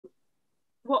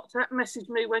WhatsApp message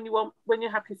me when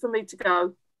you're happy for me to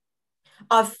go.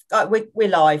 We're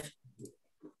live.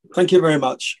 Thank you very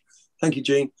much. Thank you,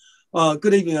 Jean.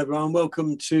 Good evening, everyone.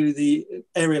 Welcome to the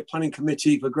Area Planning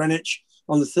Committee for Greenwich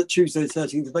on the Tuesday, the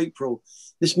 13th of April.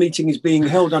 This meeting is being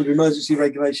held under emergency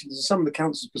regulations, and some of the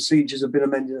council's procedures have been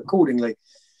amended accordingly.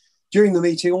 During the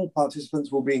meeting, all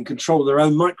participants will be in control of their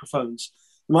own microphones.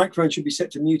 The microphone should be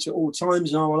set to mute at all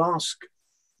times, and I will ask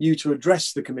you to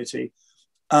address the committee.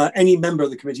 Any member of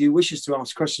the committee who wishes to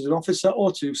ask questions to an officer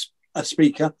or to a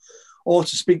speaker, or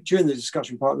to speak during the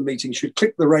discussion part of the meeting, should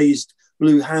click the raised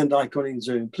blue hand icon in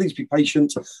Zoom. Please be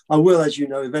patient. I will, as you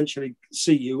know, eventually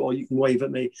see you, or you can wave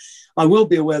at me. I will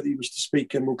be aware that you wish to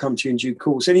speak and will come to you in due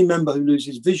course. Any member who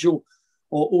loses visual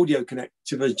or audio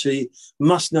connectivity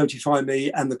must notify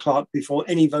me and the clerk before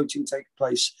any voting takes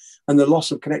place, and the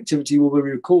loss of connectivity will be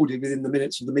recorded within the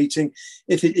minutes of the meeting.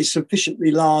 If it is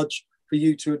sufficiently large for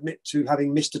you to admit to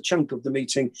having missed a chunk of the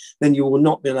meeting, then you will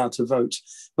not be allowed to vote.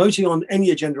 Voting on any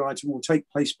agenda item will take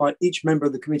place by each member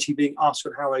of the committee being asked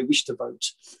on how they wish to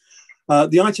vote.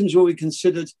 The items will be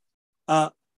considered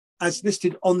as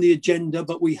listed on the agenda,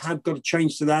 but we have got a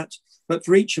change to that. But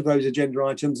for each of those agenda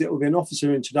items, it will be an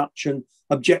officer introduction,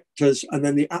 objectors, and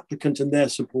then the applicant and their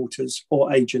supporters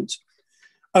or agents.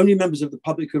 Only members of the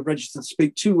public who have registered to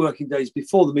speak 2 working days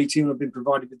before the meeting will have been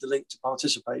provided with the link to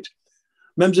participate.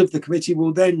 Members of the committee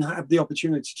will then have the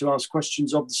opportunity to ask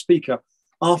questions of the speaker,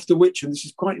 after which, and this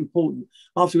is quite important,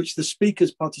 after which the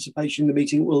speaker's participation in the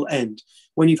meeting will end.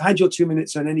 When you've had your 2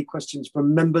 minutes and any questions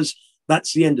from members,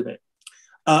 that's the end of it.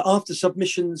 After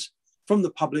submissions from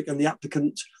the public and the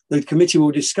applicant, the committee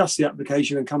will discuss the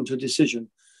application and come to a decision.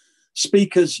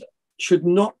 Speakers should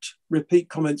not repeat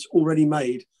comments already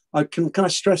made. Can I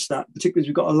stress that, particularly as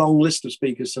we've got a long list of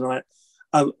speakers tonight?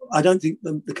 I don't think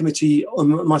the committee, or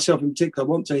myself in particular,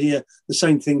 want to hear the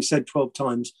same thing said 12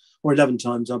 times or 11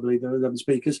 times. I believe there are 11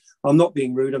 speakers. I'm not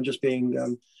being rude, I'm just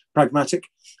being pragmatic.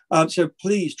 So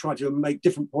please try to make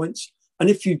different points. And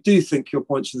if you do think your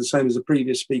points are the same as the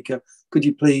previous speaker, could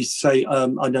you please say, I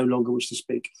no longer wish to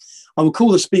speak. I will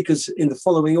call the speakers in the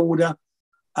following order.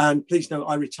 And please note,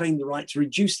 I retain the right to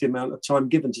reduce the amount of time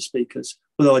given to speakers,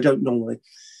 although I don't normally.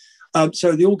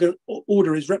 So the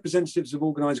order is representatives of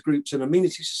organised groups and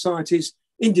amenity societies,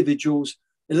 individuals,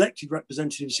 elected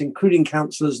representatives, including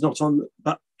councillors not on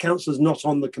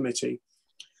the committee.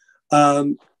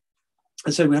 And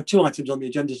so we have 2 items on the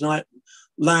agenda tonight: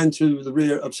 land to the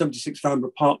rear of 76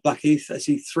 Vanbrugh Park, Blackheath,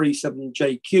 SE3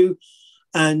 7JQ,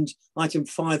 and item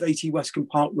 5, 80 Westcombe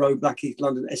Park Road, Blackheath,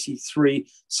 London, SE3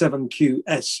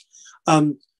 7QS.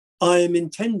 I am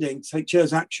intending to take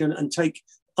chair's action and take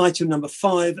item number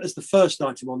 5 as the first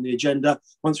item on the agenda,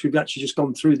 once we've actually just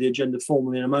gone through the agenda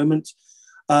formally in a moment,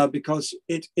 because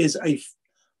it is a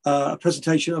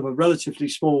presentation of a relatively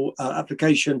small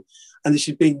application, and this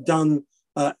is being done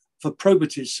for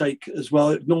probity's sake as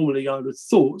well. Normally, I would have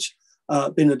thought,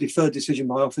 been a deferred decision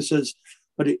by officers,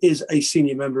 but it is a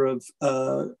senior member of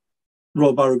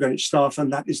Royal Borough of Greenwich staff,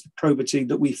 and that is the probity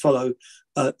that we follow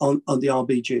on the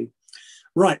RBG.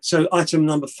 Right, so item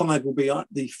number 5 will be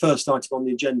the first item on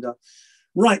the agenda.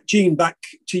 Right, Jean, back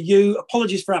to you.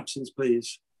 Apologies for absence,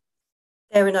 please.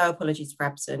 There are no apologies for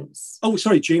absence. Oh,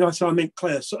 sorry, Jean, I meant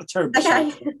Claire. So, terrible.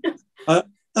 Okay.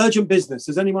 Urgent business.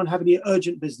 Does anyone have any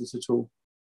urgent business at all?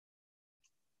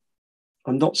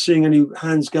 I'm not seeing any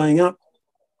hands going up.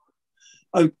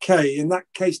 Okay, in that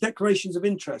case, declarations of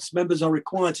interest. Members are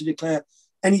required to declare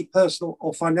any personal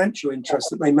or financial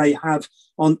interest that they may have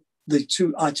on the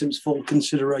 2 items for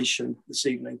consideration this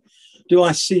evening. Do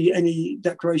I see any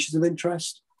declarations of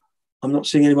interest? I'm not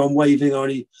seeing anyone waving or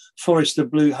any forest of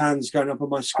blue hands going up on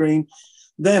my screen.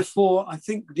 Therefore, I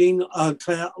think, Dean,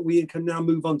 Claire, we can now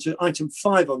move on to item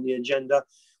 5 on the agenda,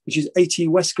 which is 80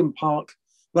 Westcombe Park,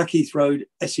 Blackheath Road,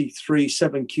 SE3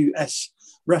 7QS,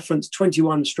 reference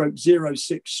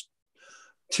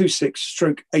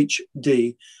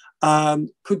 21/0626/HD.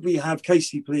 Could we have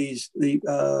Casey, please,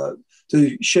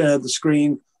 to share the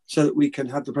screen so that we can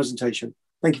have the presentation?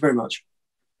 Thank you very much.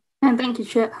 And thank you,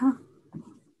 Chair.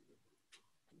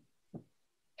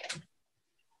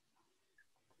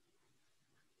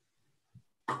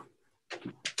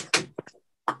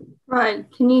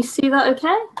 Right, can you see that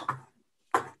okay?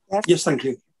 Yes, thank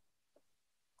you.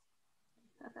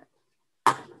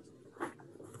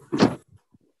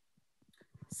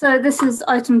 So this is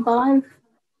item 5,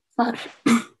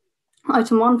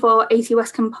 item 1 for 80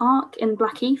 Westcombe Park in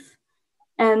Blackheath,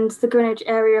 and the Greenwich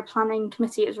Area Planning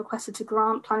Committee is requested to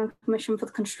grant planning permission for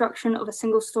the construction of a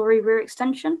single-storey rear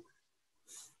extension.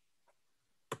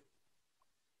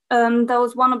 There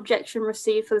was 1 objection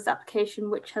received for this application,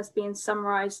 which has been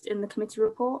summarised in the committee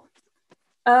report.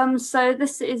 So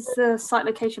this is the site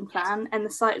location plan, and the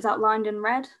site is outlined in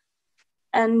red.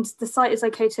 And the site is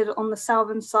located on the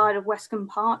southern side of Westcombe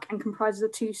Park and comprises a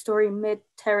 2-storey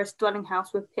mid-terrace dwelling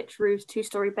house with pitched roofs,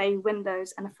 2-storey bay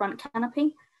windows, and a front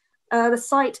canopy. The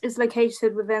site is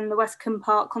located within the Westcombe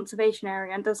Park Conservation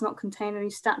Area and does not contain any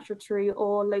statutory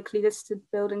or locally listed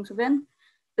buildings within.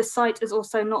 The site is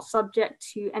also not subject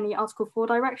to any Article 4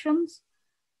 directions.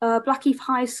 Blackheath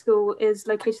High School is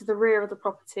located at the rear of the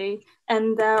property,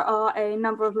 and there are a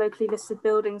number of locally listed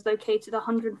buildings located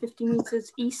 150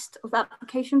 metres east of the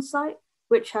application site,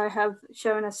 which I have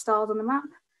shown as stars on the map.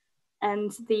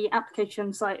 And the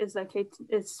application site is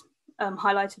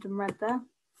highlighted in red there.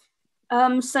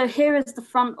 So here is the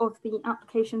front of the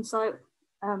application site,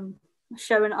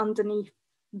 shown underneath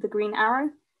the green arrow,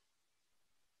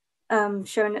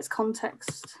 showing its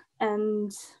context.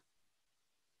 And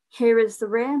here is the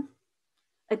rear,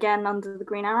 again under the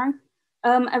green arrow.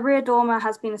 A rear dormer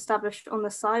has been established on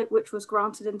the site, which was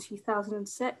granted in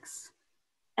 2006.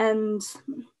 And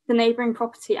the neighbouring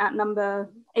property at number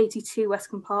 82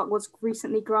 Westcombe Park was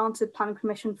recently granted planning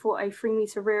permission for a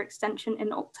 3-metre rear extension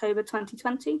in October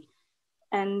 2020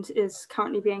 and is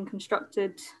currently being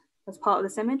constructed as part of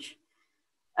this image.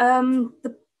 From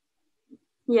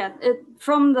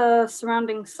the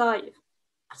surrounding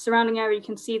area, you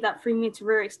can see that 3-metre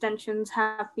rear extensions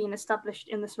have been established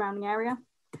in the surrounding area.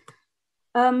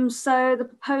 So the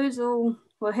proposal,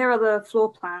 well, here are the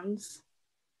floor plans,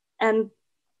 and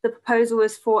the proposal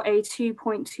is for a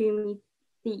 2.2 metre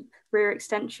deep rear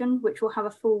extension, which will have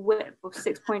a full width of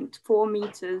 6.4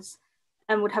 metres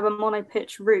and would have a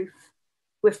monopitch roof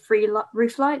with 3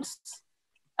 roof lights.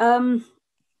 The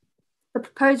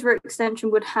proposed rear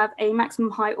extension would have a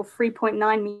maximum height of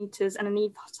 3.9 metres and an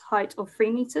eve height of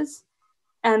 3 metres.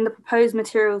 And the proposed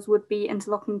materials would be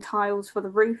interlocking tiles for the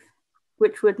roof,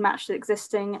 which would match the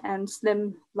existing, and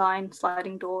slim line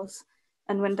sliding doors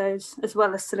and windows, as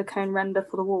well as silicone render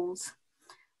for the walls.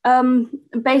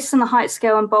 Based on the height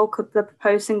scale and bulk of the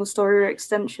proposed single-storey rear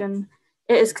extension,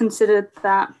 it is considered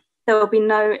that there will be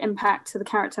no impact to the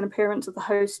character and appearance of the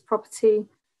host property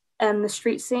and the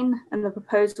street scene, and the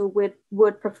proposal would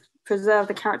preserve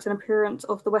the character and appearance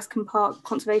of the Westcombe Park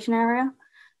Conservation Area.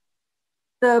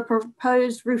 The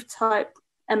proposed roof type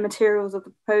and materials of the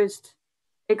proposed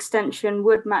extension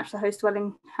would match the host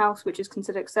dwelling house, which is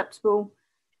considered acceptable,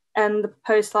 and the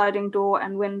proposed sliding door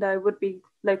and window would be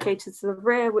located to the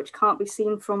rear, which can't be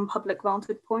seen from public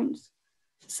vantage points.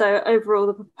 So overall,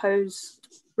 the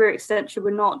proposed rear extension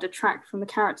would not detract from the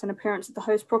character and appearance of the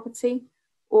host property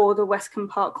or the Westcombe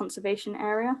Park Conservation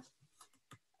Area.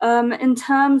 In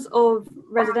terms of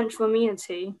residential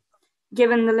amenity,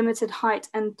 given the limited height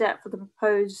and depth of the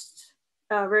proposed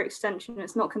rear extension,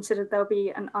 it's not considered there'll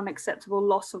be an unacceptable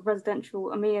loss of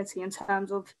residential amenity in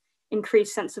terms of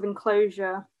increased sense of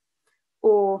enclosure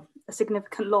or a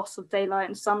significant loss of daylight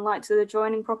and sunlight to the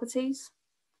adjoining properties.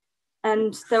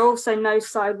 And there are also no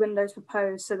side windows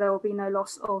proposed, so there will be no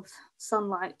loss of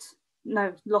sunlight,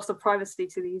 no loss of privacy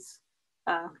to these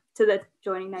to the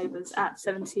adjoining neighbours at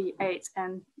 78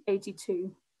 and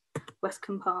 82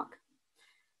 Westcombe Park.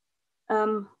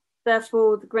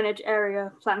 Therefore, the Greenwich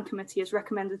Area Planning Committee is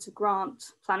recommended to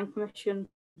grant planning permission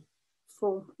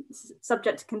for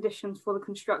subject to conditions for the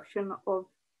construction of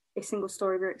a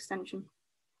single-storey rear extension.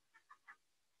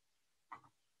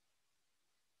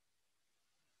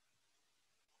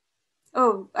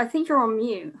 Oh, I think you're on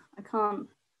mute. I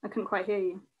couldn't quite hear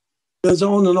you. There's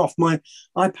on and off. My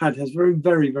iPad has very,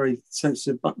 very, very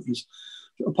sensitive buttons.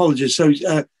 Apologies. So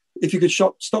if you could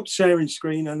stop sharing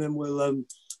screen, and then we'll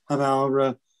have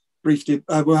our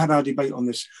we'll have our debate on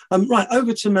this. Right,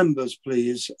 over to members,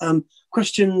 please.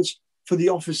 Questions for the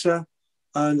officer,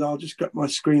 and I'll just get my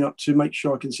screen up to make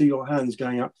sure I can see your hands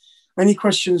going up. Any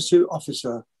questions to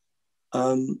officer?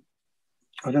 I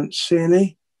don't see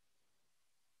any.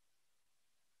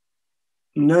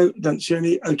 No, don't see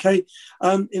any. Okay.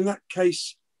 In that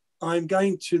case, I'm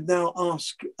going to now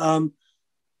ask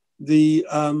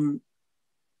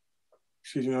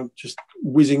excuse me, I'm just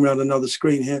whizzing around another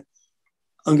screen here.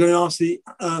 I'm going to ask the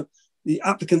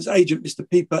applicant's agent, Mr.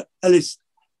 Peter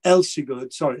Elsigud,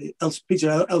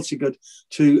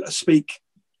 to speak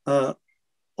on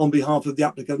behalf of the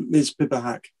applicant, Ms.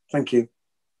 Pipperhack. Thank you.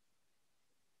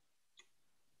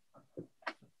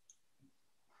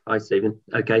 Hi, Stephen.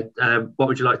 Okay, what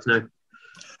would you like to know?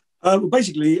 Well,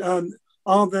 basically, are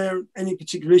there any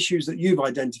particular issues that you've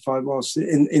identified whilst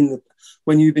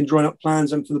when you've been drawing up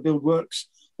plans and for the build works,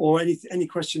 or any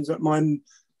questions that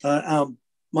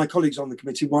my colleagues on the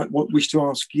committee might wish to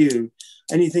ask you?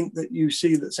 Anything that you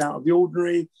see that's out of the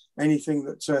ordinary? Anything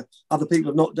that other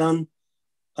people have not done?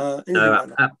 Anything No, like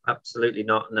that? absolutely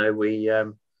not. No,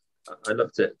 I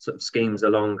looked at sort of schemes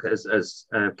along as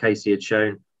Casey had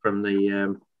shown from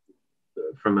the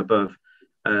from above,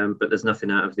 but there's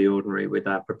nothing out of the ordinary with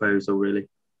our proposal, really.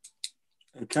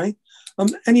 Okay.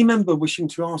 Any member wishing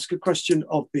to ask a question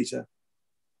of Peter?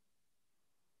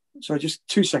 So just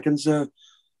 2 seconds.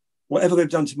 Whatever they've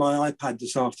done to my iPad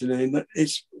this afternoon,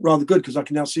 it's rather good because I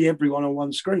can now see everyone on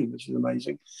one screen, which is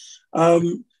amazing.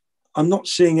 I'm not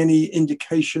seeing any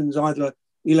indications either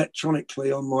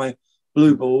electronically on my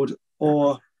blue board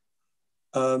or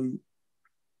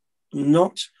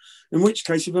not. In which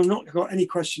case, if I've not got any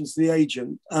questions to the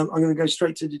agent, I'm going to go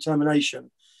straight to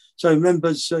determination. So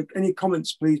members, any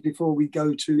comments, please, before we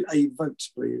go to a vote,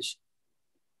 please?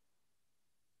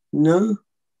 No?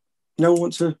 No one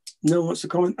wants to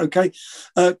comment? Okay.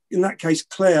 In that case,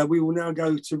 Claire, we will now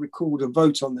go to record a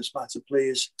vote on this matter,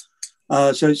 please.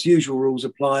 So its usual rules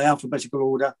apply, alphabetical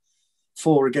order,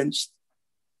 for, against,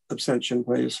 abstention,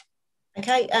 please.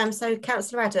 Okay, so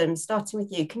Councillor Adams, starting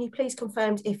with you, can you please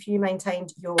confirm if you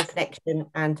maintained your connection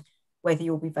and whether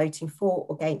you'll be voting for,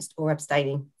 against or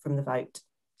abstaining from the vote?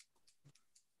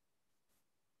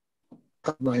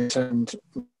 Maintained.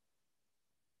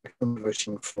 I'm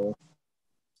voting for.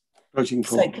 Voting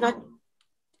for. So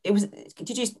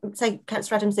did you say,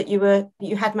 Councillor Adams, that you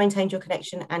had maintained your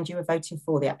connection and you were voting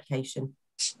for the application?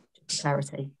 Just for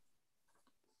clarity.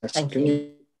 Yes, Thank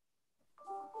you.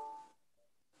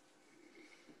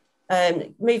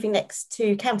 Moving next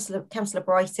to Councillor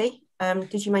Brighty,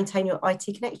 did you maintain your IT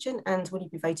connection and will you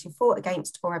be voting for,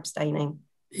 against or abstaining?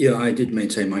 Yeah, I did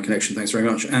maintain my connection, thanks very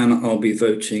much, and I'll be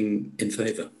voting in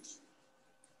favour.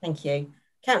 Thank you.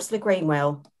 Councillor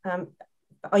Greenwell, are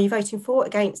you voting for,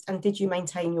 against, and did you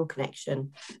maintain your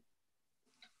connection?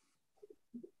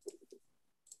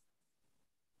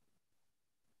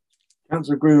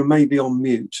 Councillor Greenwell may be on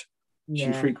mute.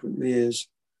 Yeah. She frequently is.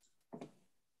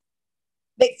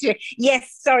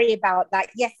 Yes, sorry about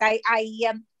that. Yes, I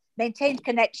maintained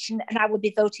connection and I will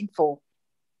be voting for.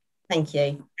 Thank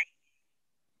you.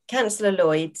 Councillor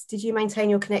Lloyd, did you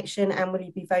maintain your connection and will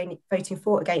you be voting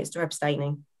for, against or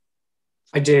abstaining?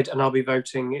 I did, and I'll be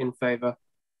voting in favour.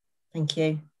 Thank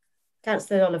you.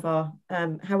 Councillor Oliver,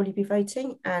 how will you be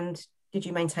voting and did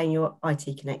you maintain your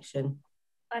IT connection?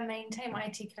 I maintain my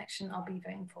IT connection. I'll be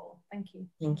voting for. Thank you.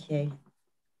 Thank you.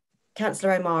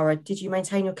 Councillor O'Mara, did you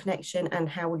maintain your connection and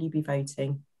how will you be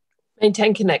voting?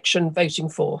 Maintain connection, voting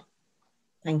for.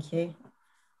 Thank you.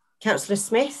 Councillor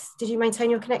Smith, did you maintain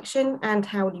your connection and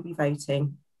how will you be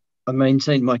voting? I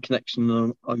maintained my connection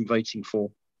and I'm voting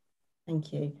for.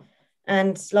 Thank you.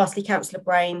 And lastly, Councillor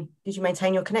Brain, did you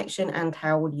maintain your connection and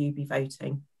how will you be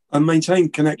voting? I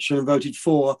maintained connection and voted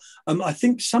for. I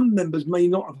think some members may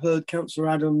not have heard Councillor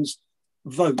Adams'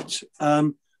 vote.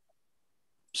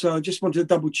 So I just wanted to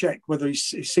double check whether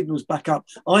his signal's back up.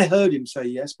 I heard him say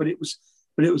yes, but it was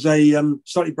a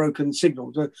slightly broken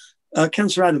signal. So,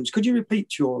 Councillor Adams, could you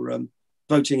repeat your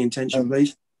voting intention,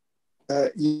 please?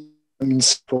 In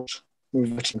support. We're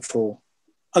voting for.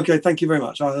 Okay, thank you very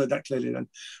much. I heard that clearly then.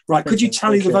 Right, could you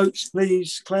tally the votes,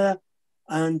 please, Claire,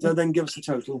 and then give us the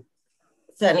total?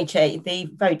 Certainly, Chair. The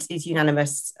vote is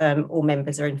unanimous. All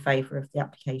members are in favour of the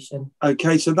application.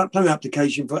 Okay, so that planning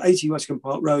application for 80 Westcombe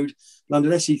Park Road,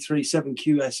 London SE3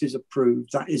 7QS is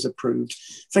approved. That is approved.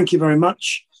 Thank you very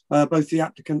much, both the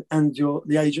applicant and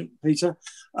the agent, Peter.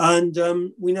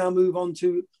 And we now move on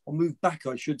to, or move back,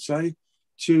 I should say,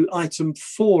 to item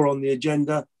 4 on the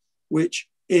agenda, which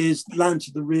is land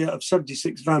to the rear of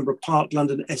 76 Vanbrugh Park,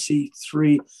 London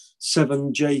SE3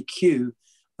 7JQ.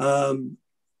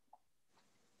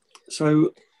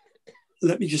 So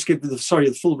let me just give the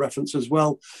full reference as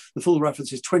well. The full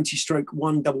reference is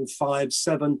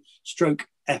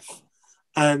 20/1557/F,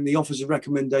 and the officer's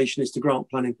recommendation is to grant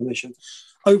planning permission.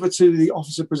 Over to the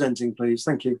officer presenting, please.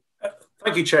 Thank you.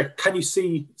 Thank you, Chair. Can you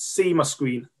see my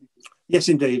screen? Yes,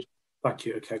 indeed. Thank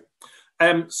you. Okay.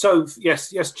 So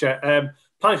yes, Chair.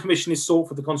 Planning permission is sought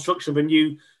for the construction of a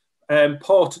new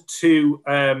part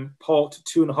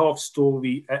 2.5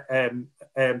 story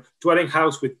dwelling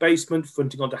house with basement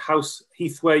fronting onto House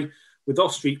Heathway with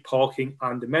off-street parking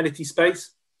and amenity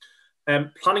space.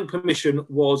 Planning permission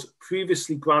was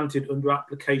previously granted under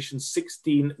application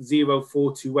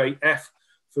 160428F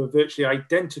for a virtually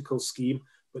identical scheme,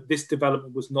 but this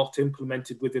development was not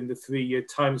implemented within the 3-year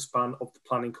time span of the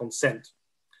planning consent.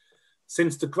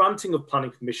 Since the granting of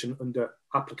planning permission under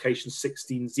application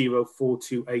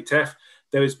 160428F,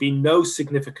 there has been no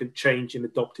significant change in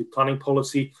adopted planning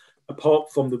policy,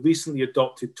 apart from the recently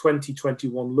adopted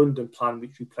 2021 London Plan,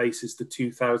 which replaces the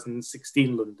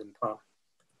 2016 London Plan.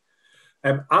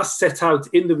 As set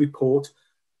out in the report,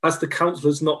 As the council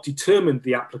has not determined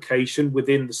the application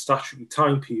within the statutory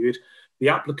time period, the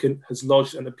applicant has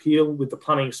lodged an appeal with the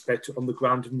planning inspector on the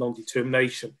ground of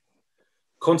non-determination.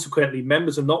 Consequently,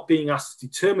 members are not being asked to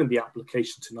determine the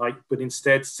application tonight, but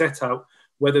instead set out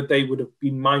whether they would have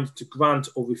been minded to grant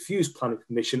or refuse planning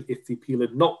permission if the appeal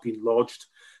had not been lodged.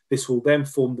 This will then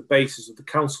form the basis of the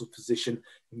council's position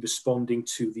in responding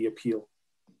to the appeal.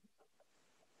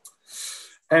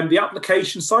 The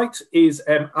application site is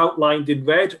outlined in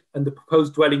red, and the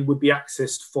proposed dwelling would be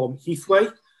accessed from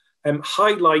Heathway.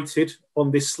 Highlighted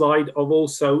on this slide are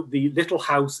also the little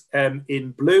house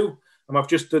in blue. And I've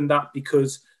just done that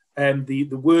because the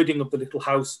wording of the little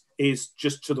house is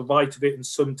just to the right of it, and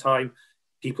sometimes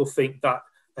people think that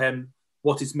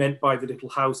what is meant by the little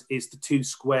house is the two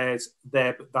squares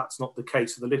there, but that's not the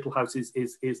case. So the little house is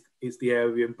the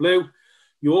area in blue.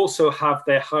 You also have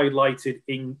there highlighted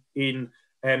in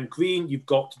green, you've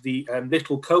got the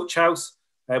little coach house,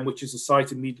 which is a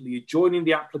site immediately adjoining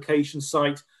the application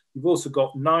site. You've also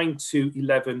got 9 to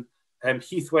 11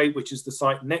 Heathway, which is the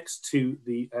site next to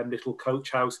the little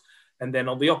coach house. And then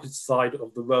on the opposite side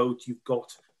of the road, you've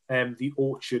got the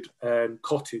Orchard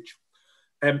Cottage.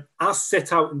 As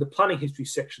set out in the planning history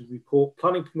section of the report,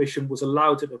 planning permission was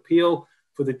allowed an appeal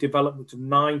for the development of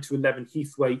 9 to 11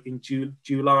 Heathway in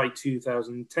July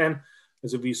 2010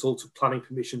 as a result of planning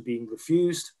permission being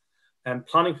refused.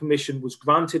 Planning permission was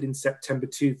granted in September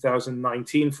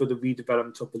 2019 for the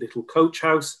redevelopment of the little coach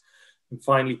house. And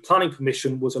finally, planning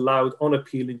permission was allowed on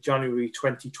appeal in January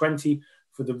 2020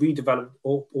 for the redevelopment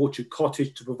of Orchard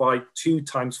Cottage to provide 2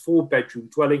 times 4 bedroom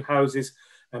dwelling houses,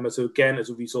 as a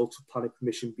result of planning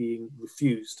permission being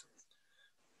refused.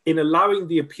 In allowing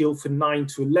the appeal for 9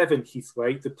 to 11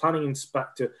 Heathway, the planning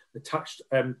inspector attached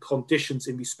conditions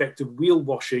in respect of wheel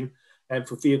washing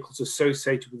for vehicles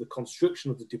associated with the construction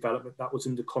of the development. That was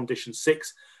under condition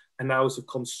 6, and hours of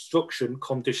construction,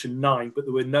 condition 9, but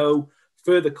there were no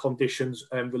further conditions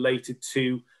related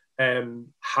to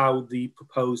how the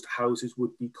proposed houses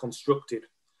would be constructed.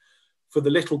 For the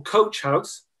little coach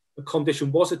house, a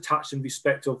condition was attached in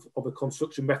respect of a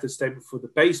construction method statement for the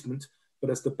basement, but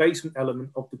as the basement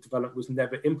element of the development was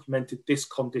never implemented, this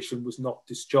condition was not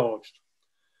discharged.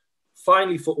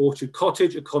 Finally, for Orchard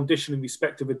Cottage, a condition in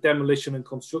respect of a demolition and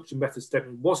construction method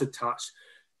statement was attached.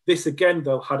 This again,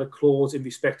 though, had a clause in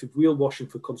respect of wheel washing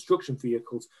for construction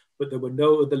vehicles, but there were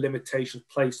no other limitations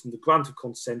placed in the grant of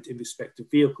consent in respect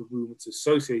of vehicle movements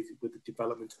associated with the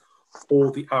development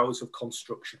or the hours of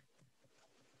construction.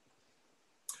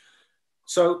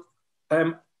 So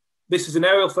this is an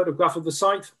aerial photograph of the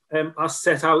site. As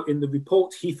set out in the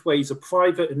report, Heathway is a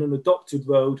private and unadopted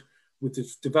road with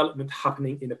the development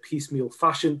happening in a piecemeal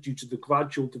fashion due to the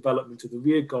gradual development of the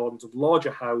rear gardens of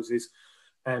larger houses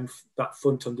that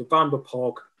front under Vanbrugh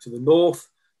Park to the north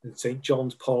and St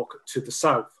John's Park to the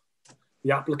south.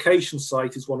 The application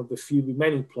site is one of the few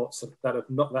remaining plots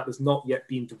that has not yet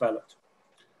been developed.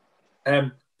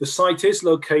 The site is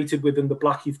located within the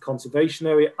Blackheath Conservation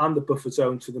Area and the buffer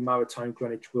zone to the Maritime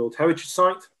Greenwich World Heritage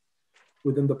Site.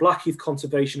 Within the Blackheath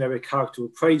Conservation Area character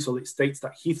appraisal, it states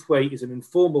that Heathway is an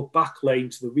informal back lane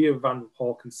to the rear of Vanbrugh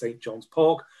Park and St John's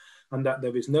Park, and that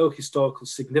there is no historical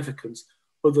significance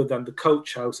other than the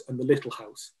coach house and the little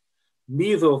house.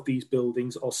 Neither of these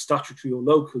buildings are statutory or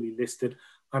locally listed,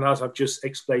 and as I've just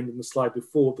explained in the slide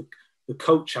before, the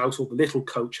coach house, or the little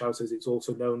coach house as it's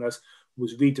also known as,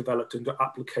 was redeveloped under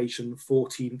application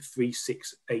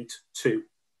 143682.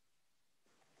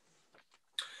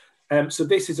 So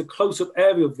this is a close-up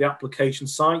area of the application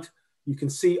site. You can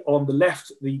see on the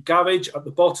left the garage at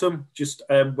the bottom, just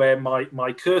where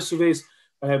my cursor is,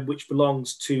 which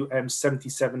belongs to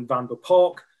 77 Vanbrugh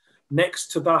Park.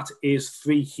 Next to that is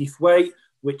 3 Heathway,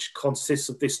 which consists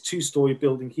of this 2-storey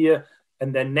building here,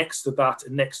 and then next to that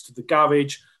and next to the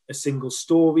garage, a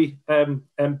single-storey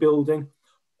building.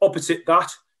 Opposite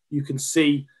that, you can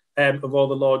see a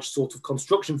rather large sort of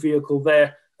construction vehicle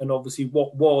there, and obviously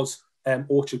what was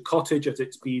Orchard Cottage, as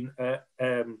it's been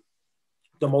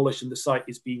demolished and the site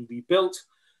is being rebuilt.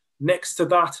 Next to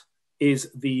that is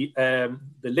the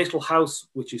little house,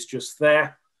 which is just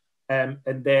there, and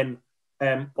then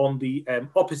on the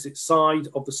opposite side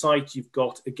of the site, you've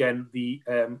got again the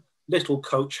little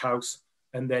coach house,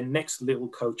 and then next to the little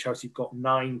coach house, you've got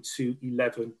 9 to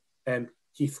 11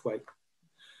 Heathway.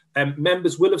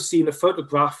 Members will have seen a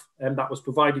photograph that was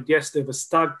provided yesterday of a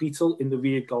stag beetle in the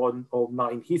rear garden of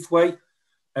 9 Heathway.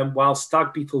 And while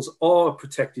stag beetles are a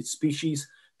protected species,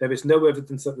 there is no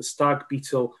evidence that the stag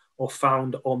beetle are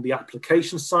found on the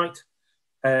application site.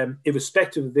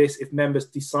 Irrespective of this, if members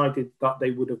decided that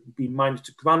they would have been minded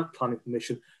to grant planning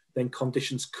permission, then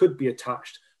conditions could be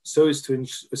attached so as to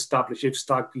establish if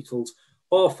stag beetles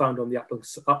are found on the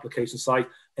application site,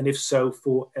 and if so,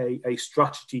 for a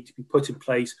strategy to be put in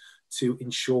place to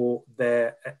ensure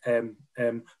their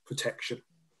protection.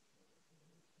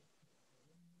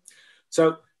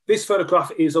 So this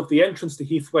photograph is of the entrance to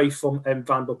Heathway from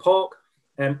Vanbrugh Park.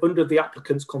 Under the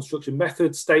applicant's construction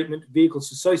method statement,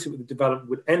 vehicles associated with the development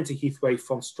would enter Heathway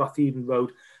from Stratheden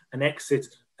Road and exit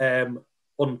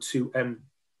onto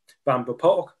Vanbrugh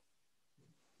Park.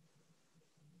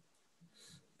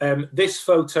 This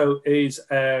photo is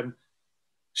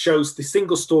shows the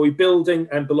single-storey building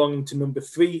belonging to number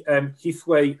 3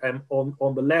 Heathway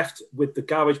on the left, with the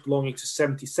garage belonging to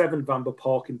 77 Vanbrugh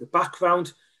Park in the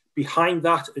background. Behind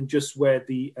that, and just where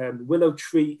the willow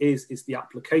tree is the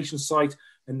application site,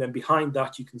 and then behind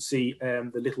that you can see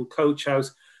the little coach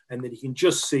house, and then you can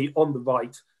just see on the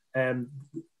right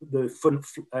the front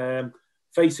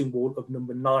facing wall of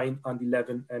number 9 and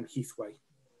 11 Heathway.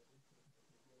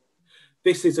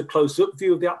 This is a close-up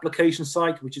view of the application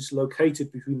site, which is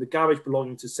located between the garage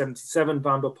belonging to 77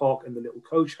 Vanbrugh Park and the little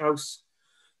coach house.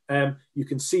 You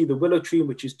can see the willow tree,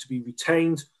 which is to be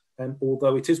retained,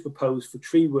 although it is proposed for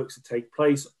tree works to take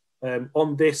place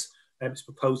on this. It's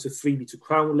proposed a 3-metre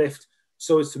crown lift,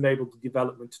 so as to enable the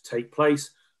development to take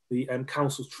place. The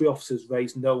council's tree officers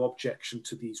raised no objection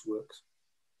to these works.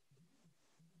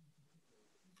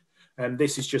 And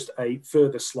this is just a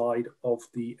further slide of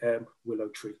the willow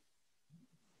tree.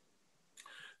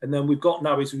 And then we've got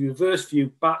now is a reverse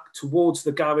view back towards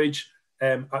the garage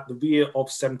at the rear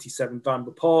of 77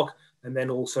 Vanbrugh Park, and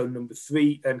then also number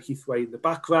 3 Heathway in the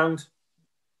background.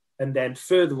 And then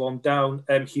further on down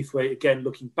Heathway, again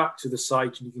looking back to the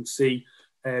site, and you can see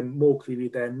more clearly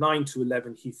there 9 to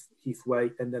 11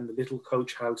 Heathway, and then the little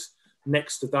coach house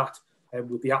next to that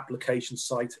with the application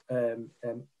site in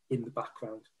the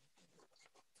background.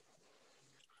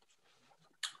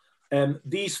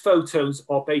 These photos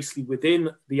are basically within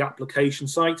the application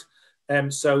site.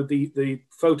 So the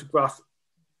photograph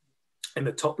in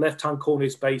the top left-hand corner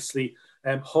is basically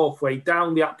halfway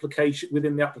down the application,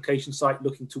 within the application site,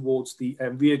 looking towards the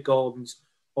rear gardens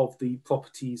of the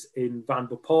properties in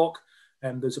Vanbrugh Park.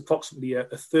 There's approximately a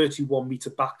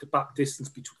 31-metre back-to-back distance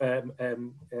between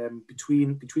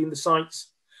the sites.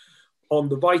 On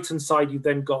the right-hand side, you've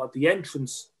then got at the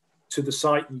entrance to the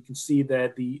site, and you can see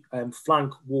there the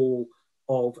flank wall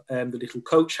of the little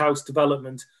coach house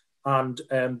development, and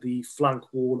the flank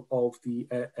wall of the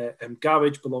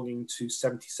garage belonging to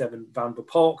 77 Vanbrugh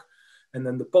Park. And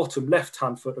then the bottom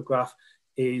left-hand photograph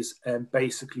is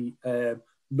basically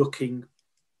looking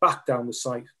back down the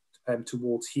site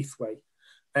towards Heathway.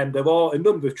 And there are a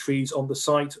number of trees on the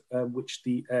site which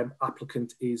the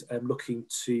applicant is looking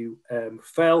to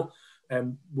fell.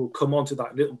 We'll come on to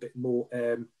that a little bit more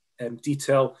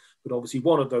detail, but obviously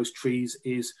one of those trees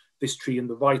is this tree in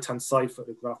the right-hand side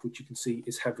photograph, which you can see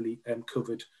is heavily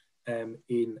covered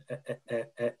in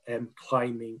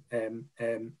climbing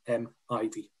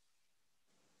ivy.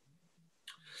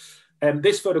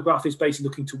 This photograph is basically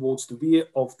looking towards the rear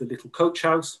of the little coach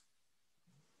house.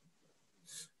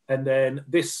 And then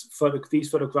these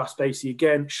photographs basically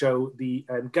again show the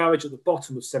garage at the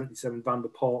bottom of 77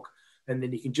 Vanbrugh Park, and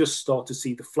then you can just start to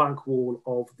see the flank wall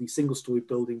of the single-storey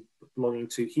building belonging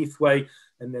to Heathway,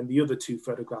 and then the other 2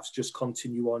 photographs just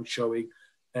continue on showing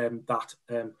that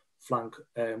flank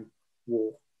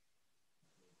wall.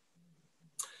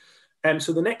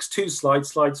 So the next 2 slides,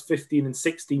 slides 15 and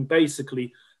 16,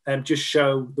 basically just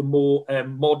show the more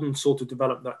modern sort of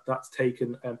development that's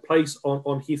taken place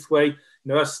on Heathway. You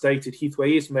know, as stated,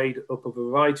 Heathway is made up of a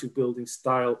variety of building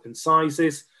style and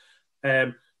sizes.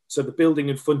 So the building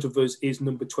in front of us is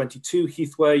number 22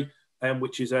 Heathway,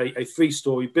 which is a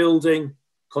 3-storey building,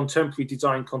 contemporary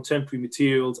design, contemporary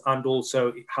materials, and also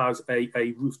it has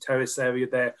a roof terrace area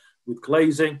there with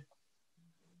glazing.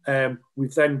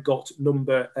 We've then got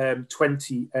number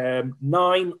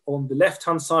 29 on the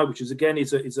left-hand side, which is again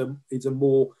is a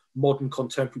more modern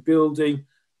contemporary building,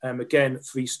 again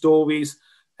 3 stories.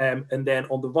 And then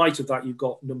on the right of that, you've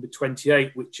got number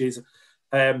 28, which is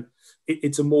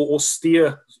it's a more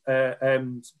austere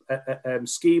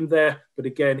scheme there, but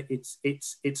again, it's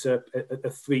a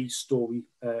 3-storey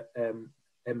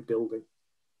building.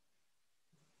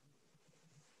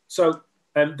 So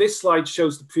this slide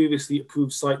shows the previously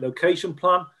approved site location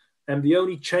plan, and the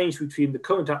only change between the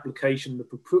current application and the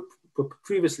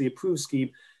previously approved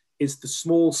scheme is the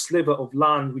small sliver of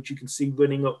land which you can see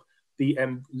running up the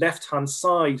left-hand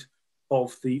side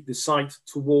of the site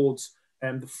towards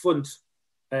the front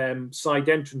side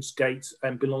entrance gate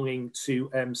belonging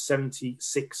to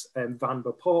 76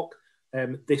 Vanbrugh Park.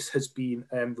 this has been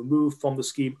removed from the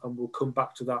scheme, and we'll come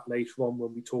back to that later on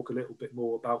when we talk a little bit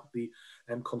more about the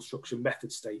construction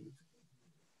method statement.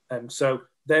 So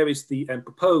there is the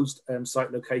proposed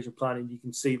site location plan, and you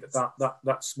can see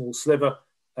that small sliver,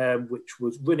 which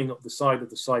was running up the side of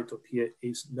the site up here,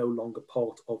 is no longer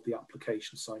part of the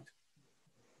application site.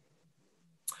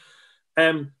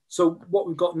 So what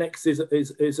we've got next is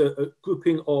a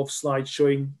grouping of slides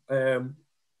showing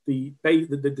the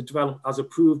development as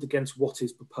approved against what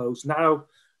is proposed now.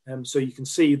 So you can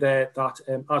see there that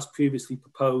as previously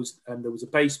proposed, there was a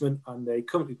basement, and they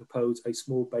currently propose a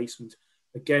small basement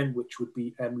again, which would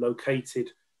be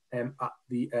located at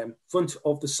the front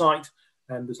of the site.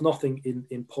 And there's nothing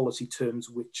in policy terms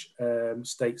which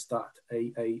states that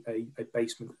a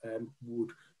basement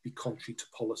would be contrary to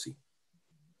policy.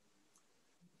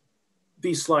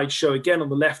 These slides show again on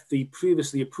the left the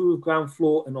previously approved ground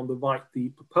floor, and on the right the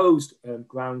proposed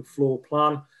ground floor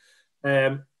plan.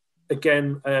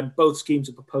 Again, both schemes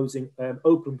are proposing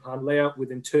open plan layout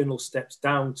with internal steps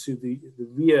down to the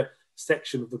rear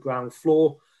section of the ground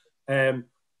floor.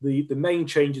 The main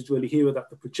changes really here are that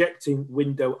the projecting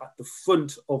window at the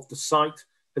front of the site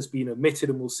has been omitted,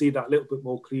 and we'll see that a little bit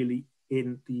more clearly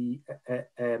in the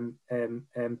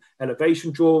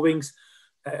elevation drawings.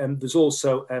 There's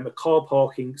also a car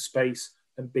parking space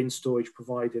and bin storage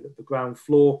provided at the ground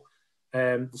floor.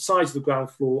 The size of the ground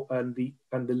floor and the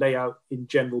layout in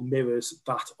general mirrors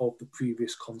that of the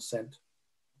previous consent.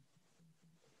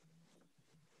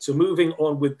 So moving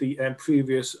on with the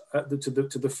previous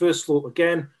to the first floor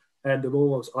again, and they're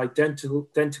almost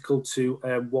identical to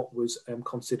what was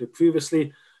considered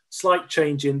previously. Slight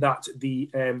change in that the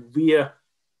rear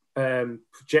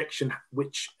projection,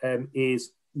 which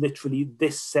is literally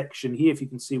this section here, if you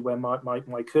can see where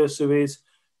my cursor is,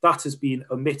 that has been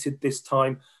omitted this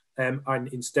time, and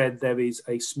instead there is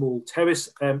a small terrace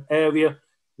area,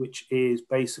 which is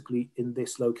basically in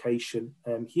this location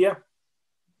here.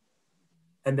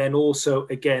 And then also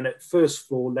again at first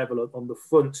floor level on the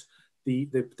front, the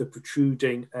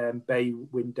protruding bay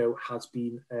window has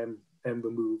been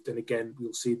removed, and again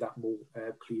we'll see that more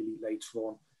clearly later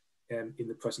on in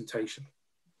the presentation.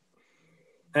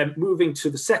 Moving to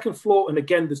the second floor, and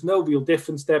again, there's no real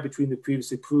difference there between the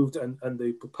previously approved and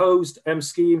the proposed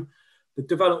scheme. The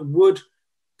development would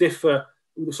differ,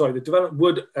 sorry, the development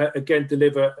would again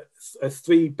deliver a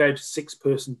 3-bed,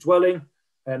 6-person dwelling,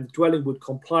 and the dwelling would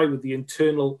comply with the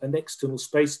internal and external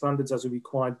space standards as are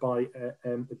required by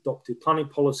adopted planning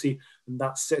policy, and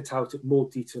that's set out at more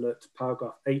detail at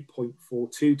paragraph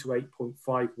 8.42 to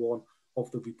 8.51 of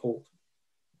the report.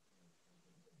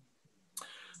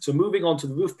 So moving on to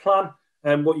the roof plan,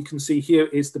 what you can see here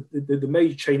is the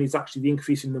major change is actually the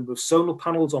increase in number of solar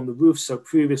panels on the roof. So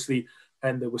previously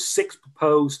there were 6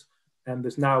 proposed, and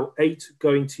there's now 8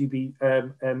 going to be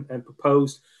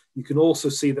proposed. You can also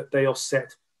see that they are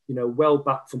set, well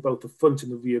back from both the front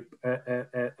and the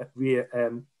rear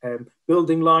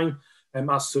building line.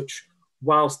 As such,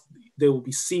 whilst they will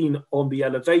be seen on the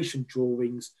elevation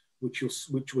drawings, which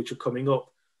are coming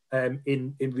up,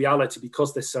 in reality,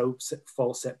 because they're so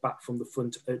far set back from the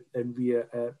front and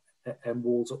rear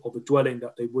walls of the dwelling,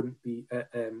 that they wouldn't be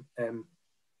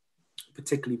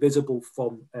particularly visible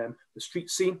from the street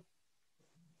scene.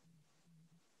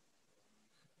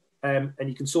 And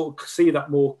you can sort of see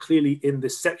that more clearly in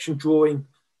this section drawing,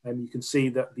 and you can see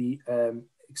that the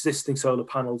existing solar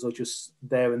panels are just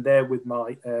there and there with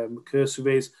my cursor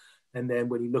is, and then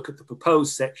when you look at the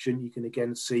proposed section, you can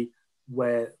again see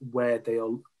where they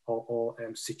are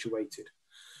situated.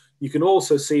 You can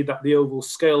also see that the overall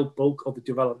scale bulk of the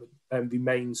development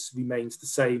remains the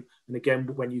same. And again,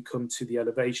 when you come to the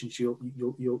elevations,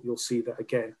 you'll see that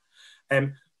again.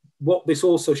 What this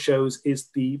also shows is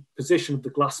the position of the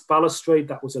glass balustrade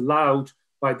that was allowed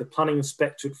by the planning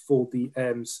inspectorate for the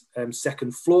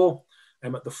second floor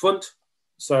at the front.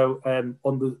 So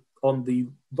on the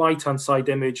right hand side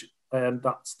image,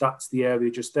 that's the area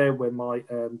just there where my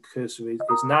cursor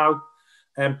is now.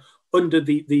 Under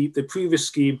the previous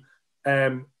scheme,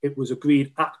 it was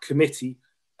agreed at committee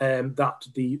that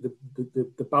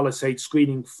the balustrade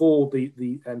screening for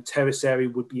the terrace area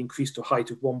would be increased to a height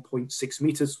of 1.6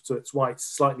 metres, so it's why it's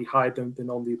slightly higher than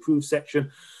on the approved section.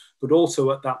 But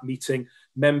also at that meeting,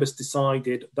 members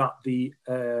decided that the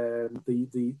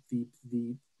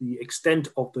extent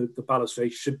of the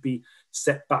balustrade should be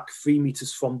set back 3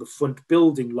 metres from the front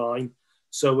building line,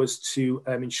 so as to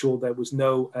ensure there was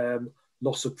no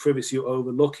loss of privacy or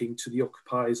overlooking to the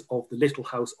occupiers of the little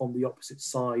house on the opposite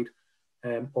side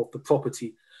of the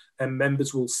property. And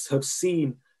members will have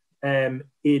seen in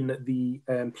the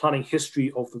planning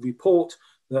history of the report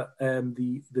that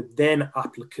the then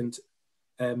applicant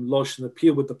lodged an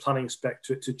appeal with the planning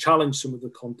inspectorate to challenge some of the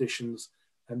conditions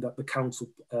and that the council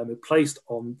had placed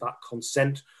on that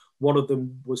consent. One of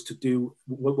them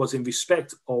was in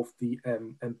respect of the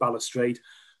balustrade,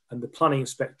 and the planning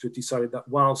inspector decided that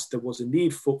whilst there was a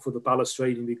need for the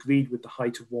balustrade and agreed with the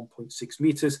height of 1.6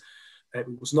 metres, it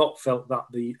was not felt that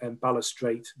the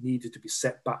balustrade needed to be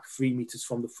set back 3 metres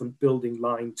from the front building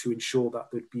line to ensure that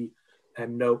there'd be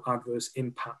no adverse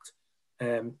impact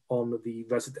on the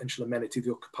residential amenity,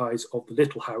 the occupiers of the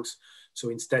little house. So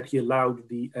instead he allowed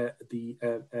the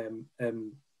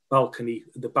balcony,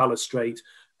 the balustrade,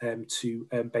 to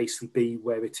basically be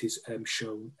where it is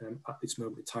shown at this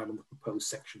moment in time on the proposed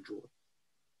section drawing.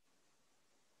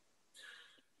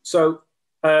 So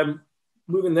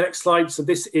moving the next slide. So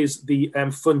this is the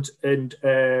front and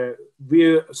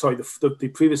rear, sorry,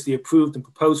 the previously approved and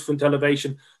proposed front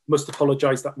elevation. Must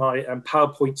apologise that my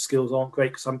PowerPoint skills aren't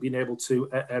great because I haven't been able to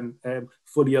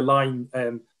fully align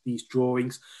these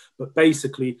drawings. But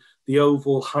basically, the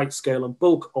overall height, scale and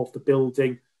bulk of the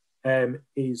building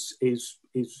is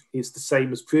the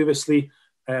same as previously.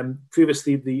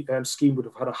 Previously, the scheme would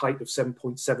have had a height of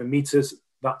 7.7 metres.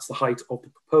 That's the height of the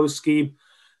proposed scheme.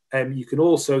 You can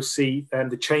also see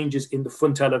the changes in the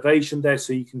front elevation there.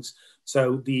 So you can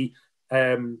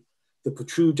the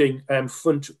protruding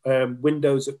front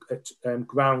windows at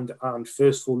ground and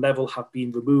first floor level have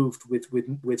been removed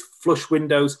with flush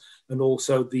windows, and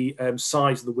also the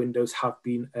size of the windows have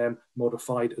been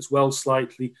modified as well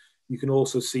slightly. You can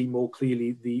also see more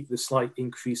clearly the slight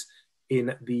increase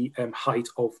in the height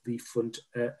of the front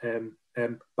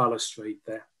balustrade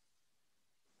there.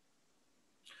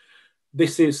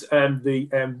 This is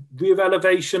the rear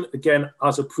elevation, again,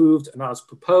 as approved and as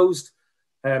proposed.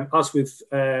 As with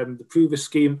the previous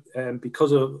scheme,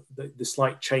 because of the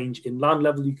slight change in land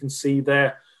level, you can see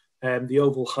there, the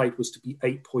overall height was to be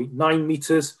 8.9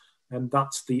 metres, and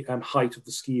that's the height of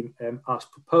the scheme as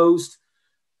proposed.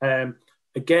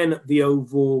 Again, the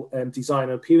overall design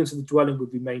and appearance of the dwelling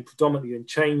would remain predominantly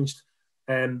unchanged.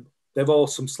 There are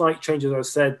some slight changes, as I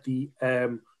said. The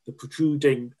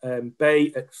protruding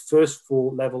bay at first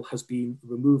floor level has been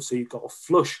removed, so you've got a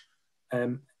flush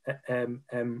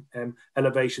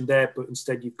elevation there, but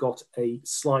instead you've got a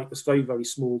very, very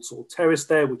small sort of terrace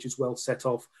there, which is well set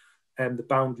off the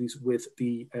boundaries with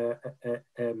the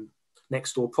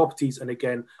next door properties. And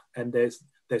again, there's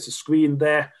a screen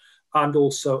there. And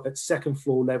also at second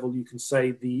floor level, you can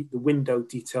say the window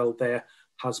detail there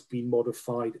has been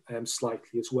modified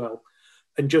slightly as well.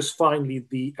 And just finally,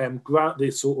 the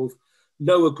sort of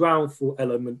lower ground floor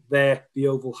element there, the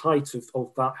overall height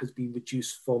of that has been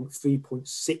reduced from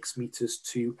 3.6 metres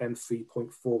to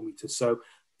 3.4 metres. So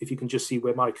if you can just see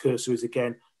where my cursor is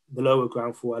again, the lower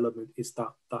ground floor element is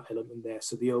that element there.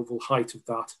 So the overall height of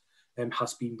that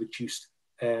has been reduced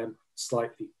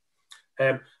slightly.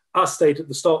 As stated at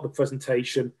the start of the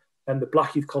presentation, the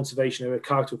Blackheath Conservation Area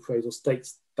Character Appraisal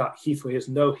states that Heathway has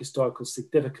no historical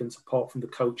significance apart from the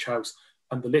coach house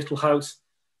and the little house.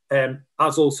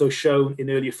 As also shown in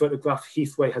earlier photographs,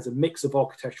 Heathway has a mix of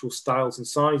architectural styles and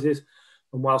sizes,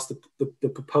 and whilst the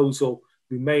proposal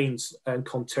remains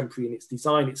contemporary in its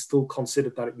design, it's still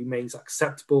considered that it remains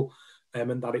acceptable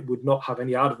and that it would not have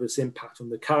any adverse impact on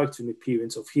the character and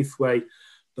appearance of Heathway,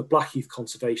 the Blackheath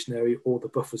Conservation Area, or the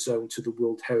buffer zone to the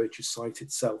World Heritage Site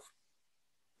itself.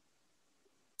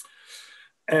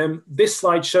 This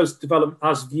slide shows development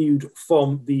as viewed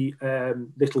from the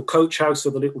little coach house. So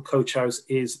the little coach house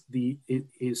is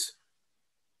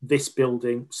this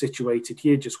building situated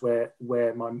here, just where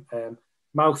my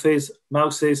mouse is,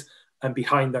 and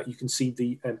behind that you can see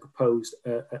the proposed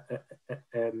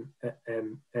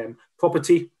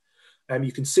property.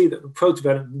 You can see that the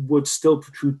pro-development would still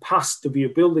protrude past the rear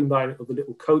building line of the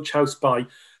little coach house by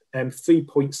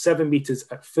 3.7 metres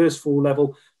at first floor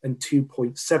level and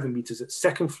 2.7 metres at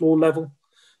second floor level.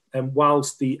 And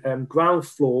whilst the ground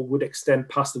floor would extend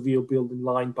past the rear building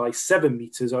line by 7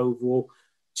 metres overall,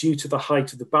 due to the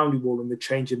height of the boundary wall and the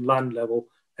change in land level,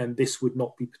 and this would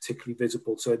not be particularly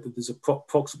visible. So there's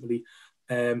approximately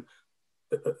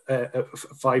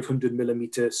 500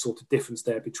 millimetre sort of difference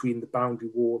there between the boundary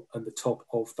wall and the top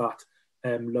of that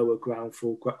lower ground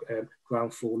floor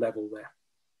level there.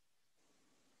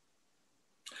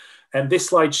 And this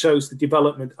slide shows the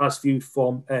development as viewed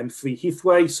from 3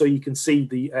 Heathway. So you can see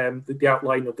the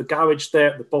outline of the garage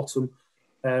there at the bottom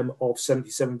of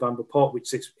 77 Vanbrugh Park, which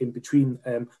sits in between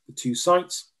the two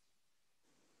sites.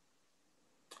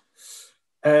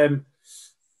 In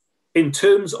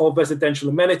terms of residential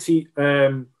amenity,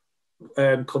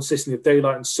 consisting of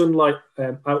daylight and sunlight,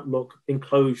 outlook,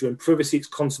 enclosure and privacy, it's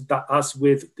considered that as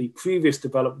with the previous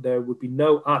development, there would be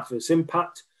no adverse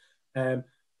impact.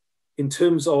 In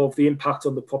terms of the impact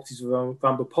on the properties around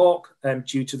Vanbrugh Park,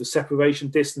 due to the separation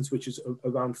distance, which is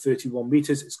around 31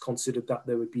 metres, it's considered that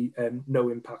there would be no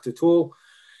impact at all.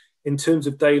 In terms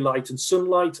of daylight and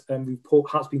sunlight, the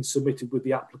report has been submitted with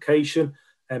the application,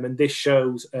 and this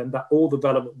shows that all the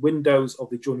relevant windows of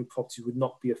the adjoining property would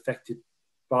not be affected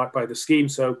by the scheme.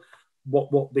 So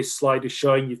what this slide is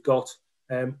showing, you've got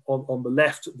on the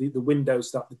left, the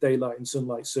windows that the daylight and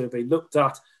sunlight survey looked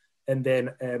at, and then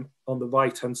on the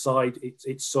right-hand side,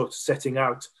 it's sort of setting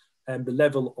out the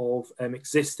level of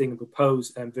existing and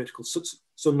proposed vertical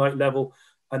sunlight level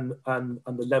and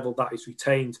the level that is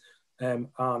retained,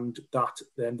 and that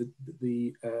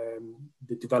the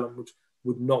development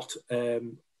would not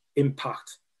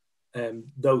impact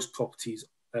those properties,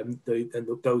 and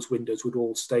those windows would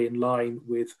all stay in line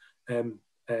with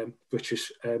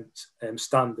British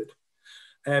standard.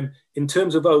 In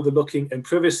terms of overlooking and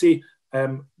privacy,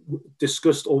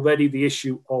 discussed already the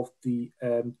issue of the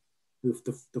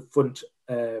front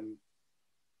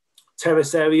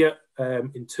terrace area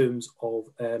in terms of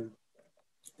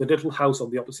the little house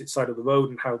on the opposite side of the road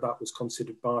and how that was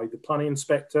considered by the planning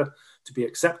inspector to be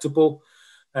acceptable.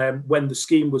 When the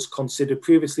scheme was considered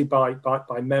previously by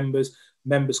members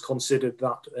considered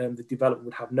that the development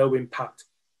would have no impact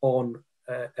on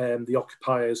the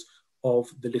occupiers of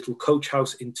the little coach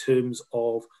house in terms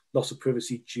of loss of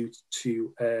privacy due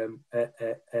to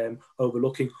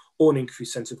overlooking or an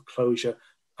increased sense of closure,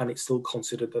 and it's still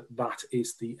considered that that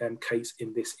is the case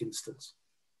in this instance.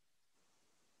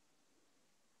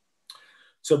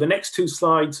 So the next two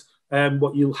slides,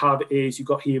 what you'll have is, you've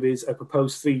got here is a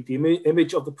proposed 3D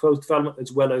image of the proposed development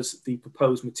as well as the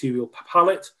proposed material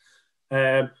palette.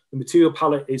 The material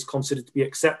palette is considered to be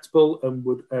acceptable and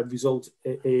would result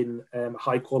in a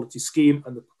high quality scheme,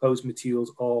 and the proposed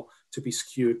materials are to be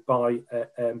secured by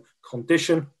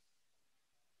condition.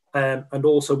 And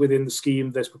also within the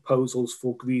scheme, there's proposals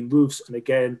for green roofs, and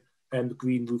again, the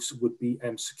green roofs would be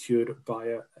secured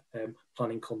via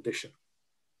planning condition.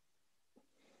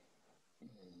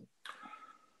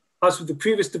 As with the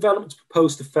previous developments,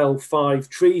 proposed to fell 5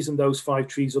 trees, and those 5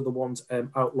 trees are the ones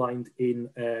outlined in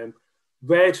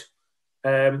red.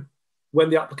 When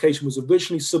the application was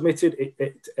originally submitted,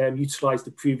 it utilised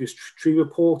the previous tree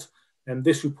report, and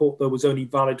this report, though, was only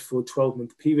valid for a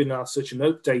 12-month period. Now, such an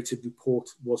updated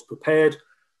report was prepared,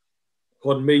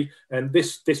 pardon me, and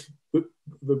this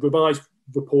revised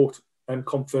report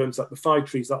confirms that the 5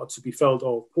 trees that are to be felled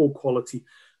are of poor quality,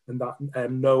 and that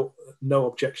no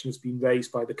objection has been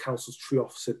raised by the council's tree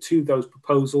officer to those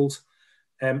proposals.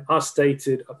 As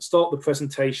stated at the start of the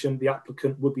presentation, the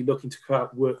applicant would be looking to carry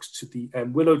out works to the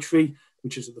willow tree,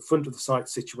 which is at the front of the site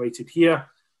situated here,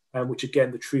 which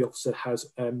again the tree officer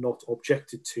has not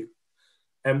objected to.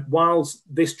 Whilst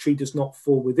this tree does not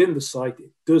fall within the site,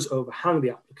 it does overhang the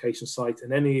application site,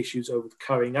 and any issues over the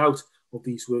carrying out of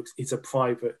these works is a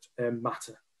private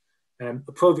matter.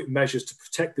 Appropriate measures to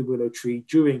protect the willow tree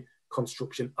during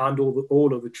construction and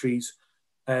all of the trees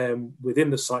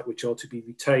within the site which are to be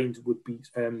retained would be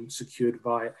secured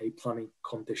via a planning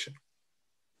condition.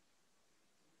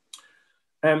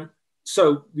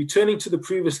 So returning to the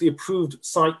previously approved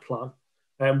site plan,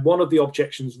 one of the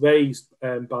objections raised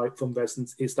from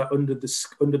residents is that under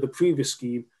the previous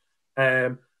scheme,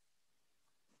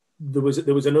 there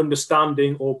was an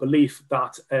understanding or belief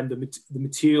that the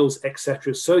materials,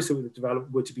 etc., associated with the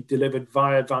development were to be delivered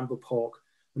via Vanbrugh Park,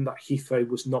 and that Heathrow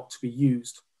was not to be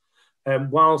used.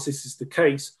 Whilst this is the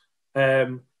case,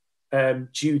 this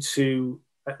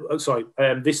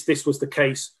was the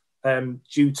case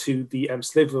due to the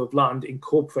sliver of land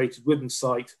incorporated within the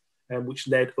site, which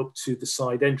led up to the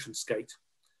side entrance gate.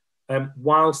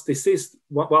 Whilst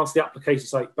the application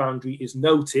site boundary is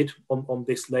noted on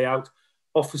this layout,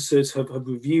 officers have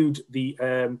reviewed the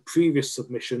previous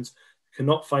submissions,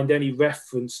 cannot find any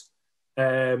reference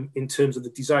in terms of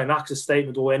the design access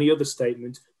statement or any other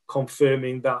statement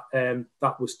confirming that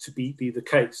that was to be the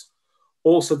case.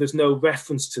 Also, there's no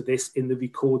reference to this in the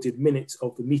recorded minutes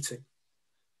of the meeting.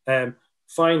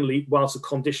 Finally, whilst a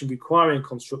condition requiring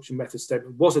construction method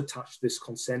statement was attached to this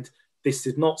consent, this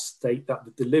did not state that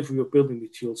the delivery of building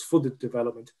materials for the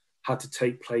development had to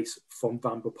take place from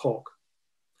Vanbrugh Park.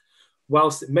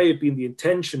 Whilst it may have been the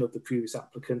intention of the previous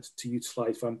applicant to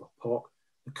utilise Vanbrugh Park,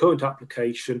 the current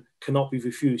application cannot be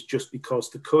refused just because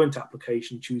the current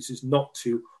application chooses not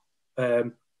to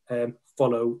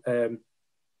follow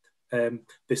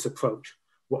this approach.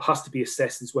 What has to be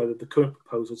assessed is whether the current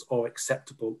proposals are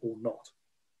acceptable or not.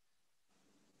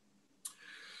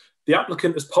 The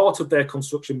applicant, as part of their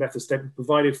construction method statement,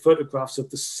 provided photographs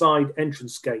of the side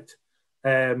entrance gate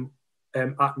at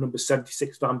number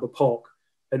 76 Vanbrugh Park.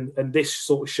 and this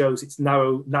sort of shows its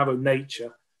narrow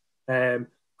nature,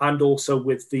 and also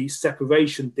with the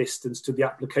separation distance to the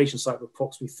application site of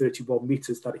approximately 31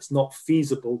 metres, that it's not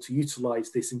feasible to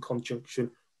utilise this in conjunction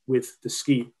with the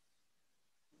scheme.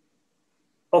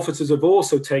 Officers have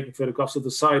also taken photographs of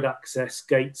the side access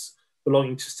gates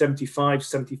belonging to 75,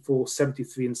 74,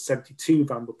 73 and 72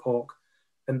 Vanbrugh Park.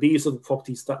 And these are the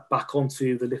properties that back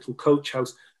onto the little coach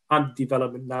house and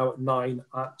development now at 9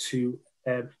 to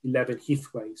 11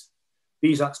 Heathways.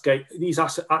 These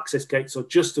access gates are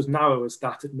just as narrow as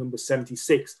that at number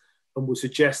 76 and would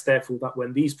suggest, therefore, that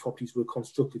when these properties were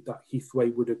constructed, that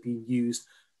Heathway would have been used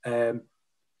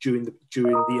during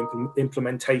the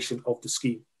implementation of the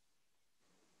scheme.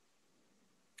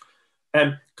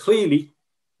 Clearly,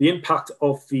 the impact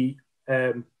of the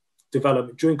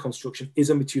development during construction is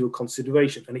a material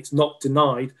consideration, and it's not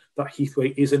denied that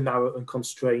Heathway is a narrow and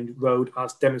constrained road,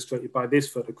 as demonstrated by this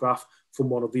photograph from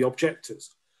one of the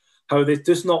objectors. However, this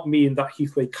does not mean that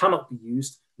Heathway cannot be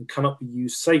used and cannot be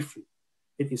used safely.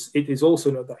 It is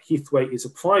also noted that Heathway is a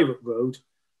private road,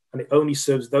 and it only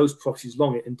serves those properties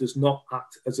along it and does not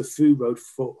act as a through road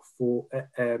for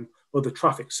other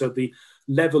traffic. So the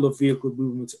level of vehicle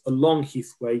movement along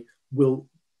Heathway will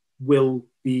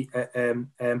be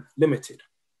limited.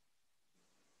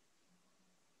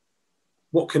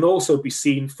 What can also be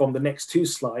seen from the next two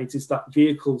slides is that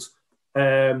vehicles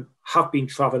have been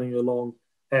travelling along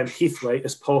Heathway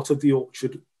as part of the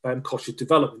Orchard Cottage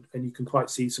development, and you can quite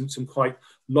see some quite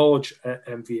large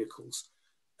vehicles.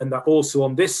 And that also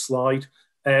on this slide,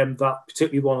 that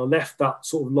particularly one on the left, that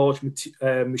sort of large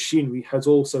machinery has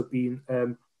also been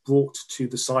brought to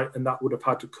the site, and that would have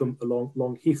had to come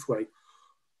along Heathway.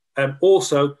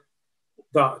 Also,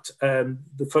 that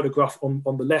the photograph on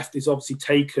the left is obviously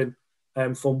taken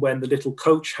from when the little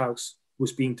coach house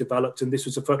was being developed, and this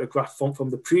was a photograph from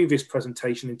the previous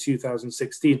presentation in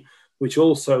 2016, which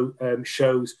also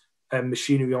shows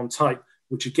machinery on type,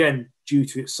 which again, due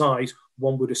to its size,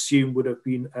 one would assume would have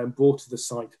been brought to the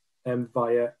site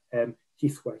via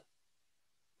Heathway.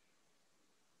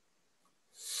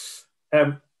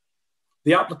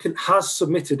 The applicant has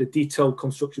submitted a detailed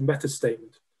construction method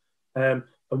statement, and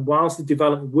whilst the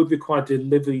development would require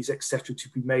deliveries, etc., to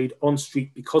be made on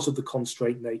street because of the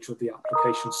constraint nature of the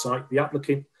application site, the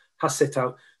applicant has set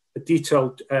out a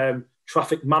detailed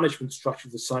traffic management strategy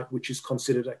of the site, which is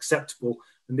considered acceptable,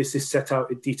 and this is set out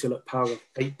in detail at paragraph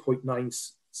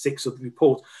 8.96 of the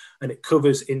report, and it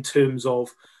covers in terms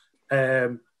of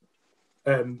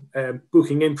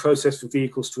booking in process for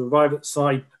vehicles to arrive at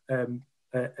site,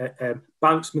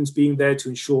 banksmen being there to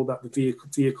ensure that the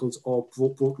vehicles are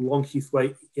brought along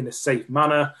Heathway in a safe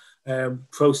manner,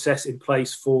 process in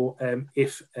place for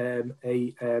if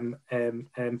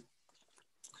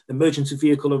emergency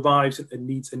vehicle arrives and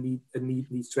needs to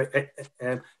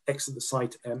exit the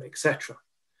site, etc.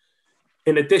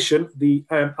 In addition, the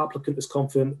applicant has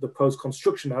confirmed the proposed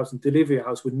construction house and delivery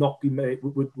house would not be made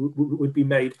would be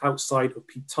made outside of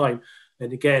peak time,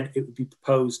 and again it would be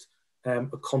proposed a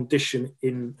condition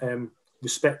in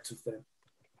respect of them.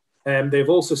 They've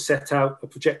also set out a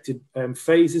projected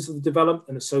phases of the development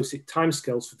and associate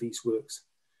timescales for these works.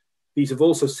 These have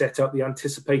also set out the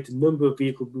anticipated number of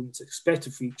vehicle movements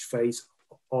expected for each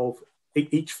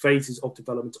phases of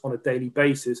development on a daily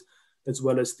basis, as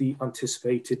well as the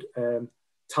anticipated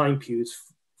time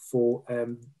periods for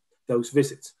those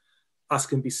visits. As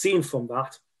can be seen from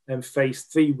that, phase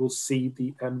 3 will see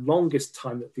the longest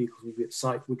time that vehicles will be at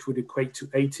site, which would equate to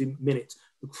 18 minutes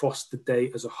across the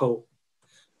day as a whole.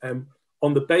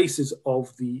 On the basis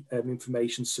of the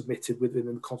information submitted within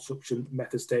the construction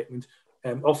method statement,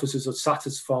 officers are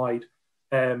satisfied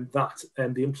that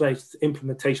the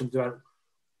implementation of the development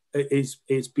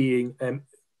is being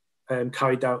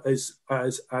carried out as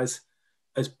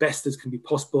best as can be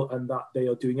possible, and that they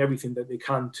are doing everything that they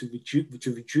can to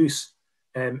reduce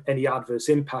any adverse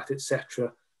impact,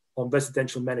 etc., on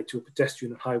residential amenity or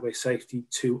pedestrian and highway safety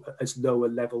to as low a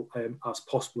level as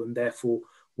possible, and therefore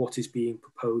what is being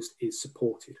proposed is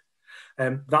supported.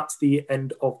 That's the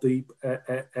end of the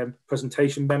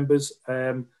presentation, members,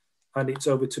 and it's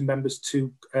over to members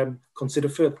to consider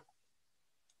further.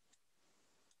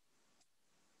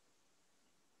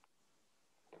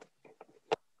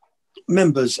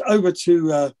 Members, over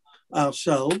to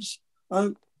ourselves.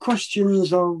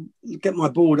 Questions, I'll get my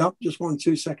board up, just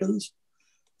 2 seconds.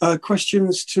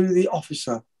 Questions to the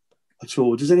officer at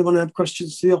all? Does anyone have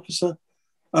questions to the officer?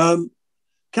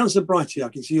 Councillor Brighty, I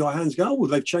can see your hands go. Oh,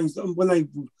 they've changed them when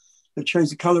they've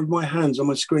changed the colour of my hands on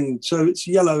my screen. So it's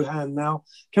yellow hand now.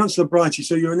 Councillor Brighty,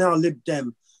 so you're now a Lib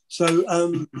Dem.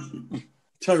 So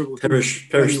Terrible. Perish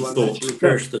the thought.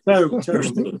 Perish the terrible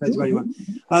thing compared to anyone.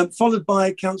 Followed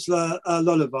by Councillor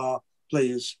Lolivar,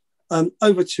 please.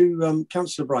 Over to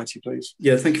Councillor Brighty, please.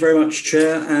 Yeah, thank you very much,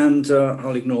 Chair, and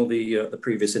I'll ignore the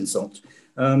previous insult.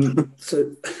 I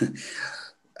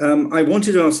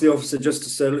wanted to ask the officer just to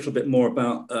say a little bit more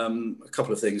about a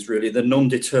couple of things, really. The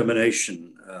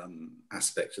non-determination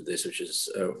aspect of this, which is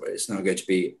it's now going to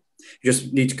be, you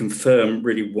just need to confirm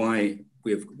really why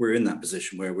we're in that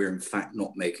position where we're in fact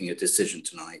not making a decision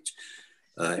tonight.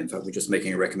 In fact, we're just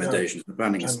making a recommendation to the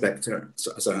planning inspector,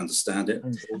 as I understand it.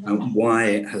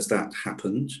 Why has that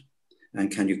happened?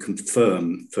 And can you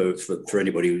confirm for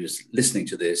anybody who's listening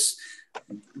to this,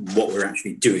 what we're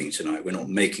actually doing tonight? We're not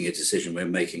making a decision, we're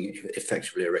making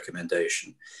effectively a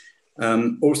recommendation.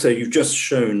 Also, you've just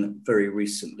shown very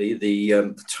recently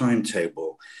the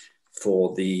timetable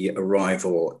for the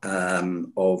arrival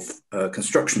of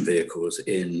construction vehicles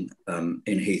in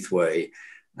Heathway.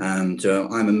 And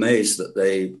I'm amazed that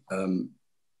I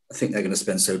think they're going to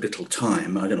spend so little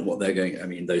time. I don't know what they're going, I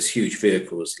mean, those huge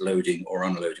vehicles loading or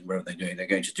unloading, whatever they're doing, they're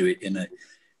going to do it in a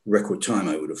record time,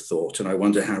 I would have thought. And I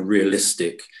wonder how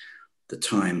realistic the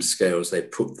time scales they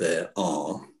put there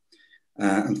are.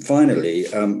 And finally,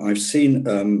 I've seen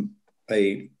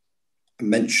a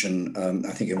mention,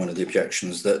 I think in one of the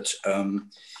objections, that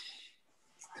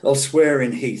elsewhere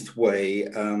in Heathway,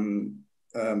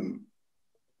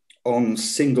 on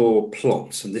single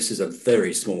plots, and this is a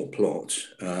very small plot,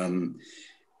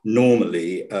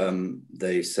 normally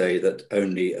they say that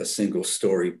only a single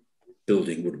story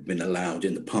building would have been allowed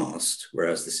in the past,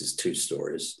 whereas this is 2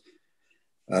 stories.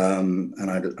 And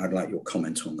I'd like your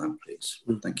comment on that, please.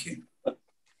 Thank you.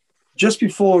 Just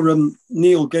before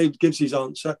Neil gives his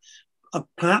answer,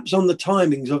 perhaps on the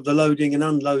timings of the loading and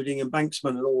unloading,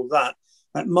 embankment and all of that,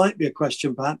 that might be a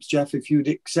question, perhaps, Jeff, if you'd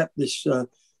accept this,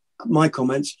 my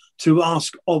comments, to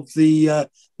ask of the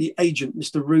agent,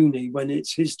 Mr. Rooney, when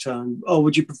it's his turn, or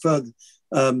would you prefer?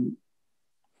 Well,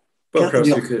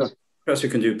 perhaps we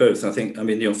can do both. I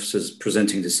mean, the officer's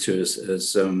presenting this to us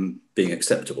as being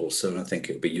acceptable, so I think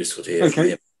it would be useful to hear from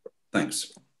him.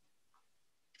 Thanks.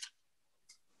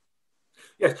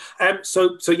 Yes,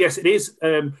 so yes, it is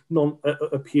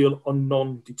appeal on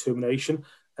non-determination.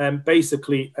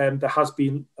 Basically, there has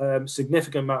been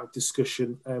significant amount of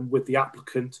discussion with the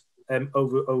applicant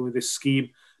over this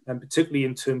scheme, and particularly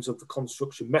in terms of the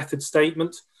construction method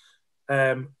statement.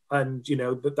 And you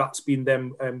know that's been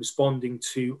them responding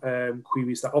to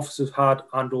queries that officers had,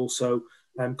 and also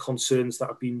concerns that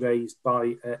have been raised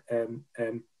by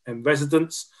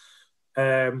residents.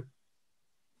 The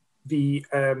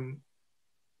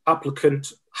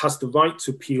applicant has the right to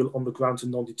appeal on the grounds of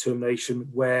non-determination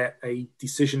where a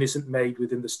decision isn't made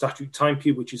within the statutory time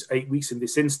period, which is 8 weeks in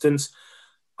this instance,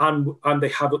 and they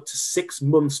have up to 6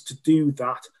 months to do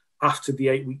that after the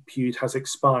 8-week period has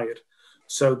expired.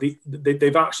 So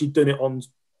they've actually done it on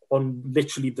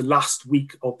literally the last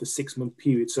week of the 6-month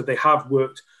period. So they have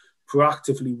worked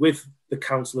proactively with the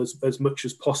council as much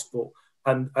as possible,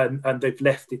 and they've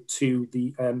left it to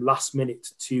the last minute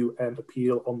to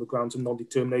appeal on the grounds of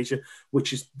non-determination,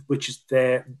 which is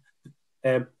their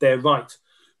right.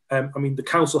 I mean, the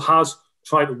council has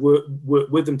tried to work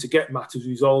with them to get matters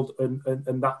resolved,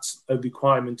 and that's a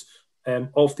requirement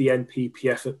of the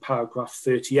NPPF at paragraph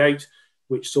 38,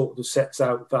 which sort of sets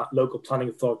out that local planning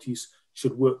authorities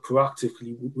should work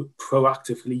proactively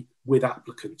with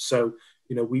applicants. So,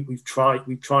 you know, we've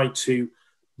tried to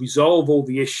resolve all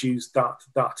the issues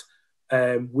that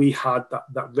we had,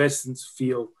 that residents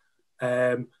feel,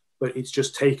 but it's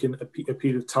just taken a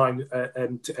period of time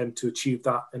to achieve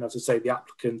that. And as I say, the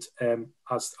applicant,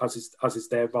 as is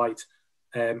their right,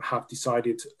 have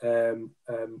decided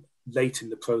late in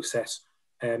the process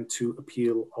to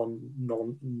appeal on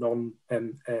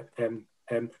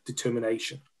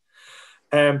non-determination.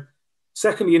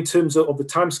 Secondly, in terms of the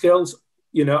timescales,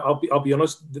 you know, I'll be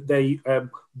honest, they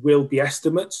will be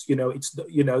estimates. You know,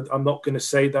 I'm not going to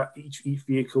say that each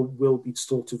vehicle will be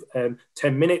sort of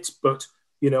 10 minutes, but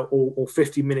you know, or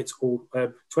 50 minutes or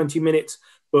 20 minutes.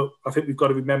 But I think we've got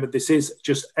to remember this is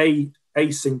just a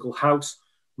single house.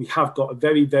 We have got a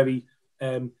very, very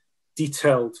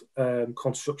detailed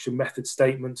construction method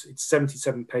statement. It's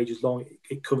 77 pages long.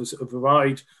 It covers a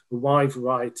wide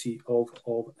variety of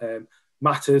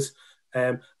matters,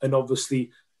 and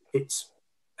obviously it's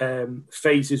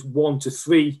phases 1 to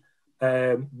 3,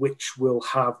 which will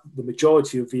have the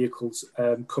majority of vehicles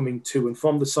coming to and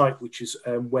from the site, which is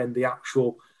when the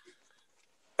actual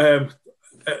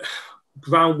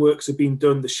groundworks have been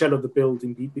done, the shell of the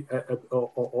building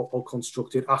are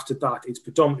constructed. After that, it's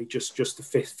predominantly just the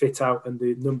fit out, and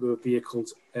the number of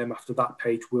vehicles after that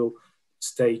page will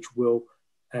stage will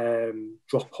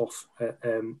drop off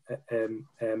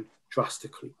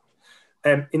drastically.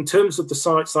 In terms of the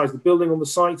size of the building on the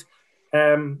site,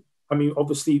 I mean,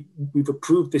 obviously, we've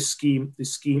approved this scheme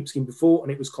before,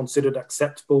 and it was considered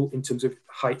acceptable in terms of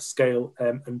height, scale,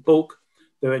 and bulk.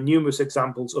 There are numerous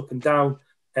examples up and down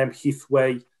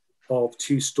Heathway of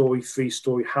 2-storey,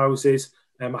 3-storey houses.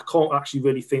 I can't actually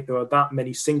really think there are that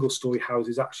many single-storey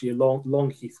houses actually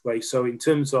along Heathway. So in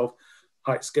terms of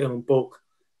height, scale, and bulk,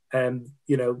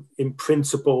 you know, in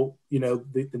principle, you know,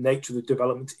 the nature of the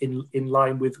development in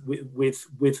line with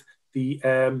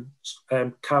the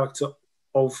character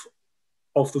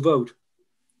of the road.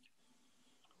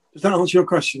 Does that answer your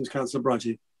questions, Councillor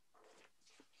Brighty?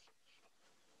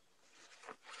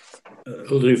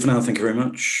 Will do for now, thank you very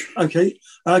much. Okay,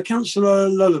 Councillor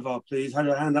Lolavar, please, had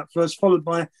her hand up first, followed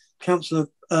by Councillor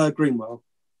Greenwell.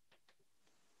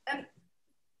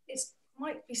 It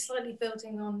might be slightly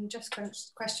building on Jeff's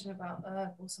question about,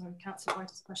 also Councillor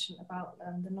Brighty's question about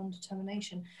the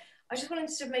non-determination. I just wanted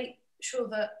to make sure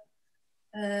that,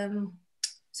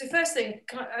 so first thing,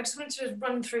 I just wanted to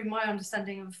run through my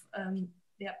understanding of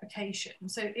the application.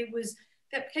 So the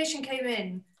application came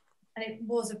in and it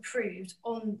was approved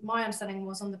on, my understanding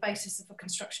was on the basis of a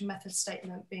construction method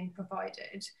statement being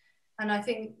provided. And I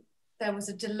think there was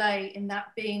a delay in that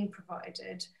being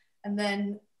provided. And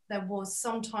then there was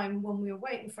some time when we were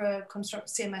waiting for a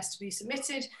CMS to be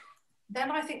submitted. Then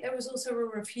I think there was also a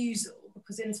refusal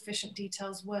because insufficient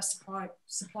details were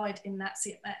supplied in that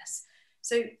CMS.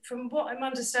 So from what I'm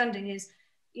understanding is,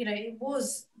 you know, it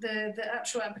was the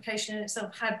actual application in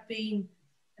itself had been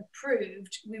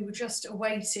approved. We were just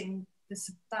awaiting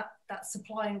that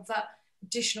supplying of that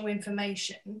additional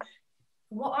information.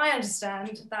 From what I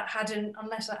understand, that hadn't,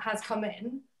 unless that has come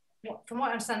in, from what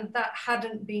I understand, that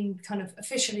hadn't been kind of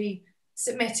officially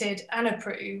submitted and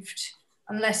approved,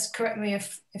 unless, correct me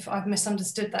if I've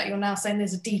misunderstood that. You're now saying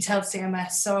there's a detailed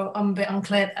CMS, so I'm a bit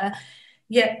unclear there.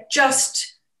 Yeah,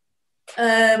 just,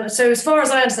 so as far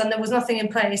as I understand, there was nothing in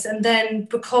place. And then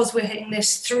because we're hitting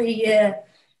this 3-year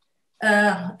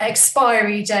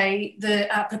expiry date, the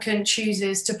applicant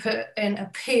chooses to put in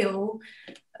appeal,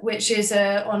 which is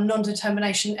on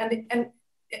non-determination. And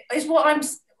is what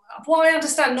I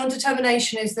understand,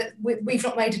 non-determination is that we've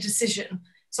not made a decision.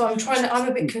 So I'm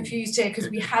a bit confused here because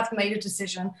we have made a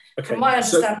decision. Okay. From my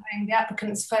understanding, the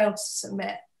applicant has failed to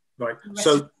submit. Right.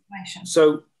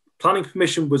 So planning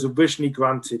permission was originally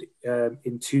granted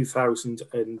in 2000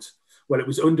 and, well, it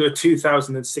was under a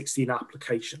 2016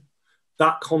 application.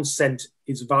 That consent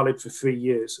is valid for 3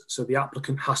 years. So the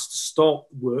applicant has to start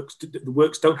works. The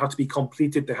works don't have to be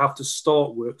completed. They have to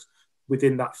start works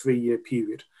within that 3-year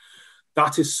period.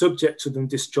 That is subject to them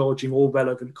discharging all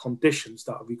relevant conditions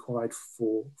that are required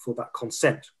for that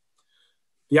consent.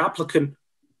 The applicant,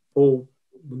 or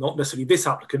not necessarily this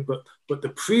applicant, but the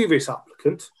previous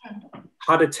applicant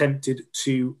had attempted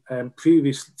to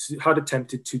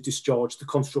discharge the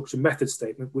construction method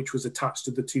statement, which was attached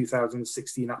to the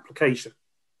 2016 application.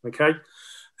 Okay,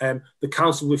 the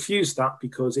council refused that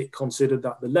because it considered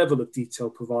that the level of detail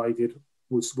provided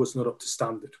was not up to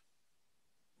standard.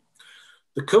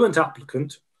 The current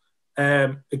applicant,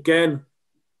 again,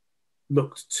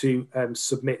 looked to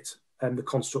submit the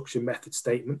construction method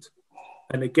statement.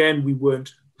 And again, we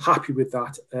weren't happy with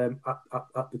that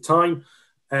at the time.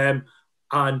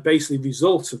 And basically, the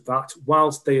result of that,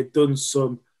 whilst they had done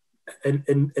some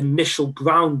initial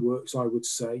groundworks, I would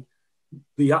say,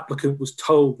 the applicant was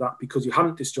told that because you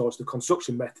hadn't discharged the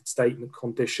construction method statement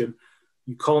condition,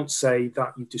 you can't say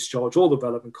that you've discharged all the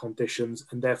relevant conditions,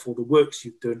 and therefore the works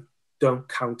you've done don't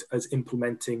count as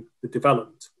implementing the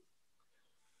development.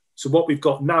 So what we've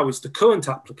got now is the current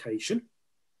application,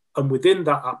 and within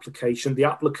that application, the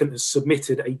applicant has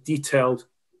submitted a detailed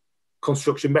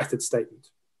construction method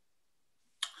statement.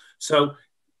 So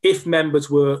if members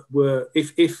were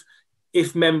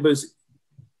members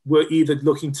were either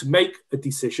looking to make a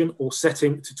decision or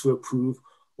setting to approve,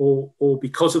 or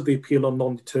because of the appeal on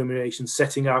non-determination,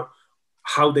 setting out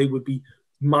how they would be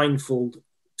mindful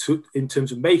in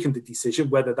terms of making the decision,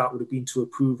 whether that would have been to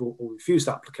approve or refuse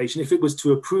the application. If it was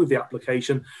to approve the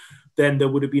application, then there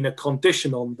would have been a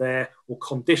condition on there or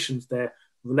conditions there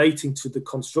relating to the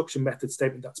construction method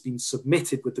statement that's been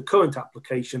submitted with the current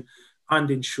application, and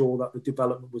ensure that the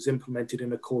development was implemented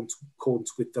in accordance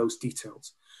with those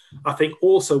details. I think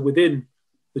also within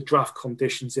the draft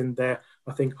conditions in there,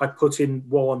 I think I put in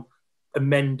one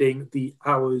amending the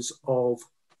hours of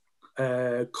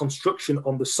construction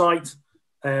on the site.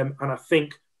 And I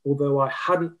think, although I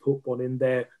hadn't put one in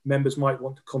there, members might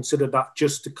want to consider that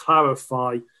just to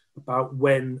clarify about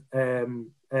when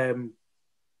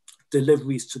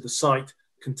deliveries to the site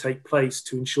can take place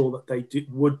to ensure that they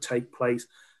would take place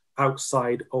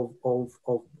outside of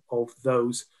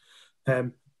those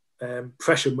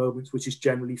pressure moments, which is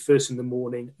generally first in the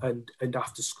morning and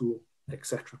after school,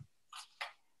 etc.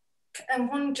 And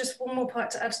one more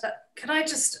part to add to that. Can I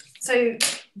just, so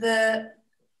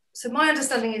my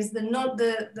understanding is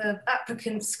the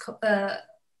applicants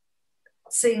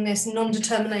seeing this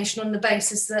non-determination on the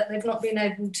basis that they've not been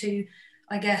able to,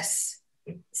 I guess,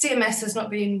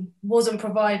 CMS wasn't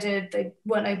provided, they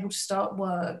weren't able to start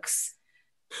works,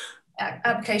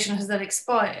 application has then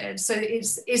expired. So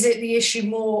is it the issue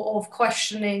more of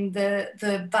questioning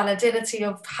the validity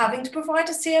of having to provide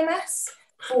a CMS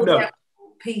for the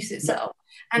actual piece itself?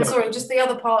 And sorry, just the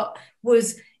other part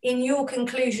was in your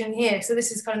conclusion here, so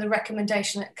this is kind of the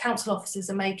recommendation that council officers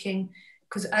are making,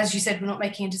 because as you said, we're not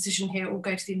making a decision here, it will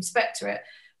go to the inspectorate.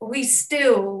 But we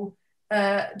still,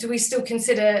 do we still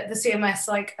consider the CMS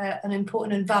like an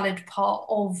important and valid part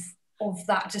of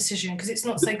that decision? Because it's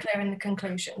not so clear in the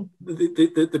conclusion.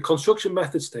 The construction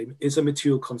method statement is a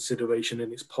material consideration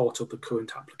and it's part of the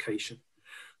current application.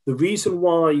 The reason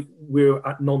why we're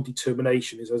at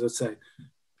non-determination is, as I say,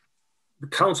 the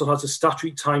council has a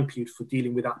statutory time period for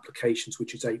dealing with applications,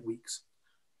 which is 8 weeks.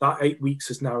 That 8 weeks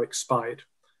has now expired.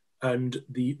 And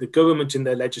the government in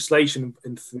their legislation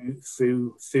and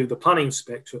through the planning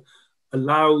inspector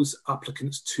allows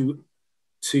applicants to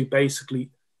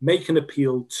basically make an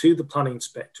appeal to the planning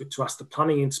inspector to ask the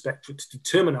planning inspector to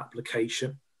determine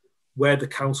application where the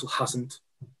council hasn't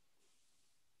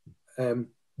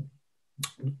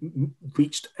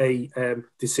reached a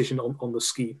decision on the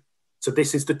scheme. So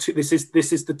this is the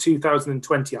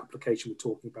 2020 application we're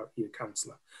talking about here,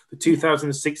 councillor. The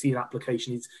 2016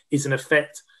 application is in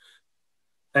effect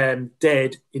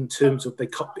dead in terms of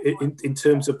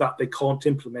that they can't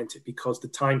implement it because the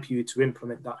time period to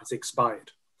implement that has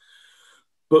expired.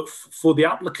 But for the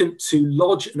applicant to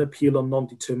lodge an appeal on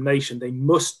non-determination, they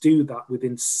must do that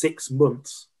within 6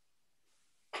 months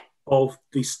of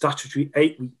the statutory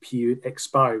 8-week period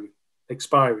expiring.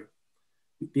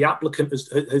 The applicant has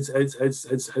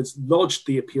lodged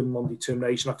the appeal on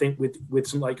non-determination, I think, with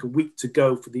something like a week to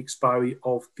go for the expiry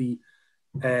of the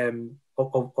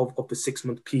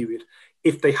 6-month period.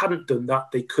 If they hadn't done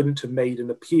that, they couldn't have made an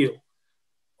appeal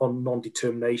on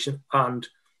non-determination, and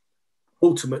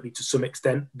ultimately, to some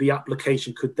extent, the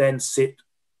application could then sit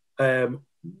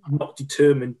not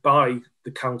determined by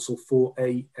the council for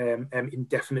a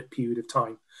indefinite period of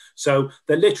time. So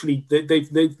they're literally,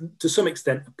 they've to some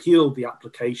extent appealed the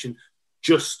application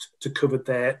just to cover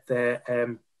their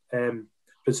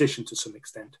position to some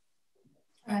extent.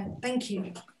 All right, thank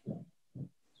you.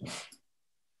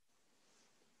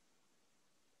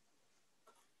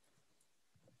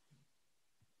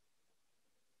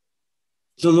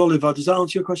 So Oliver, does that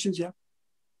answer your questions? Yeah.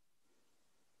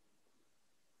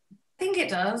 I think it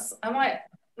does.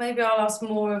 Maybe I'll ask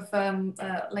more of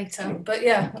later, but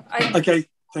yeah. Okay,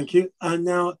 thank you. And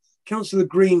now Councillor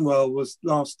Greenwell was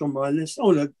last on my list.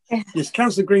 Oh no, yes,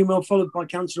 Councillor Greenwell followed by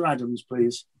Councillor Adams,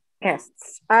 please. Yes,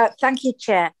 thank you,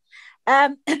 Chair.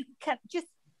 I've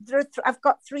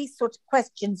got 3 sort of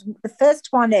questions. The first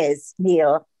one is,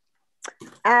 Neil,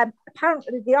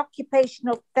 apparently the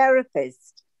occupational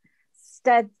therapist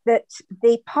said that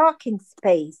the parking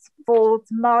space falls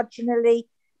marginally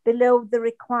below the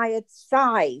required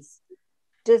size.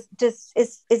 Is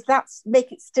that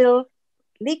make it still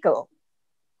legal?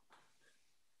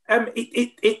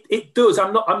 It does.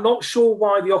 I'm not sure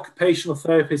why the occupational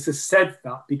therapist has said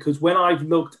that, because when I've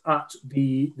looked at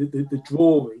the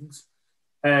drawings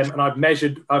and I've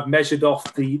measured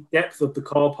off the depth of the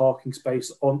car parking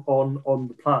space on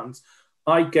the plans,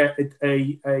 I get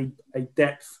a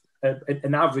depth,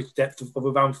 an average depth of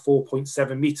around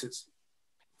 4.7 metres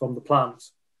from the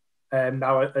plans.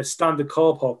 Now, a standard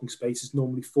car parking space is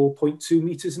normally 4.2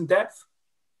 metres in depth.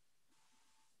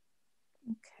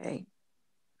 Okay.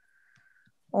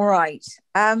 All right.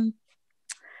 The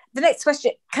next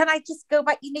question, can I just go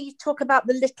back? You talk about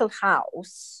the little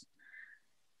house.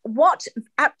 What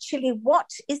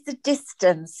is the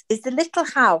distance? Is the little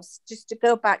house, just to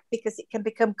go back because it can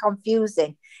become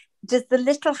confusing, does the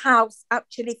little house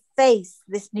actually face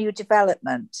this new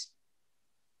development?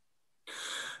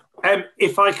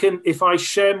 If I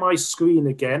share my screen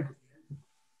again.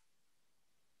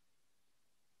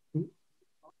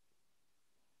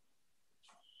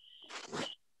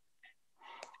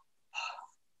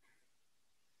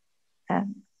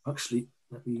 Actually,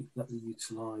 let me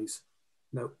utilize.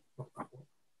 No, not that one.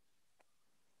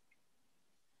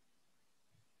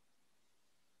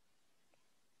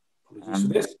 Apologies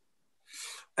for this.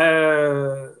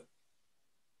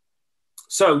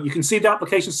 So you can see the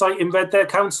application site in red there,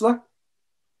 Councillor?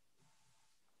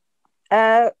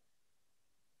 Yeah,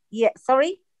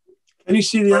 sorry? Can you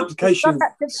see the application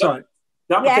site?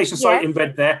 The application site in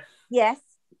red there. Yes,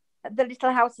 the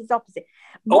little house is opposite.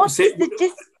 Opposite,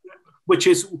 which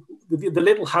is the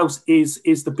little house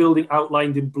is the building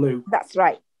outlined in blue. That's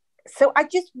right. So I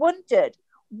just wondered,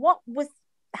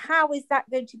 how is that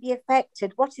going to be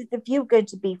affected? What is the view going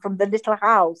to be from the little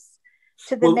house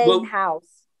to the main house?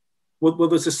 Well,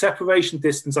 there's a separation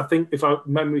distance, I think, if our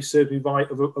memory serves me right,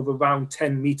 of around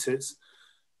 10 metres.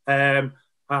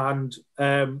 Obviously,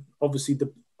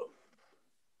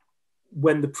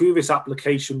 when the previous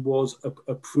application was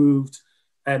approved,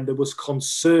 there was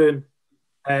concern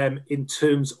in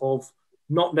terms of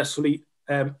not necessarily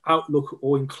outlook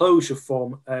or enclosure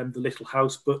from the little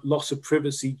house, but loss of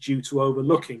privacy due to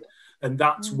overlooking. And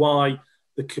that's why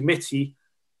the committee,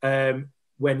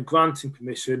 when granting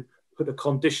permission, put a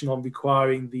condition on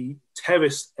requiring the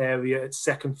terrace area at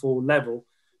second floor level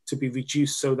to be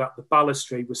reduced so that the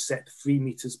balustrade was set 3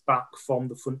 metres back from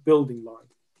the front building line.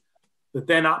 The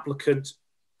then applicant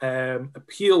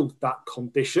appealed that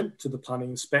condition to the planning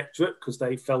inspectorate because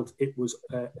they felt it was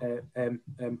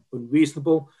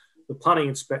unreasonable. The planning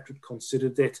inspectorate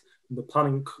considered it, and the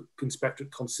planning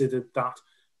inspectorate considered that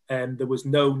there was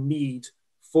no need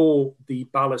for the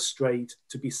balustrade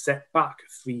to be set back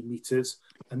 3 metres,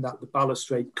 and that the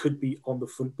balustrade could be on the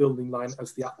front building line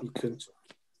as the applicant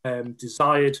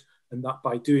desired, and that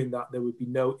by doing that there would be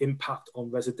no impact on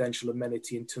residential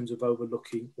amenity in terms of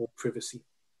overlooking or privacy.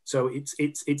 So it's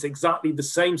exactly the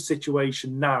same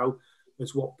situation now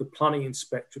as what the planning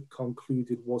inspectorate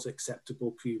concluded was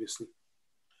acceptable previously.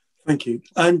 Thank you.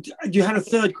 And you had a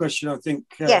third question, I think.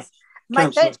 Yes, my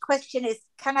Councillor. third question is,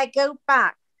 can I go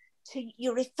back to,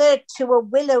 you referred to a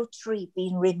willow tree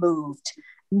being removed,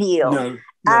 Neil. No.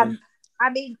 I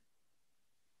mean,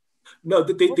 no,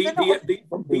 the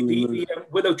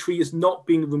willow tree is not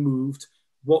being removed.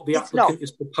 What the applicant is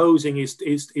proposing is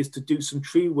to do some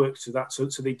tree work to that, so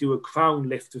they do a crown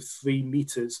lift of 3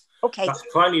 metres. Okay. That's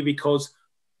primarily because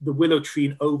the willow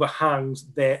tree overhangs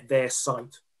their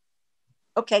site.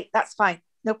 Okay, that's fine.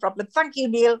 No problem. Thank you,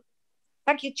 Neil.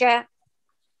 Thank you, Chair.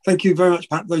 Thank you very much,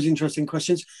 Pat, those interesting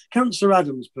questions. Councillor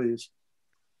Adams, please.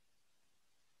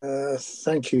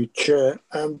 Thank you, Chair.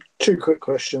 2 quick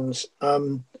questions.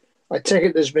 I take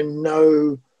it there's been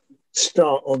no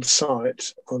start on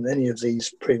site on any of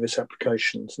these previous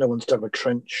applications. No one's dug a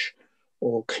trench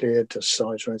or cleared a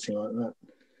site or anything like that.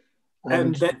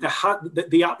 And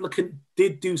the applicant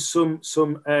did do some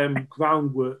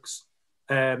groundworks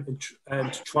and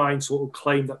to try and sort of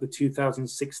claim that the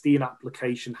 2016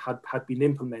 application had been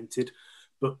implemented,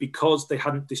 but because they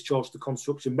hadn't discharged the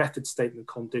construction method statement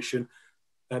condition,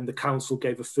 the council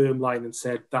gave a firm line and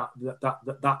said that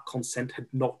consent had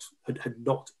not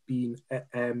been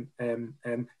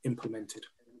implemented.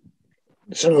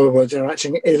 So in other words, they're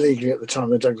acting illegally at the time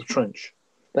they dug the trench.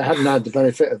 They hadn't had the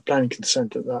benefit of planning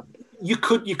consent at that. You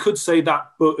could say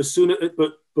that, but as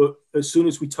soon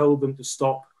as we told them to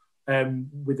stop,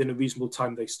 within a reasonable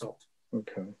time they stopped.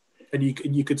 Okay. And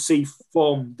you could see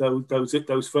from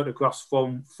those photographs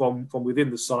from within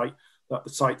the site that the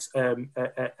site's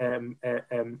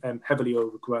heavily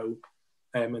overgrown,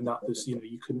 and that there's,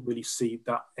 you couldn't really see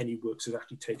that any works had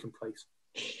actually taken place.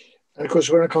 And of course,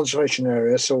 we're in a conservation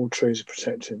area, so all trees are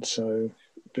protected. So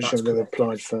presumably they've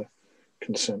applied for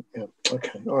consent. Yeah.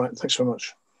 Okay. All right. Thanks very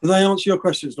much. Did they answer your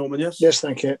questions, Norman? Yes. Yes.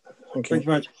 Thank you. Thank you. Thank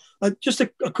you very much. Just a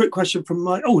quick question from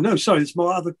my. Oh no, sorry. It's my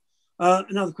other.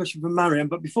 Another question from Mariam.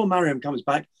 But before Mariam comes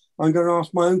back, I'm going to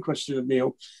ask my own question of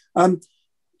Neil.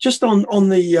 Just on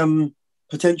the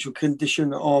potential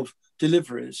condition of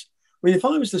deliveries. I mean, if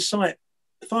I was the site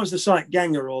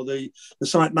ganger or the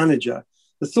site manager,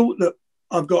 the thought that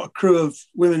I've got a crew of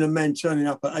women and men turning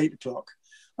up at 8 o'clock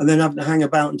and then having to hang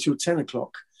about until 10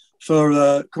 o'clock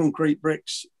for concrete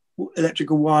bricks,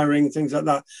 electrical wiring, things like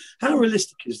that. How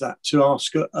realistic is that to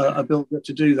ask a builder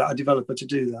to do that, a developer to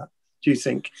do that, do you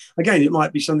think? Again, it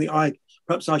might be something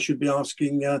perhaps I should be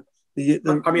asking I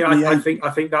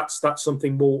think that's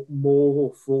something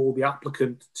more for the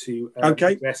applicant to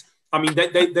address. I mean,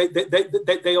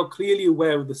 they are clearly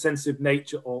aware of the sensitive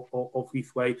nature of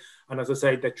Heathway, and as I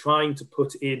say, they're trying to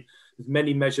put in as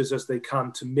many measures as they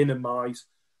can to minimise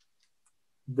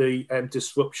the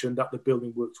disruption that the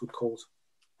building works would cause.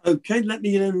 Okay, let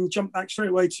me jump back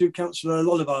straight away to Councillor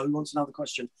Oliver, who wants another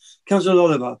question. Councillor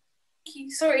Oliver. Thank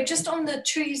you. Sorry, just on the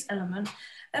trees element,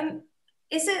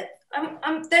 is it?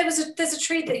 There's a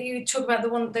tree that you talk about, the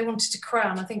one they wanted to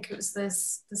crown. I think it was the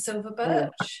silver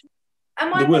birch.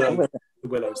 The willow.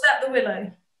 Was that the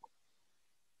willow?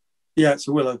 Yeah, it's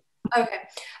a willow.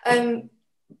 Okay.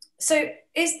 So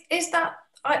is that,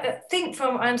 I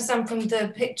understand from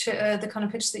the picture, the kind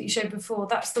of picture that you showed before,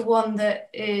 that's the one that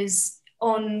is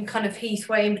on kind of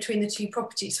Heathway in between the two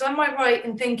properties. So am I right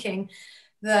in thinking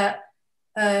that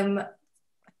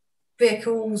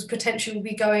vehicles potentially will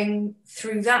be going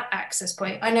through that access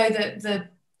point? I know that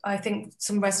I think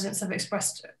some residents have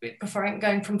expressed preferring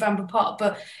going from Vanbrugh Park,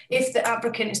 but if the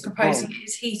applicant is proposing it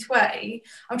is Heathway,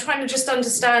 I'm trying to just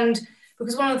understand,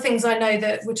 because one of the things I know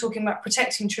that we're talking about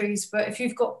protecting trees, but if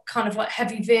you've got kind of like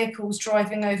heavy vehicles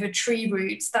driving over tree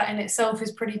roots, that in itself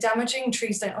is pretty damaging.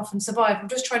 Trees don't often survive. I'm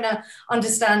just trying to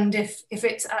understand if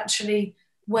it's actually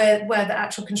where the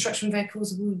actual construction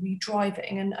vehicles will be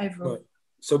driving and overall. Right.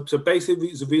 So basically,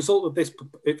 as a result of this,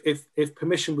 if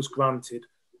permission was granted,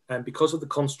 and because of the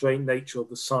constrained nature of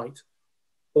the site,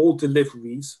 all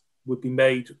deliveries would be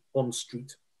made on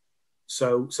street.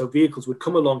 So vehicles would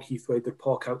come along Heathway, they'd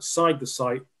park outside the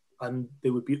site, and they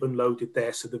would be unloaded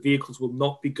there. So the vehicles will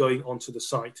not be going onto the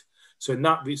site. So in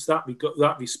that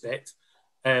respect,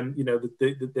 you know,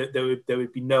 there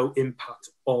would be no impact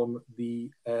on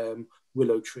the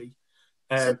willow tree.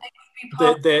 So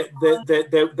there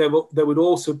would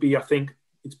also be, I think,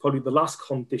 it's probably the last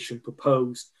condition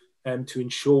proposed, to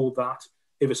ensure that,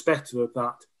 irrespective of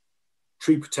that,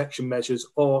 tree protection measures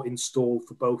are installed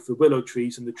for both the willow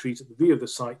trees and the trees at the rear of the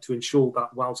site to ensure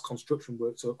that whilst construction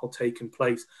works are taking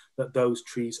place, that those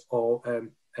trees are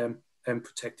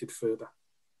protected further.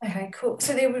 Okay, cool.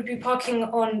 So they would be parking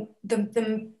on,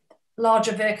 the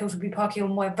larger vehicles would be parking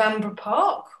on where Vanbrugh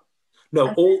Park?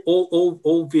 No,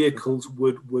 all vehicles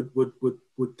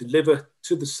would deliver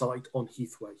to the site on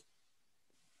Heathway.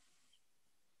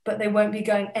 But they won't be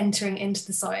entering into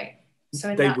the site.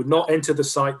 So they would not enter the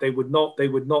site. They would not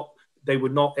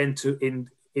enter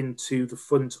into the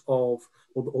front of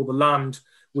or the land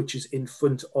which is in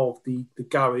front of the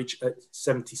garage at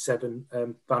 77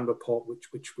 Vanbrugh Park,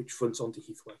 which fronts onto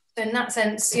Heathway. So in that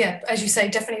sense, yeah, as you say,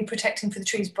 definitely protecting for the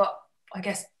trees, but I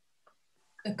guess,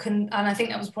 and I think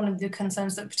that was one of the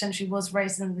concerns that potentially was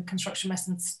raised in the construction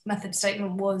method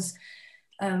statement was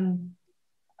kind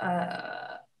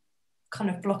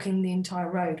of blocking the entire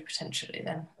road potentially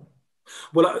then.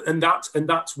 Well, and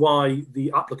that's why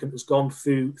the applicant has gone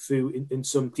through in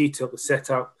some detail to set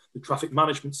out the traffic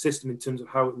management system in terms of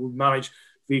how it will manage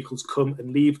vehicles come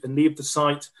and leave the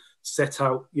site, set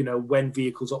out, you know, when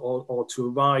vehicles are to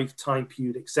arrive, time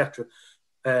period, etc.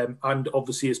 And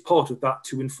obviously as part of that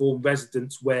to inform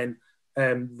residents when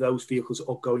those vehicles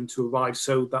are going to arrive,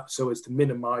 so as to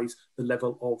minimise the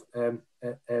level of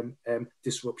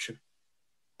disruption.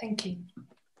 Thank you.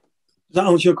 Does that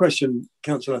answer your question,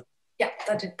 Councillor? Yeah,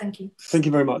 that did. Thank you. Thank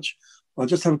you very much. I'll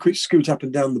just have a quick scoot up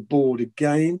and down the board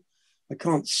again. I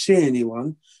can't see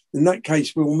anyone. In that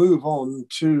case, we'll move on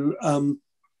to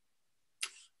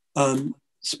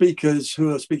speakers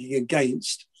who are speaking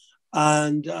against.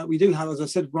 And we do have, as I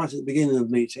said right at the beginning of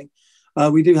the meeting,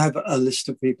 we do have a list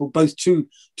of people, both two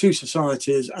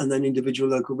societies and then individual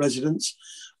local residents.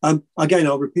 Again,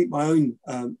 I'll repeat my own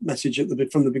message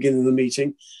from the beginning of the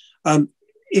meeting.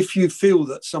 If you feel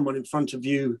that someone in front of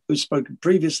you who's spoken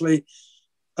previously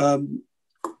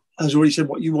has already said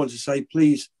what you want to say,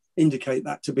 please indicate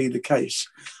that to be the case.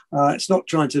 It's not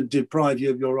trying to deprive you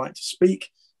of your right to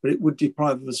speak, but it would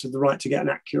deprive us of the right to get an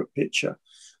accurate picture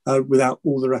without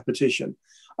all the repetition.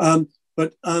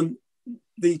 But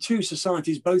the two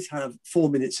societies both have 4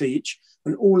 minutes each,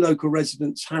 and all local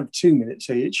residents have 2 minutes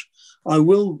each. I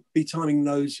will be timing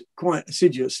those quite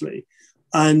assiduously.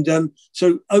 And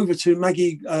so over to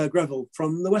Maggie Greville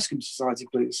from the Westcombe Society,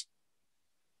 please.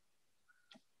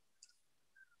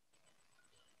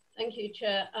 Thank you,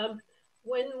 Chair.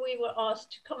 When we were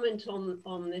asked to comment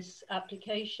on this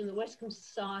application, the Westcombe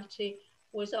Society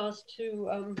was asked to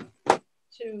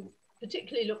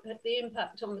particularly look at the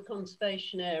impact on the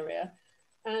conservation area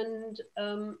and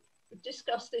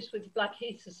discuss this with the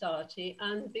Blackheath Society.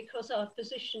 And because our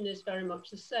position is very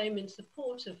much the same in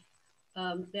support of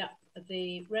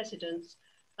the residents,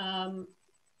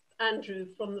 Andrew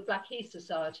from the Blackheath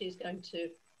Society is going to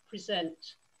present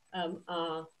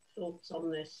our thoughts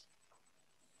on this.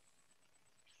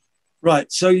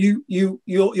 Right, so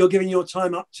you're giving your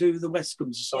time up to the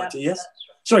Westcombe Society, yes? Right.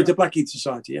 Sorry, to Blackheath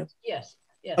Society, yes? Yes,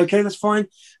 yes. Okay, that's fine.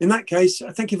 In that case,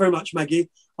 thank you very much, Maggie.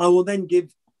 I will then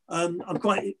give, I'm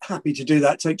quite happy to do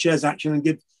that, take chair's action and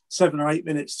give 7 or 8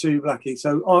 minutes to Blackheath.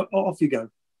 So off you go.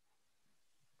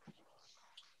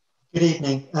 Good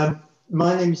evening.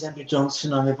 My name is Andrew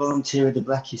Johnson. I'm a volunteer of the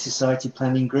Blackheath Society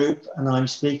Planning Group, and I'm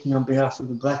speaking on behalf of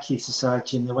the Blackheath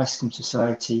Society and the Westcombe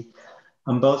Society.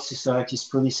 And both societies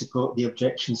fully support the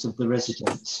objections of the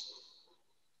residents.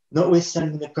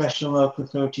 Notwithstanding the pressure on local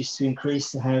authorities to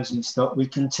increase the housing stock, we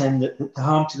contend that the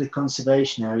harm to the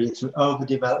conservation area through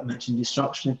overdevelopment and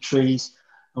destruction of trees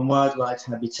and wildlife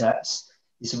habitats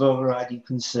is of overriding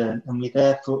concern, and we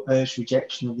therefore urge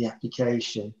rejection of the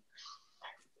application.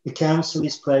 The Council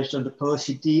is pledged under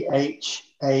policy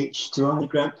DHH to only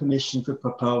grant permission for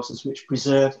proposals which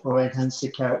preserve or enhance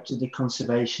the character of the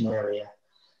conservation area.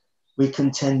 We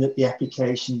contend that the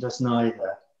application does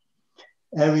neither.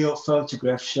 Aerial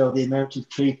photographs show the amount of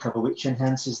tree cover which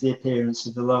enhances the appearance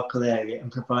of the local area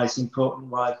and provides important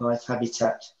wildlife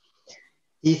habitat.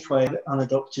 Heathway is an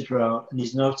unadopted road and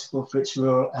is notable for its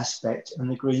rural aspect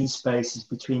and the green spaces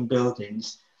between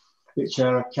buildings, which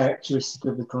are a characteristic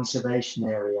of the conservation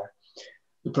area.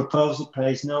 The proposal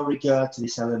pays no regard to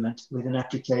this element, with an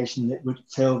application that would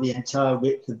fill the entire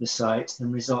width of the site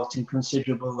and result in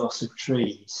considerable loss of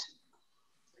trees.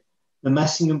 The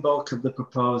massing and bulk of the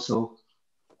proposal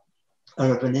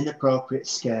are of an inappropriate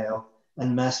scale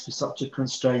and mass for such a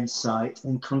constrained site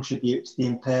and contribute to the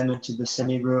impairment of the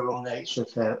semi-rural nature of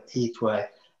Heathway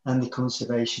and the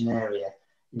conservation area,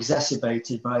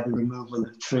 exacerbated by the removal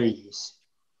of trees.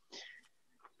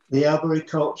 The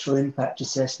arboricultural impact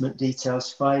assessment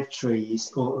details 5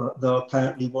 trees, although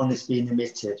apparently one has been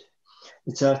omitted,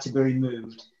 that are to be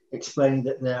removed, explaining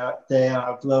that they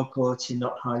are of low quality,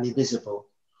 not highly visible.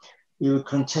 We would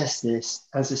contest this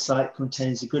as the site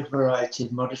contains a good variety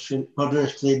of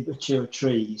moderately mature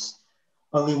trees.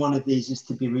 Only one of these is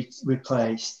to be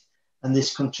replaced, and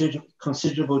this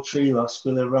considerable tree loss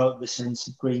will erode the sense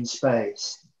of green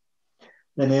space.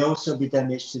 There may also be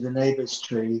damage to the neighbour's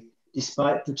tree,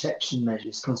 despite protection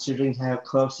measures, considering how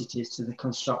close it is to the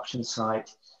construction site,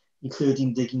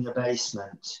 including digging a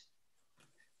basement.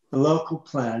 The local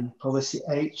plan, policy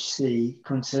HC,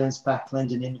 concerns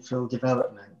backland and infill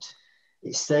development.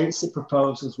 It states that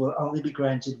proposals will only be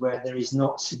granted where there is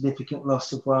not significant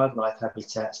loss of wildlife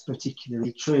habitats,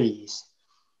 particularly trees.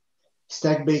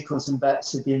 Stag beetles and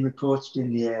bats have been reported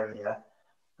in the area,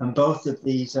 and both of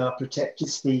these are protected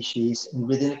species, and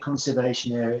within a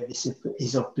conservation area, this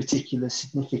is of particular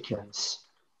significance.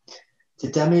 To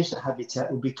damage the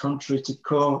habitat would be contrary to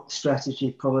core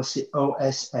strategy policy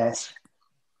OSF,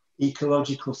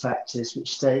 ecological factors,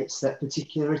 which states that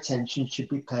particular attention should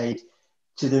be paid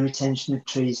to the retention of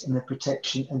trees and the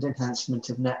protection and enhancement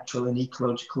of natural and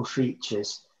ecological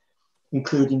features,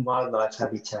 including wildlife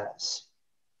habitats.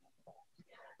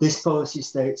 This policy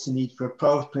states the need for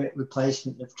appropriate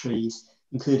replacement of trees,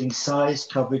 including size,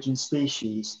 coverage and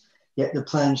species, yet the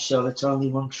plans show that only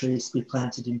 1 tree is to be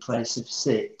planted in place of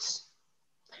 6.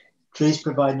 Trees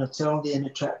provide not only an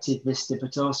attractive vista,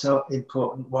 but also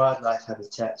important wildlife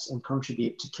habitats and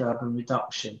contribute to carbon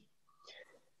reduction.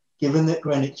 Given that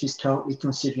Greenwich is currently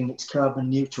considering its carbon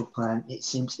neutral plan, it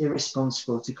seems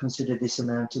irresponsible to consider this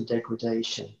amount of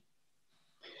degradation.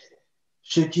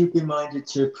 Should you be minded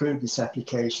to approve this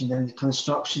application, then the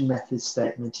construction method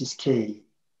statement is key.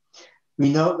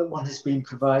 We note that one has been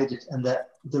provided and that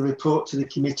the report to the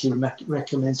committee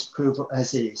recommends approval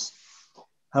as is.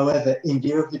 However, in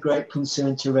view of the great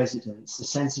concern to residents, the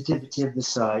sensitivity of the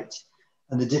site,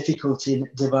 and the difficulty in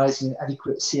devising an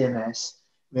adequate CMS,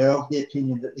 we are of the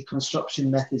opinion that the construction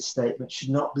method statement should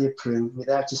not be approved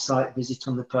without a site visit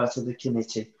on the part of the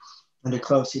committee and a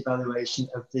close evaluation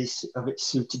of its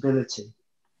suitability.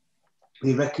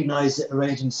 We recognise that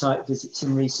arranging site visits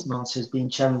in recent months has been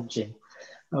challenging.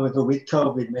 However, with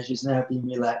COVID measures now being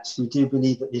relaxed, we do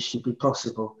believe that this should be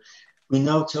possible. We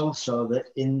note also that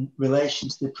in relation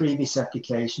to the previous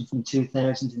application from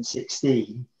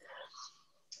 2016,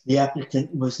 the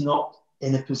applicant was not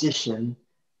in a position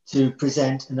to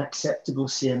present an acceptable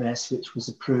CMS which was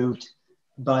approved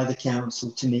by the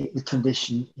council to meet the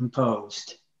condition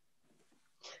imposed.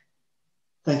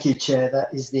 Thank you, Chair.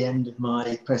 That is the end of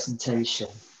my presentation.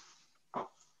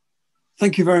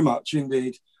 Thank you very much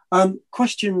indeed.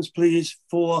 Questions, please,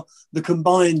 for the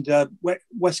combined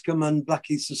Westcombe and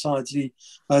Blackheath Society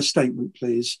statement,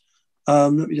 please.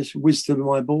 Let me just whiz through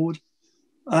my board.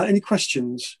 Any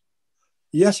questions?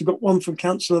 Yes, I've got one from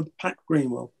Councillor Pat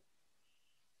Greenwell.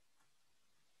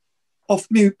 Off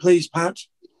mute, please, Pat.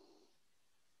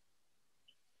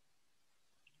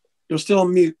 You're still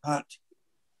on mute, Pat.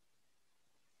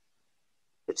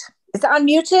 Is it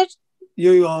unmuted?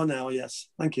 You are now, yes.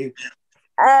 Thank you.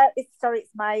 Sorry,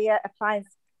 it's my appliance.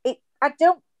 I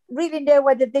don't really know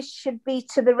whether this should be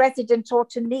to the resident or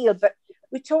to Neil, but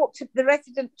the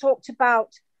resident talked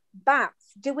about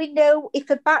bats. Do we know if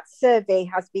a bat survey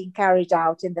has been carried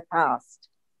out in the past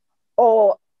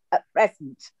or at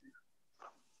present?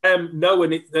 No,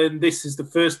 and this is the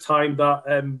first time that,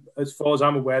 as far as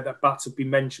I'm aware, that bats have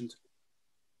been mentioned.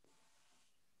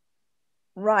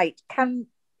 Right. Can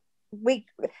we?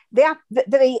 But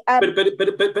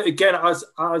again,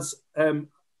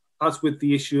 as with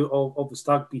the issue of the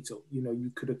stag beetle,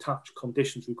 you could attach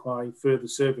conditions requiring further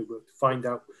survey work to find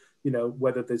out,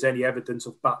 whether there's any evidence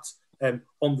of bats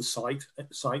on the site,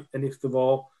 and if there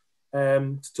are,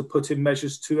 to put in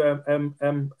measures to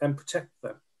protect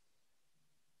them.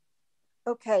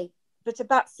 Okay, but a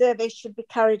bat survey should be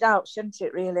carried out, shouldn't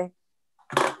it? Really?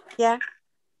 Yeah.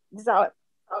 Is that?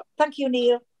 Thank you,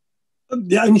 Neil.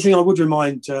 The only thing I would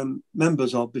remind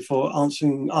members of before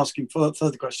asking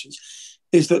further questions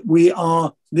is that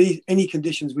any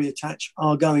conditions we attach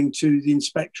are going to the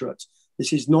inspectorate.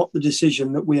 This is not the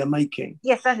decision that we are making.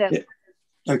 Yes, I know. Yeah.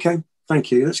 Okay,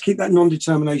 thank you. Let's keep that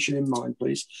non-determination in mind,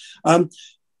 please.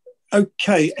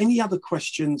 Okay, any other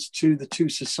questions to the two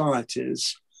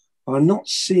societies? I'm not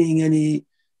seeing any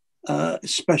no,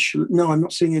 I'm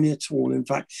not seeing any at all, in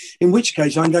fact. In which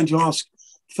case, I'm going to ask,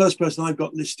 first person I've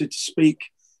got listed to speak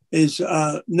is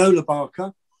Nola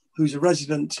Barker, who's a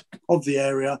resident of the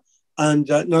area. And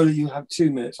Nola, you have 2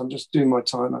 minutes. I'm just doing my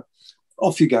timer.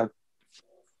 Off you go.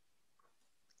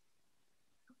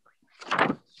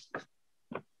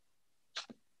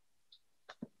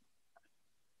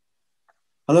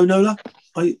 Hello, Nola.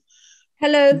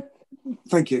 Hello.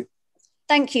 Thank you.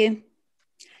 Thank you.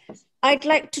 I'd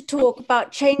like to talk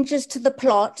about changes to the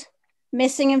plot,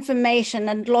 missing information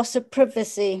and loss of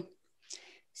privacy.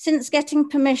 Since getting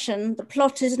permission, the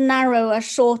plot is narrower,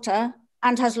 shorter,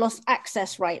 and has lost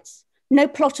access rights. No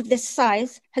plot of this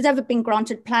size has ever been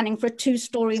granted planning for a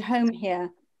 2-story home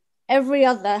here. Every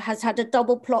other has had a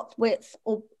double plot width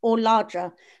or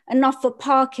larger, enough for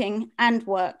parking and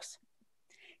works.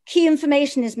 Key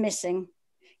information is missing.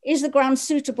 Is the ground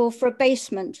suitable for a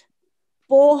basement?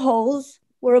 Boreholes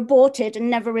were aborted and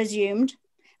never resumed,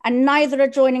 and neither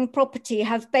adjoining property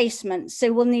have basements,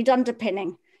 so will need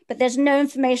underpinning, but there's no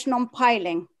information on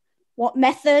piling, what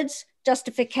methods,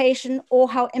 justification, or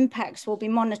how impacts will be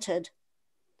monitored.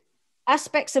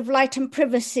 Aspects of light and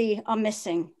privacy are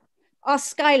missing. Our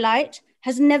skylight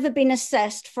has never been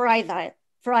assessed for either.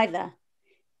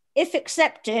 If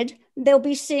accepted, they'll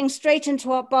be seeing straight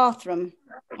into our bathroom,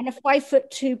 and a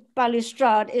 5'2"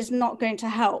 balustrade is not going to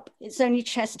help. It's only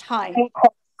chest high.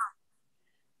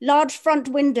 Large front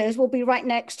windows will be right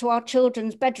next to our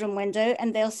children's bedroom window,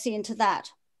 and they'll see into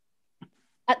that.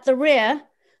 At the rear,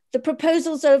 the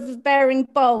proposal's overbearing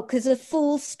bulk is a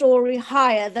full story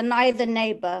higher than either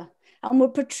neighbour and will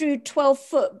protrude 12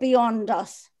 foot beyond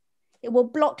us. It will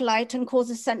block light and cause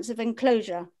a sense of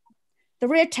enclosure. The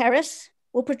rear terrace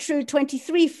will protrude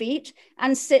 23 feet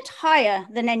and sit higher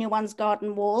than anyone's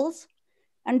garden walls.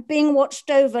 And being watched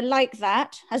over like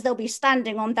that, as they'll be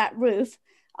standing on that roof,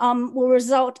 will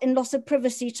result in loss of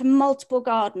privacy to multiple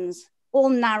gardens, all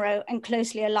narrow and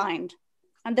closely aligned.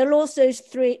 And they'll also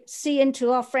see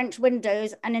into our French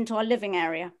windows and into our living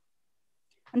area.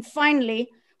 And finally,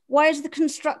 why is the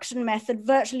construction method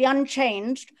virtually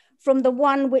unchanged from the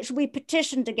one which we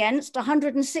petitioned against,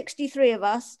 163 of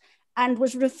us, and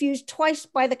was refused twice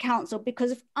by the council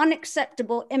because of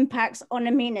unacceptable impacts on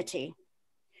amenity?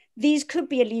 These could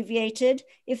be alleviated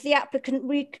if the applicant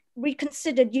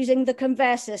reconsidered using the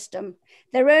conveyor system.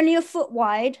 They're only a foot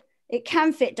wide, it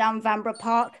can fit down Vanbrugh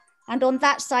Park, and on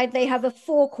that side they have a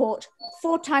forecourt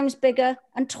 4 times bigger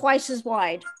and twice as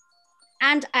wide,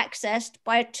 and accessed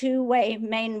by a 2-way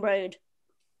main road.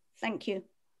 Thank you.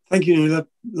 Thank you, Nuala.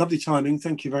 Lovely timing.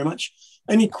 Thank you very much.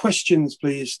 Any questions,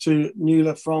 please, to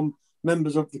Nuala from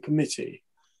members of the committee?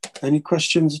 Any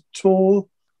questions at all?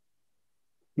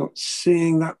 Not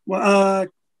seeing that. Well,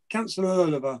 Councillor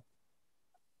Oliver.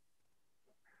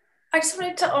 I just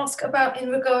wanted to ask about in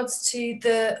regards to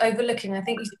the overlooking. I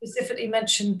think you specifically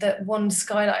mentioned that one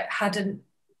skylight hadn't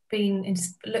been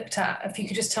looked at. If you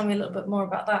could just tell me a little bit more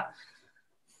about that.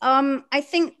 I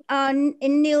think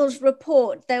in Neil's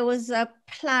report, there was a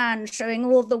plan showing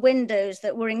all the windows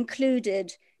that were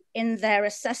included in their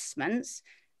assessments.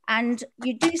 And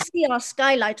you do see our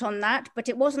skylight on that, but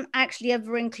it wasn't actually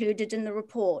ever included in the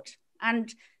report.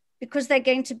 And because they're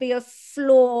going to be a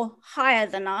floor higher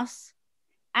than us,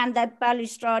 and their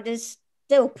balustrade is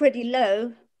still pretty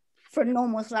low for a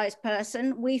normal sized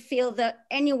person, we feel that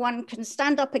anyone can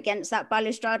stand up against that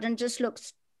balustrade and just look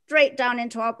straight down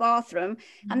into our bathroom.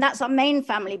 And that's our main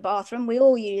family bathroom. We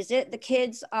all use it, the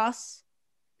kids, us.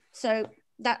 So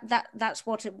that's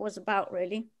what it was about,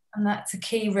 really. And that's a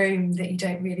key room that you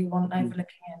don't really want overlooking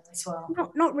in as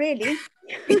well. Not really.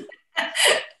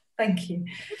 Thank you.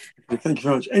 Thank you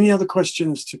very much. Any other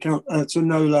questions to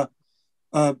Nola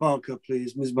Barker,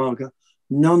 please, Ms. Barker?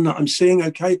 None that I'm seeing.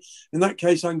 Okay. In that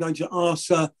case, I'm going to ask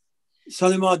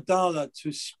Salima Dala,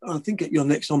 I think you're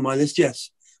next on my list,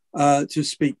 yes, to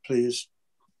speak, please.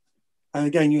 And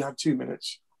again, you have 2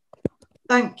 minutes.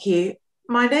 Thank you.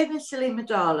 My name is Salima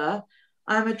Dala.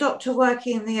 I'm a doctor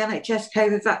working in the NHS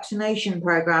COVID vaccination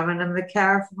programme, and I'm the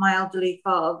carer for my elderly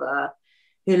father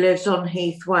who lives on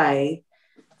Heath Way.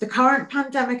 The current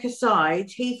pandemic aside,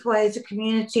 Heath Way is a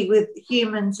community with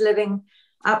humans living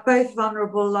at both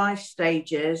vulnerable life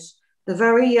stages, the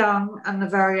very young and the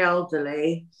very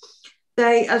elderly.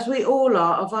 They, as we all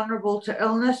are vulnerable to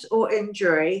illness or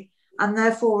injury and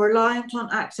therefore reliant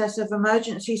on access of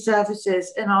emergency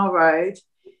services in our road,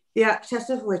 the access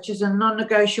of which is a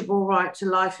non-negotiable right to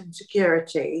life and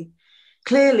security.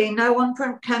 Clearly, no one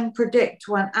can predict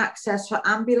when access for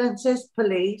ambulances,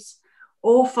 police,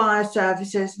 or fire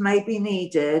services may be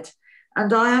needed,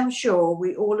 and I am sure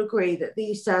we all agree that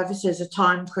these services are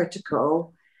time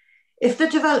critical. If the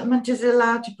development is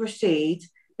allowed to proceed,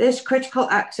 this critical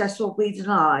access will be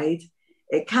denied.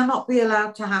 It cannot be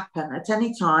allowed to happen at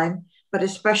any time, but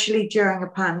especially during a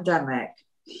pandemic.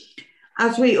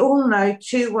 As we all know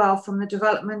too well from the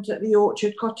development at the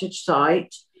Orchard Cottage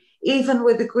site, even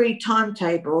with agreed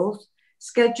timetables,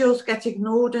 schedules get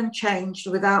ignored and changed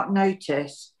without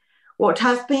notice. What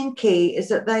has been key is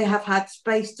that they have had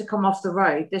space to come off the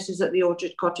road. This is at the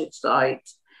Orchard Cottage site.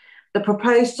 The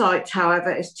proposed site,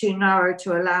 however, is too narrow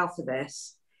to allow for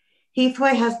this.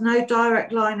 Heathway has no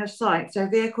direct line of sight, so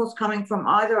vehicles coming from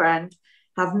either end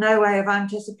have no way of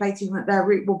anticipating that their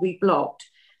route will be blocked,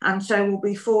 and so will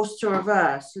be forced to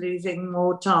reverse, losing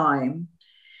more time.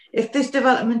 If this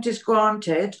development is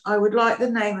granted, I would like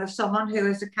the name of someone who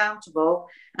is accountable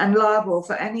and liable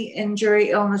for any injury,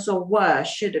 illness, or worse,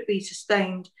 should it be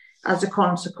sustained as a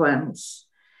consequence.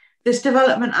 This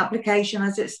development application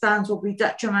as it stands will be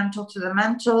detrimental to the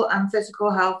mental and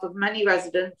physical health of many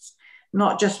residents,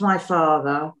 not just my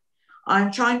father.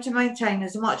 I'm trying to maintain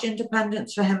as much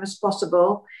independence for him as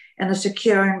possible in a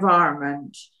secure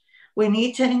environment. We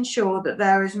need to ensure that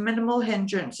there is minimal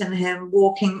hindrance in him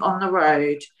walking on the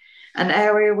road, an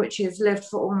area which he has lived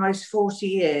for almost 40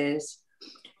 years.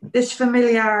 This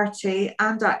familiarity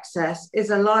and access is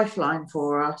a lifeline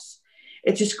for us.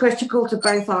 It is critical to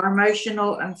both our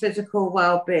emotional and physical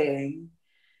well-being.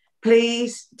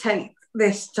 Please take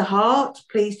this to heart.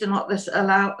 Please do not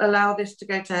allow this to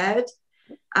go to head.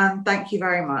 And thank you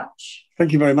very much.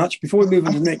 Thank you very much. Before we move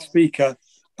on to the next speaker,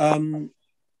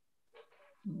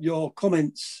 your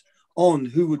comments on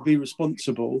who would be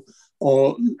responsible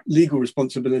or legal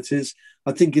responsibilities,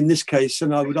 I think in this case,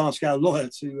 and I would ask our lawyer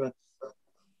to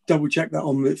double check that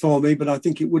on for me, but I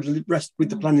think it would rest with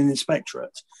the planning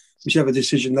inspectorate, whichever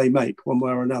decision they make one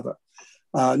way or another,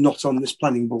 not on this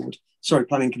planning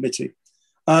committee.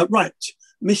 Right,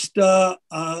 we've got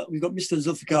Mr.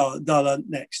 Zulfikar Dala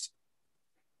next.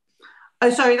 Oh,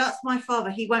 sorry, that's my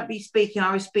father. He won't be speaking.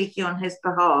 I was speaking on his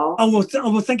behalf. Oh,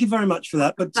 well, thank you very much for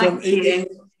that. But thank you.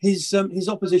 His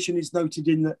opposition is noted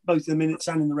in both the minutes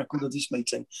and in the record of this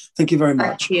meeting. Thank you very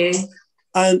much. Thank you.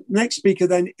 And next speaker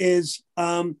then is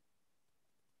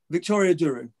Victoria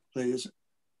Duru, please.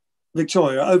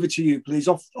 Victoria, over to you, please.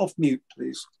 Off mute,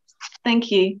 please.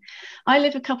 Thank you. I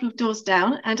live a couple of doors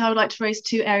down, and I would like to raise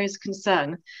 2 areas of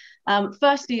concern.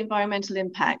 Firstly, environmental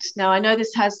impact. Now, I know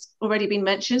this has already been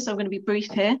mentioned, so I'm going to be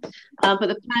brief here, but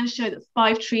the plans show that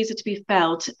 5 trees are to be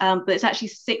felled, but it's actually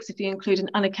 6 if you include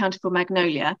an unaccountable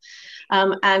magnolia.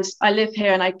 And I live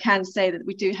here, and I can say that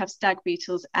we do have stag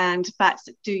beetles and bats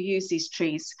that do use these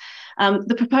trees.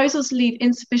 The proposals leave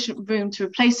insufficient room to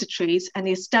replace the trees, and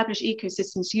the established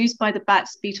ecosystems used by the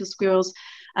bats, beetles, squirrels,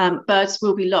 birds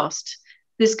will be lost.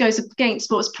 This goes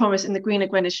against what's promised in the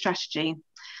Greenwich strategy.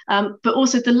 But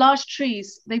also the large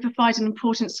trees, they provide an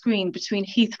important screen between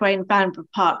Heathway and Vanbrugh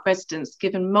Park residents,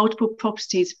 given multiple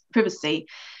properties privacy.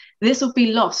 This will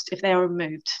be lost if they are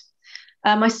removed.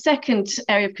 My second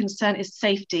area of concern is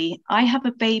safety. I have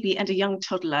a baby and a young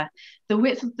toddler. The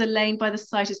width of the lane by the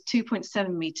site is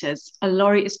 2.7 metres. A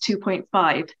lorry is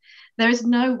 2.5. There is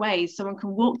no way someone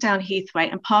can walk down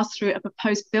Heathway and pass through a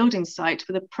proposed building site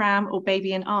with a pram or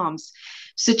baby in arms.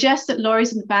 Suggest that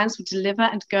lorries and vans will deliver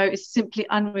and go is simply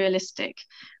unrealistic.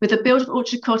 With the build of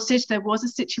Orchard Cottage, there was a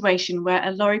situation where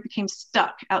a lorry became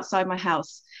stuck outside my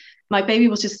house. My baby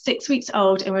was just 6 weeks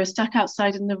old and we were stuck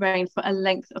outside in the rain for a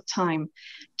length of time.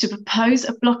 To propose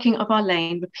a blocking of our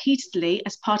lane repeatedly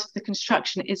as part of the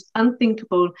construction is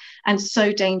unthinkable and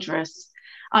so dangerous.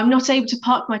 I'm not able to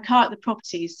park my car at the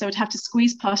properties, so I'd have to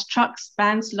squeeze past trucks,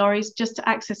 vans, lorries just to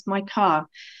access my car.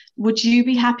 Would you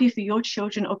be happy for your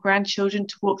children or grandchildren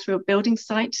to walk through a building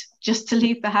site just to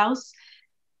leave the house?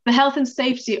 The health and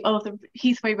safety of the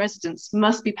Heathway residents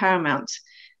must be paramount.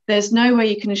 There's no way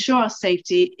you can ensure our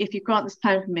safety if you grant this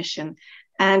planning permission.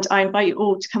 And I invite you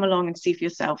all to come along and see for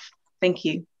yourself. Thank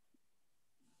you.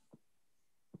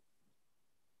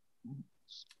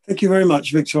 Thank you very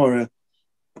much, Victoria.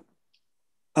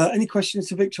 Any questions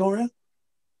to Victoria?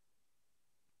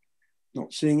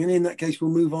 Not seeing any. In that case,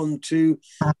 we'll move on to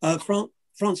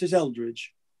Francis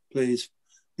Eldridge, please.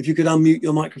 If you could unmute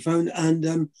your microphone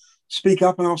and speak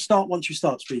up, and I'll start once you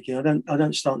start speaking. I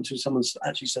don't start until someone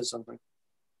actually says something.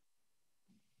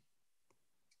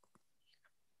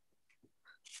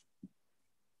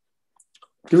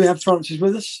 Do we have Francis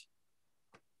with us?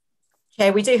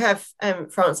 Chair, we do have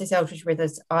Francis Eldridge with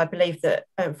us. I believe that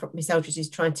Miss Eldridge is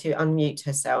trying to unmute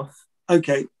herself.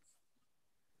 Okay.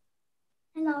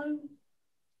 Hello.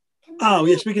 Oh,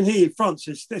 yes, we can hear you.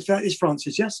 Francis. That is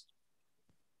Francis, yes?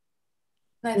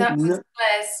 No, that was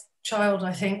Claire's child,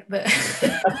 I think. But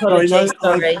Apologies,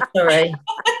 sorry. Can I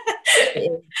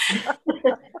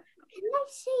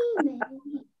see me?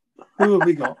 Who have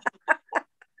we got?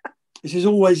 This is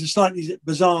always a slightly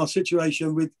bizarre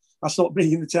situation with us not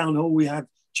being in the town hall. We have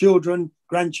children,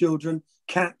 grandchildren,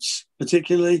 cats,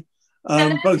 particularly,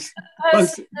 both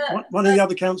one of the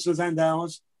other councillors and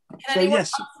ours. Can anyone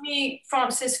unmute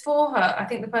Francis for her? I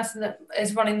think the person that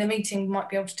is running the meeting might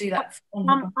be able to do that.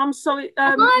 I'm sorry.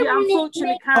 Yeah,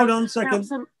 unfortunately, hold on a second.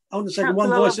 Hold on a second. One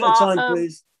voice at a time,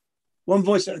 please. One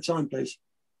voice at a time, please.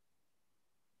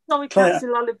 Sorry,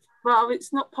 Councillor Oliver,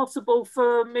 it's not possible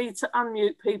for me to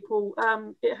unmute people.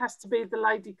 It has to be the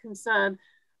lady concerned.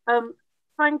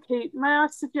 Frankie, may I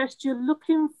suggest you're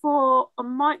looking for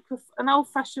an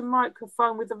old-fashioned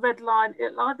microphone with a red line?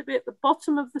 It'll either be at the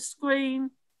bottom of the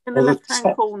screen in the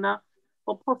left-hand corner,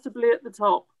 or possibly at the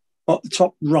top. At the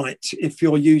top right, if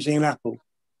you're using an Apple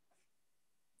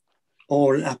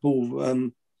or an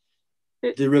Apple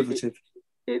derivative.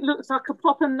 It looks like a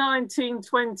proper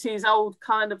 1920s old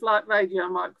kind of like radio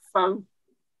microphone.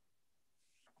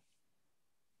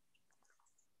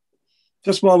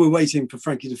 Just while we're waiting for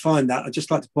Frankie to find that, I'd just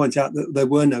like to point out that there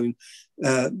were no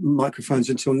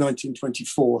microphones until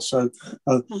 1924. So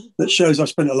that shows I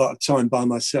spent a lot of time by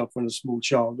myself when I was a small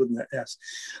child, wouldn't it? Yes.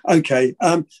 Okay.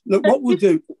 Look, what we'll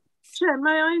do. Chair,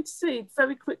 may I intercede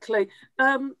very quickly?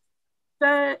 The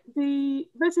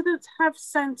residents have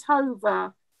sent over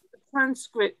a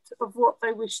transcript of what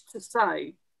they wish to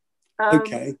say.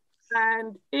 Okay.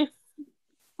 And if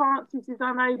Francis is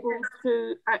unable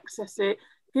to access it,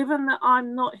 given that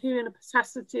I'm not here in a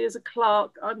capacity as a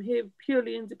clerk, I'm here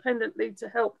purely independently to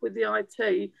help with the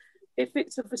IT. If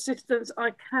it's of assistance,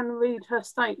 I can read her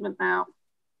statement out.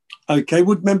 Okay,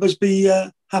 would members be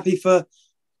happy for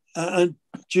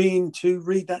Jean to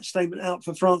read that statement out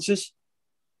for Francis?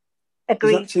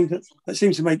 Agreed. That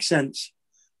seems to make sense.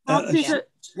 Shall we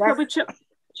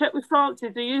check with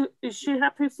Francis? Is she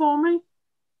happy for me?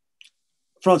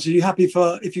 Francis, are you happy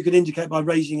if you could indicate by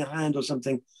raising a hand or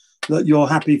something that you're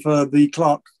happy for the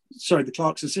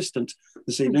clerk's assistant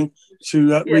this evening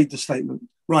to read the statement?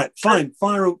 Right, fine.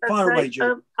 Fire away,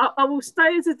 Jim. I will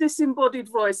stay as a disembodied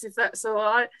voice if that's all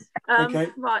right.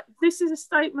 Okay. Right, this is a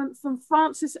statement from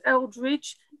Francis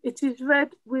Eldridge. It is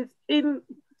read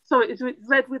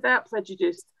without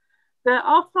prejudice. There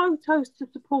are photos to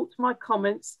support my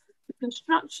comments. The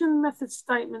construction method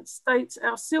statement states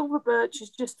our silver birch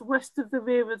is just west of the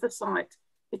rear of the site.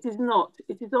 It is not.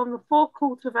 It is on the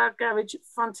forecourt of our garage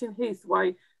fronting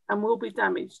Heathway and will be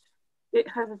damaged. It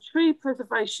has a tree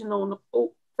preservation on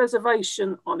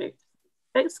it.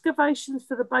 Excavations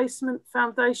for the basement,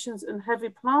 foundations and heavy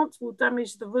plants will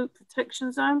damage the root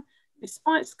protection zone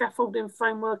despite scaffolding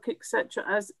framework, etc.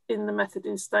 as in the method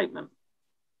statement.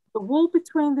 The wall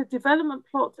between the development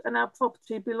plot and our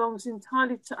property belongs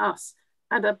entirely to us,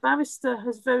 and a barrister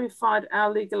has verified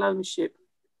our legal ownership.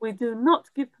 We do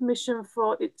not give permission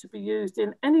for it to be used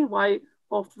in any way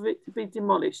or for it to be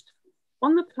demolished.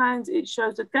 On the plans, it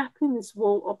shows a gap in this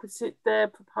wall opposite their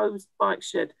proposed bike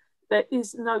shed. There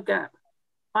is no gap.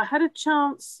 I had a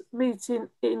chance meeting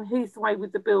in Heathway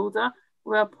with the builder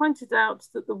where I pointed out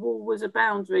that the wall was a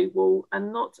boundary wall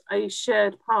and not a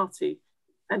shared party,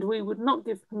 and we would not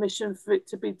give permission for it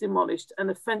to be demolished and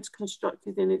a fence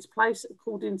constructed in its place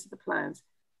according to the plans.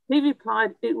 He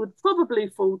replied it would probably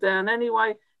fall down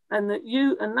anyway, and that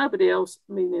you and nobody else,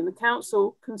 meaning the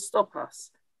council, can stop us.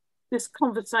 This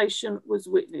conversation was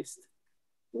witnessed.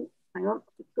 Oh, hang on,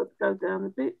 I've got to go down a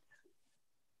bit.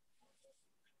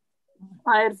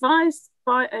 I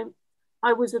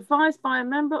was advised by a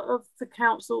member of the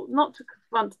council not to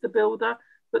confront the builder,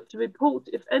 but to report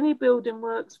if any building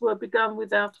works were begun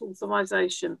without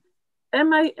authorisation.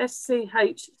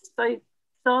 MASCH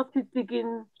started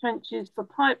digging trenches for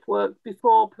pipe work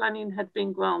before planning had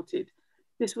been granted.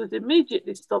 This was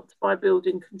immediately stopped by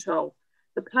building control.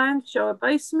 The plans show a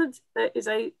basement. There is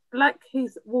a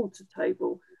Blackheath water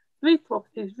table. 3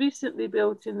 properties recently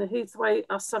built in the Heathway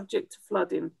are subject to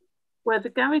flooding. Where the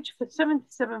garage for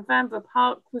 77 Vanbrugh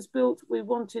Park was built, we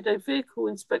wanted a vehicle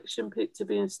inspection pit to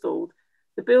be installed.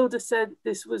 The builder said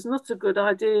this was not a good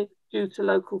idea due to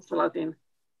local flooding.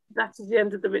 That is the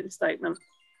end of the written statement.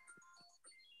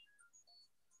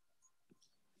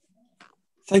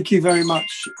 Thank you very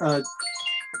much.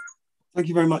 Thank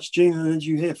you very much, Jean. And as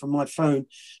you hear from my phone,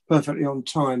 perfectly on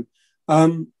time.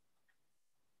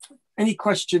 Any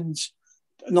questions,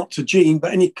 not to Jean,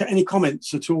 but any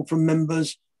comments at all from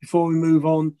members before we move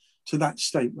on to that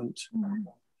statement?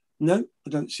 No, I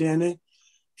don't see any.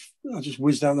 I'll just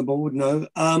whiz down the board. No.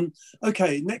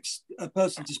 Okay, next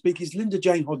person to speak is Linda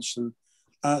Jane Hodgson,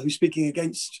 who's speaking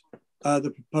against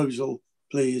the proposal,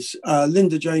 please.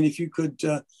 Linda Jane, if you could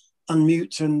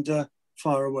unmute and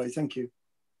fire away. Thank you.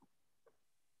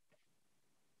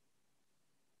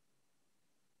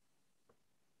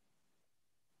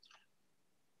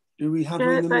 Do we have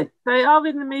her in the meeting? They are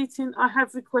in the meeting. I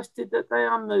have requested that they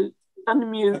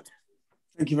unmute.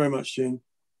 Thank you very much, Jean.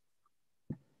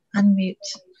 Unmute.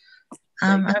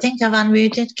 I think I've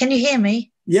unmuted. Can you hear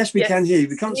me? Yes, we can hear you.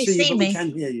 We can't see you, but me? we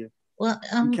can hear you. Well,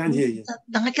 we can hear you.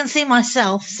 I can see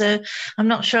myself, so I'm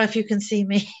not sure if you can see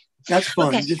me. That's fine.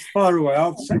 Okay. Just fire away.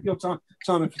 I'll set your timer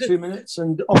for 2 minutes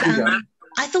and off you go.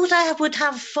 I thought I would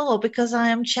have 4 because I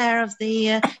am chair of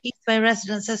the Heathway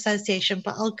Residents Association,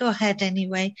 but I'll go ahead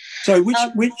anyway. So which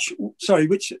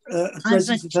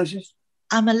Residents Association?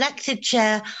 I'm elected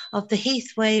chair of the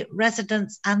Heathway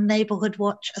Residents and Neighbourhood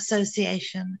Watch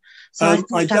Association. So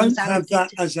I don't have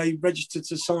that as a registered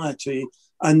society,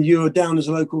 and you're down as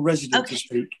a local resident to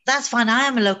speak. That's fine. I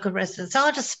am a local resident, so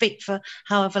I'll just speak for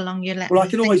however long you let me. Well, I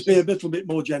can always be a little bit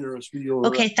more generous with your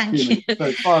thank you.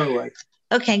 So fire away.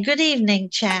 Okay, good evening,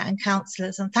 Chair and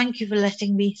councillors, and thank you for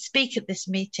letting me speak at this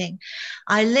meeting.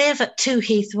 I live at 2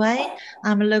 Heathway.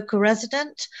 I'm a local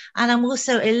resident, and I'm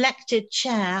also elected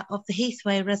chair of the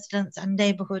Heathway Residents and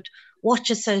Neighbourhood Watch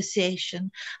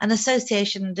Association, an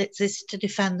association that exists to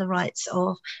defend the rights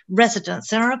of residents.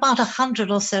 There are about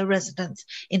 100 or so residents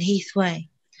in Heathway.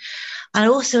 I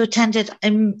also attended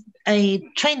a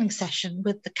training session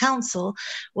with the council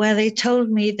where they told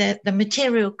me that the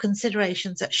material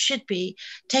considerations that should be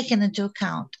taken into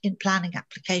account in planning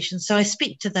applications. So I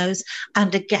speak to those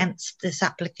and against this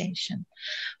application.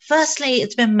 Firstly,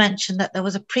 it's been mentioned that there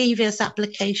was a previous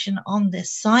application on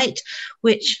this site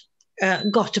which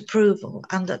got approval,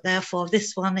 and that therefore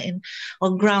this one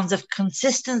on grounds of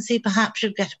consistency perhaps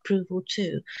should get approval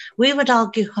too. We would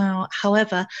argue,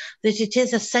 however, that it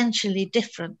is essentially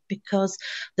different because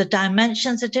the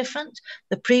dimensions are different.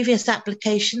 The previous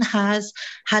application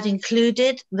had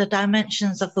included the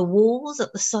dimensions of the walls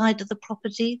at the side of the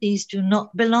property. These do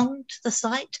not belong to the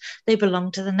site. They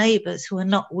belong to the neighbours who are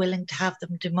not willing to have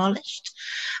them demolished,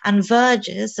 and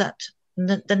verges that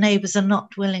the neighbours are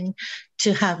not willing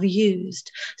to have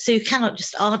used. So you cannot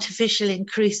just artificially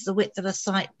increase the width of a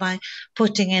site by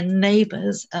putting in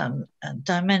neighbours'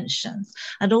 dimensions.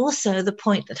 And also the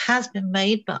point that has been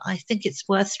made, but I think it's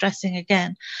worth stressing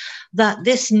again, that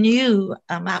this new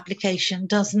application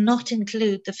does not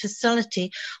include the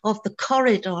facility of the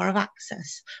corridor of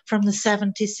access from the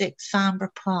 76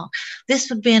 Vanbrugh Park. This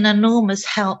would be an enormous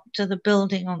help to the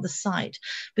building on the site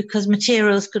because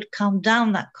materials could come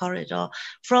down that corridor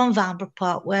from Vanbrugh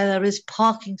Park where there is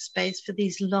parking space for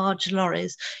these large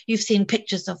lorries. You've seen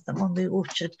pictures of them on the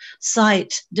Orchard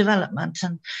site development,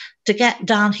 and to get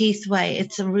down Heathway,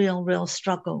 it's a real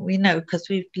struggle. We know because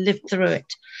we've lived through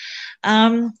it.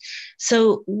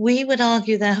 So we would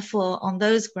argue, therefore, on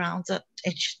those grounds that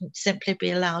it shouldn't simply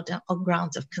be allowed on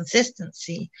grounds of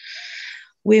consistency.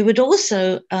 We would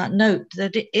also note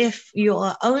that if you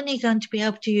are only going to be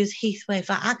able to use Heathway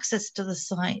for access to the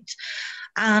site,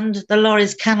 and the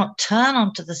lorries cannot turn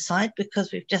onto the site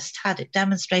because we've just had it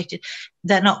demonstrated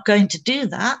they're not going to do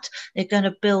that, they're going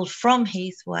to build from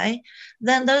Heathway,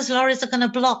 then those lorries are going to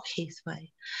block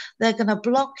Heathway. They're going to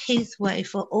block Heathway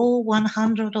for all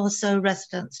 100 or so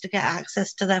residents to get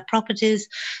access to their properties,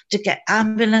 to get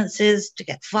ambulances, to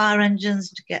get fire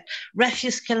engines, to get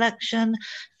refuse collection,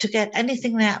 to get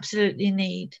anything they absolutely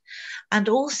need. And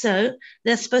also,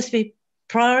 there's supposed to be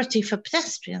priority for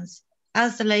pedestrians.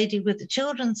 As the lady with the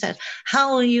children said,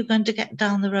 how are you going to get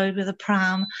down the road with a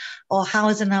pram, or how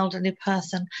is an elderly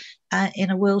person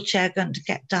in a wheelchair going to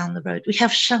get down the road? We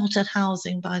have sheltered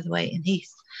housing, by the way, in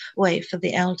Heathway for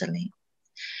the elderly.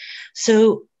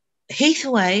 So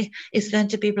Heathway is going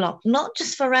to be blocked, not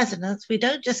just for residents. We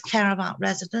don't just care about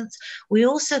residents. We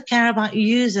also care about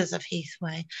users of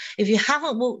Heathway. If you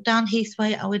haven't walked down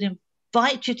Heathway, I would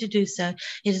invite you to do so.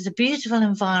 It is a beautiful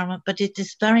environment, but it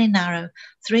is very narrow,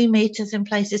 3 meters in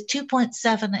places,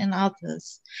 2.7 in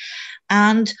others.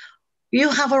 And you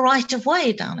have a right of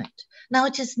way down it. Now,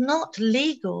 it is not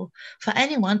legal for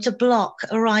anyone to block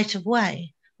a right of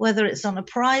way, whether it's on a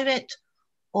private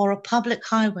or a public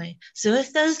highway. So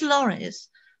if those lorries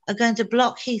are going to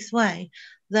block Heathway,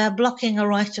 they're blocking a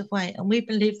right of way, and we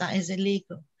believe that is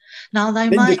illegal. Now, they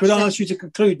Linda, might could I ask you to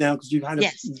conclude now, because you've had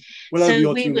well over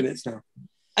your 2 minutes now.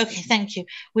 Okay, thank you.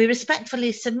 We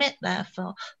respectfully submit,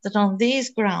 therefore, that on these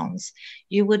grounds,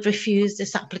 you would refuse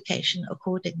this application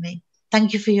accordingly.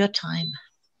 Thank you for your time.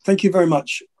 Thank you very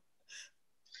much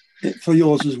for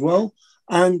yours as well.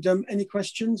 And any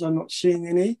questions? I'm not seeing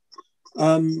any.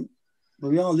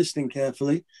 We are listening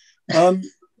carefully. The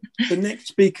next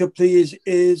speaker, please,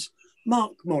 is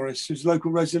Mark Morris, who's a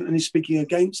local resident and is speaking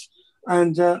against.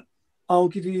 And I'll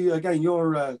give you, again,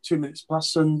 your 2 minutes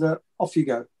plus, and off you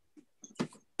go.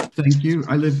 Thank you.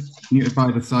 I live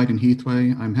nearby the site in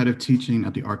Heathway. I'm head of teaching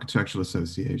at the Architectural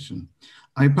Association.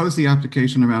 I oppose the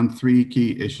application around 3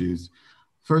 key issues.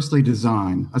 Firstly,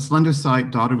 design. A slender site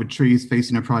dotted with trees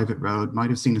facing a private road might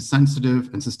have seen a sensitive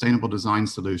and sustainable design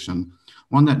solution,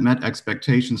 one that met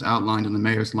expectations outlined in the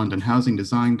Mayor's London Housing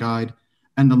Design Guide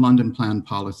and the London Plan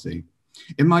Policy.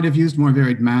 It might have used more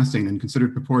varied massing and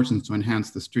considered proportions to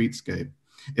enhance the streetscape.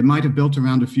 It might have built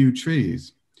around a few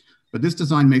trees. But this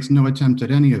design makes no attempt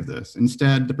at any of this.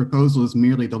 Instead, the proposal is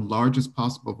merely the largest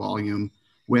possible volume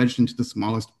wedged into the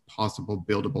smallest possible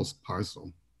buildable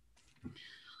parcel.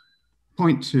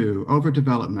 Point 2,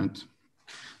 overdevelopment.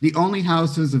 The only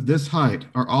houses of this height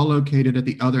are all located at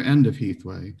the other end of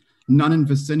Heathway, none in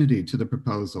vicinity to the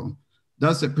proposal.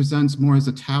 Thus, it presents more as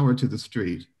a tower to the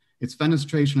street. Its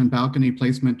fenestration and balcony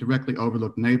placement directly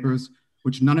overlook neighbors,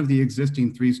 which none of the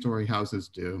existing 3-story houses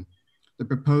do. The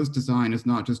proposed design is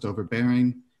not just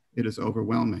overbearing, it is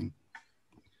overwhelming.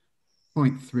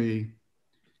 Point 3,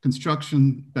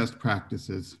 construction best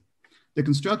practices. The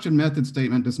construction method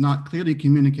statement does not clearly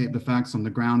communicate the facts on the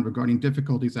ground regarding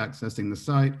difficulties accessing the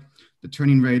site, the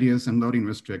turning radius, and loading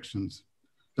restrictions.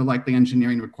 The likely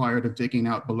engineering required of digging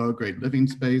out below-grade living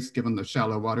space given the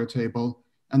shallow water table,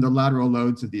 and the lateral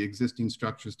loads of the existing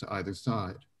structures to either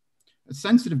side. A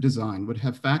sensitive design would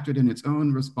have factored in its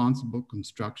own responsible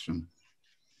construction.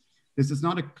 This is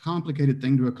not a complicated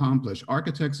thing to accomplish.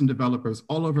 Architects and developers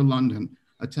all over London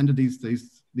attend to these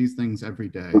things every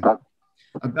day.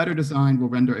 A better design will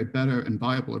render a better and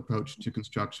viable approach to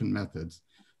construction methods.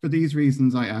 For these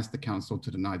reasons, I ask the council to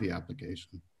deny the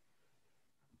application.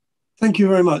 Thank you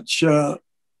very much,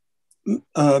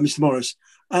 Mr. Morris.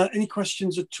 Any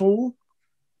questions at all?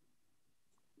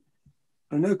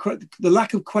 I know the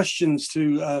lack of questions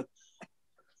to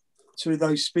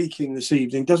those speaking this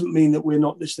evening doesn't mean that we're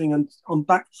not listening, and on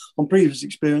previous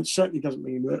experience certainly doesn't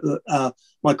mean that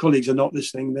my colleagues are not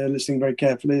listening. They're listening very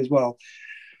carefully as well.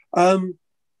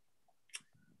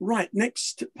 Right,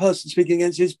 next person speaking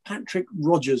against is Patrick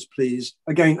Rogers, please.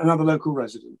 Again, another local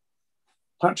resident.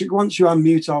 Patrick, once you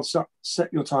unmute, I'll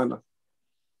set your timer.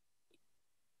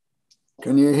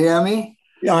 Can you hear me?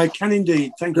 Yeah, I can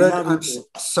indeed. Thank you. I'm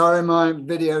sorry, my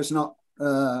video's not,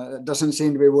 doesn't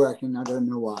seem to be working. I don't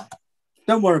know why.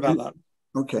 Don't worry about that.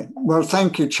 Okay. Well,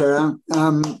 thank you, Chair.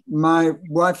 My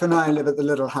wife and I live at the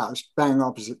little house bang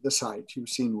opposite the site. You've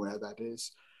seen where that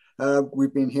is.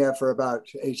 We've been here for about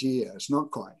 80 years,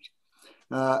 not quite.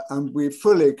 And we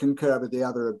fully concur with the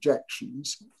other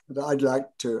objections, but I'd like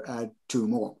to add 2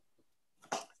 more.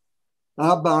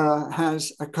 Our borough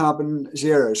has a carbon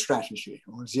zero strategy,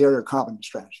 or zero carbon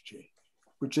strategy,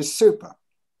 which is super.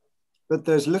 But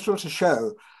there's little to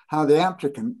show how the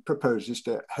applicant proposes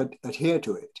to adhere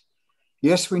to it.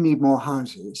 Yes, we need more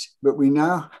houses, but we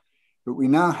now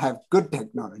have good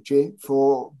technology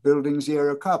for building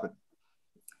zero carbon.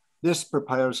 This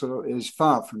proposal is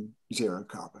far from zero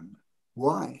carbon.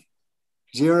 Why?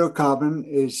 Zero carbon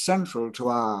is central to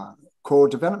our core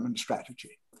development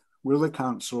strategy. Will the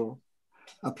council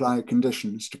apply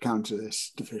conditions to counter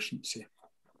this deficiency?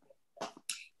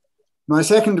 My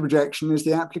second objection is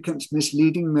the applicant's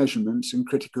misleading measurements in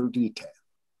critical detail.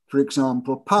 For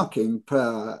example, parking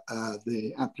per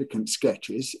the applicant's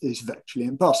sketches is virtually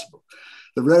impossible.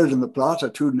 The road and the plot are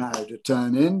too narrow to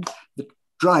turn in. The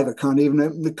driver can't even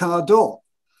open the car door.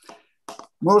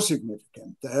 More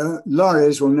significant, though,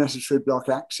 lorries will necessarily block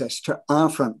access to our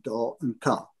front door and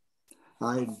car.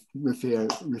 I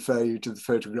refer you to the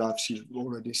photographs you've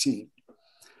already seen.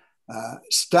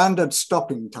 Standard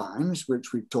stopping times,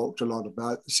 which we've talked a lot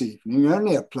about this evening,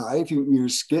 only apply if you can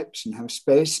use skips and have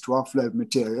space to offload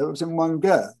materials in one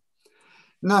go.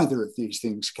 Neither of these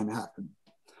things can happen.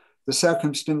 The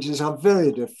circumstances are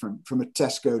very different from a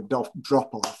Tesco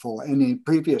drop-off or any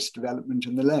previous development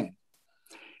in the lane.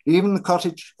 Even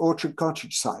the Orchard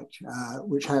Cottage site,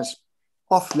 which has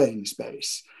off-lane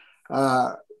space,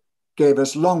 gave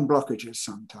us long blockages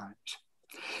sometimes.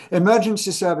 Emergency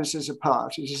services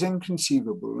apart, it is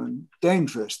inconceivable and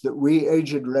dangerous that we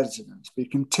aged residents be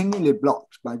continually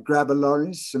blocked by grabber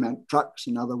lorries, cement trucks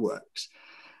and other works,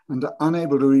 and are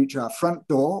unable to reach our front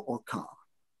door or car.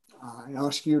 I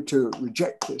ask you to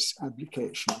reject this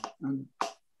application. And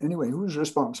anyway, who's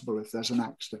responsible if there's an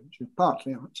accident? You've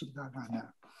partly answered that, I know.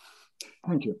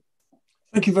 Thank you.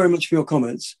 Thank you very much for your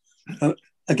comments.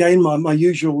 Again, my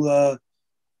usual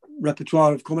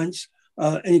repertoire of comments.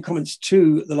 Any comments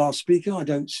to the last speaker? I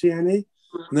don't see any.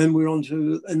 And then we're on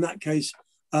to, in that case,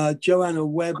 Joanna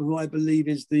Webb, who I believe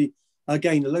is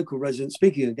again, a local resident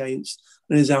speaking against,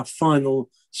 and is our final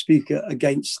speaker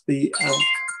against the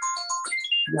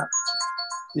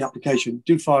application.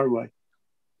 Do fire away.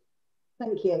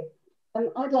 Thank you.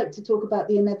 I'd like to talk about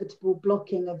the inevitable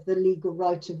blocking of the legal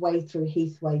right-of-way through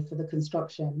Heathway for the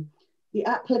construction. The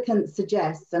applicant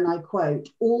suggests, and I quote,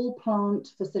 all plant,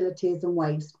 facilities and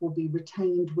waste will be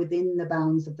retained within the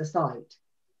bounds of the site.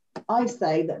 I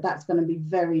say that that's going to be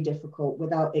very difficult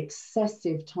without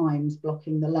excessive times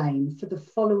blocking the lane for the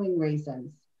following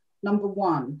reasons. Number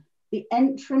one, the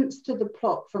entrance to the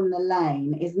plot from the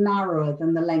lane is narrower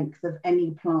than the length of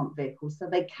any plant vehicle, so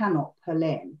they cannot pull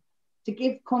in. To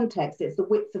give context, it's the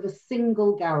width of a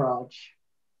single garage.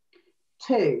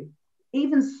 Two,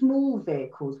 even small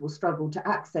vehicles will struggle to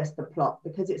access the plot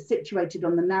because it's situated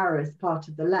on the narrowest part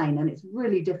of the lane and it's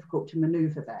really difficult to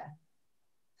manoeuvre there.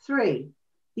 Three,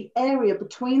 the area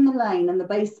between the lane and the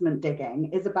basement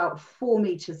digging is about 4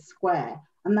 meters square,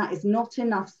 and that is not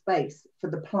enough space for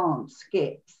the plant,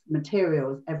 skips,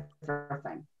 materials,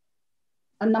 everything.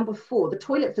 And number four, the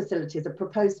toilet facilities are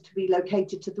proposed to be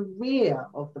located to the rear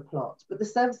of the plot, but the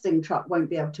servicing truck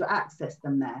won't be able to access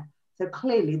them there. So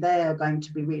clearly they are going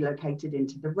to be relocated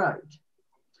into the road.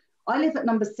 I live at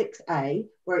number 6A,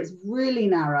 where it's really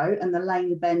narrow and the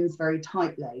lane bends very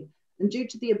tightly. And due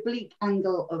to the oblique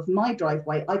angle of my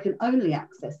driveway, I can only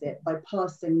access it by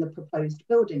passing the proposed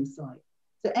building site.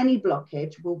 So any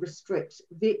blockage will restrict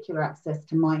vehicular access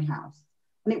to my house.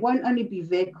 And it won't only be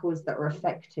vehicles that are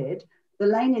affected. The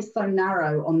lane is so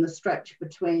narrow on the stretch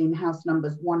between house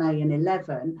numbers 1A and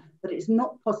 11 that it's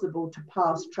not possible to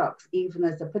pass trucks even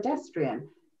as a pedestrian.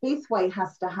 Heathway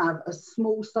has to have a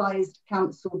small-sized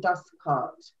council dust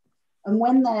cart. And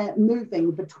when they're moving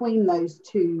between those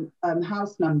two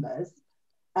house numbers,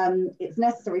 it's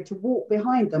necessary to walk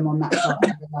behind them on that part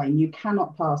of the lane. You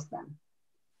cannot pass them.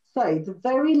 So the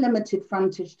very limited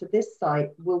frontage to this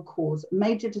site will cause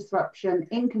major disruption,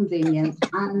 inconvenience,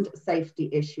 and safety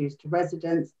issues to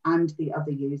residents and the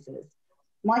other users.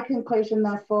 My conclusion,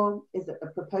 therefore, is that the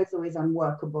proposal is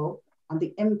unworkable and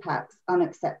the impacts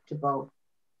unacceptable.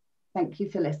 Thank you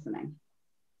for listening.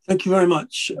 Thank you very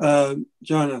much,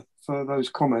 Joanna, for those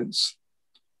comments.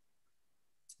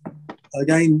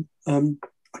 Again,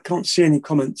 I can't see any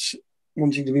comments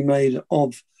wanting to be made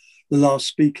of the last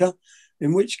speaker,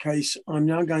 in which case I'm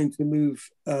now going to move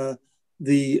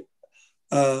the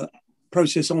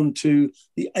process on to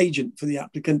the agent for the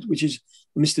applicant, which is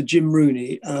Mr. Jim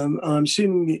Rooney. I'm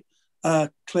assuming,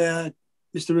 Claire,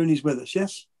 Mr. Rooney's with us,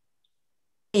 yes?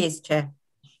 He is, Chair.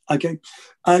 Okay.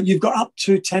 You've got up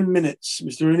to 10 minutes,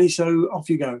 Mr. Rooney, so off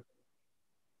you go.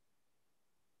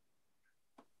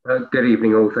 Good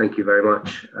evening all, thank you very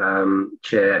much,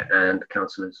 Chair and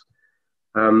councillors.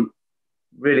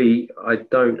 Really, I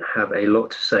don't have a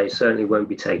lot to say, certainly won't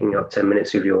be taking up 10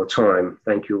 minutes of your time.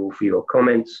 Thank you all for your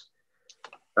comments.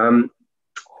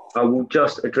 I will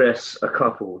just address a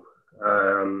couple.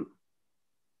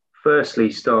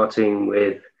 Firstly, starting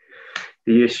with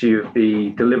the issue of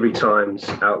the delivery times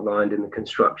outlined in the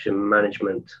construction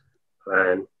management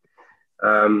plan.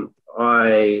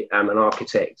 I am an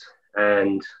architect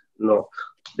and not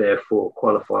therefore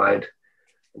qualified,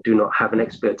 do not have an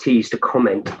expertise to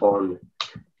comment on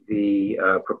the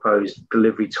proposed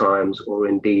delivery times or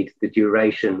indeed the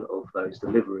duration of those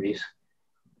deliveries.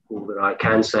 All that I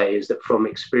can say is that from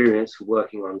experience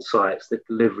working on sites, that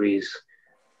deliveries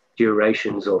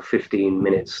durations of 15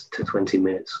 minutes to 20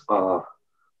 minutes are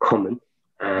common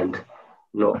and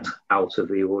not out of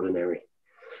the ordinary.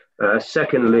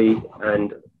 Secondly,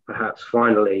 and perhaps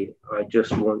finally, I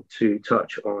just want to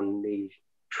touch on the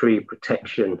tree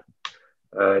protection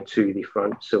to the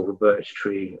front silver birch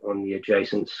tree on the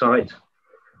adjacent site.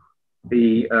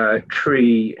 The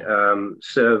tree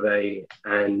survey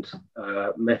and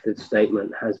method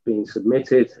statement has been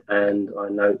submitted, and I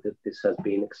note that this has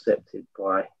been accepted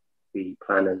by the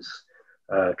planner's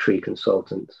tree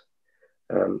consultant.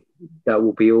 That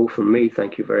will be all from me.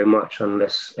 Thank you very much,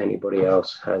 unless anybody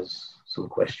else has some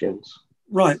questions.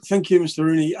 Right, thank you, Mr.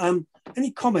 Rooney.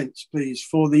 Any comments, please,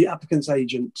 for the applicant's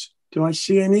agent? Do I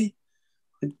see any?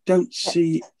 I don't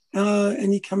see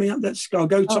any coming up. I'll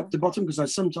go top to bottom because I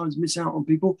sometimes miss out on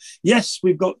people. Yes,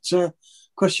 we've got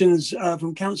questions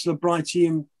from Councillor Brighty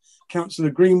and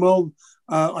Councillor Greenwell.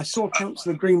 I saw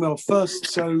Councillor Greenwell first,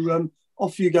 so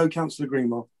off you go, Councillor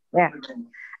Greenwell. Yeah.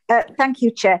 Thank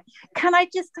you, Chair. Can I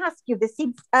just ask you, this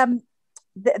seems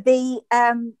the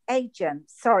agent,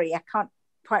 sorry, I can't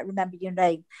quite remember your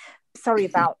name. Sorry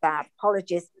about that,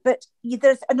 apologies. But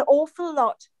there's an awful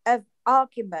lot of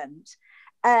argument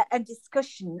and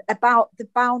discussion about the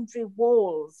boundary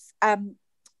walls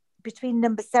between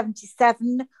number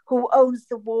 77, who owns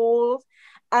the walls,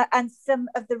 and some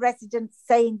of the residents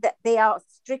saying that they are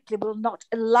strictly will not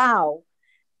allow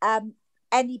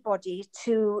anybody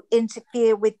to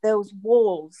interfere with those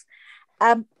walls.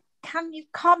 Can you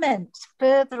comment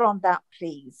further on that,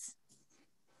 please?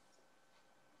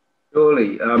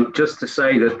 Surely, just to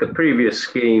say that the previous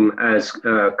scheme, as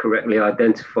correctly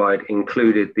identified,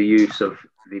 included the use of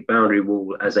the boundary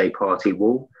wall as a party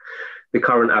wall. The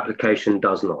current application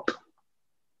does not.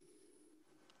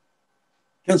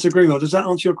 Councillor Greenwell, does that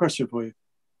answer your question for you?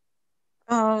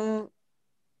 Well,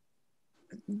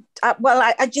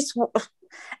 I just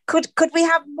could we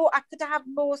have more? I could have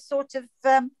more sort of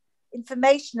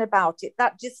information about it.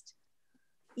 That just.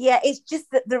 Yeah, it's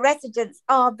just that the residents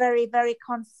are very, very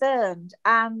concerned,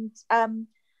 and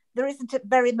there isn't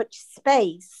very much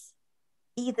space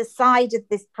either side of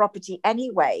this property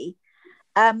anyway.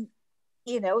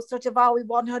 You know, sort of, are we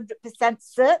 100%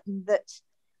 certain that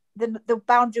the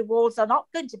boundary walls are not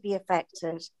going to be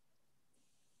affected?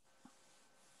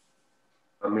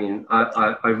 I mean,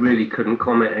 I really couldn't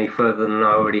comment any further than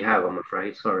I already have, I'm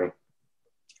afraid. Sorry.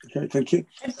 Okay, thank you.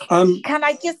 Can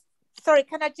I just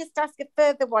ask a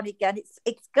further one again?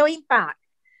 It's going back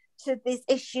to this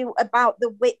issue about the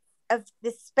width of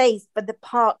the space for the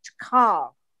parked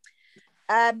car.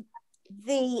 It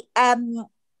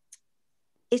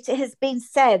has been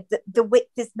said that the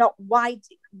width is not wide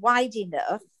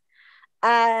enough.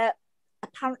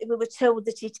 Apparently we were told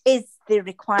that it is the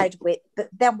required width, but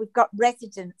then we've got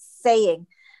residents saying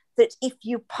that if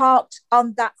you parked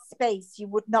on that space, you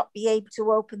would not be able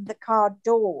to open the car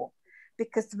door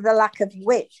because of the lack of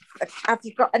width. Have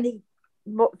you got anything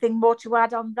more to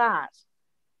add on that?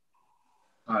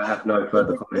 I have no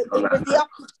further comment on that. It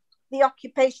was the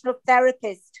occupational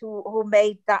therapist who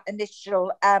made that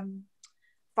initial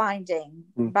finding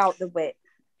about the width.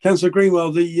 Councillor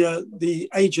Greenwell, the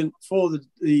agent for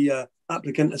the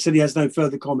applicant said he has no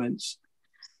further comments.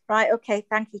 Right, okay,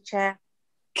 thank you, Chair.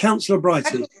 Councillor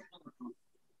Brighty.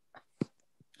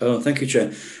 Oh, thank you,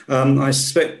 Chair. I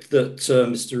suspect that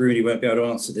Mr. Rooney won't be able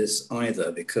to answer this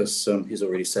either because he's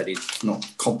already said he's not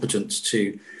competent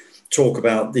to talk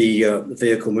about the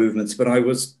vehicle movements, but I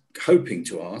was hoping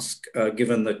to ask,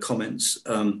 given the comments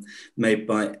made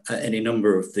by any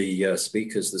number of the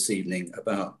speakers this evening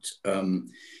about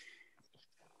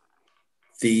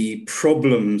the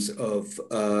problems of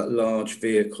large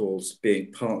vehicles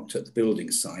being parked at the building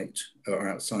site, or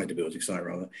outside the building site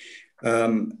rather,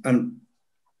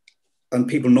 and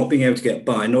people not being able to get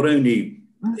by, not only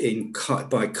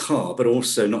by car, but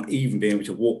also not even being able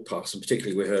to walk past. And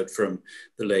particularly we heard from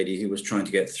the lady who was trying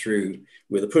to get through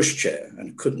with a pushchair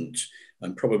and couldn't,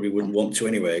 and probably wouldn't want to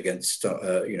anyway against, by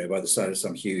the side of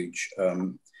some huge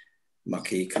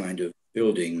mucky kind of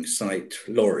building site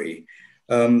lorry.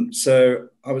 So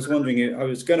I was wondering, I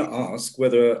was going to ask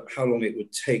how long it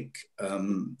would take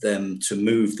them to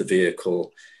move the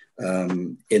vehicle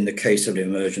in the case of an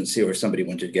emergency, or if somebody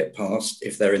wanted to get past,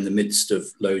 if they're in the midst of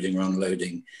loading or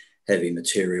unloading heavy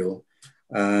material,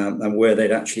 and where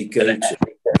they'd actually go to.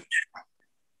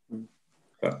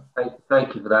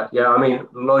 Thank you for that. Yeah, I mean,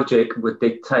 logic would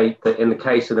dictate that in the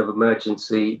case of an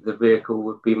emergency, the vehicle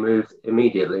would be moved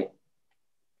immediately.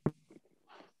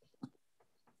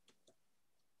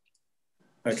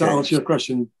 Does that answer your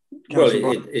question? Well,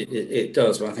 it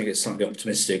does, but I think it's slightly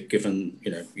optimistic given,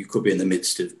 you could be in the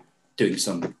midst of doing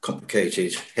some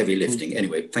complicated heavy lifting.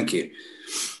 Anyway, thank you.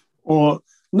 Or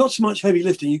not so much heavy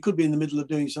lifting. You could be in the middle of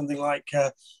doing something like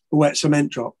a wet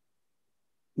cement drop,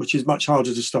 which is much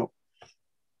harder to stop.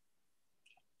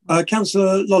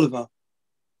 Councillor Lolliver.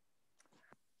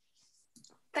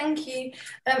 Thank you.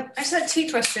 I just had two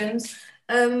questions.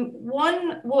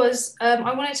 One was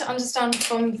I wanted to understand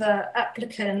from the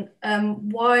applicant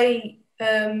why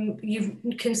you've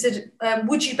considered,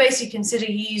 would you basically consider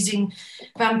using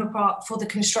Vanbrugh Park for the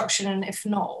construction, and if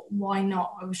not, why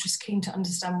not? I was just keen to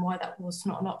understand why that was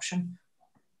not an option.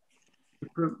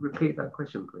 Repeat that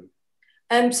question, please.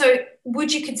 So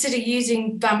would you consider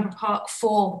using Vanbrugh Park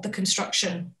for the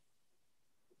construction?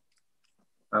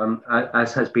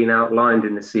 As has been outlined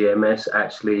in the CMS,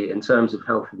 actually, in terms of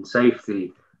health and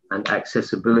safety and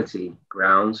accessibility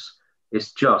grounds,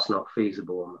 it's just not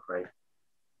feasible, I'm afraid.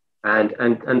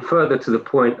 And further to the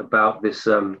point about this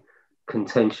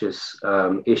contentious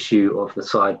issue of the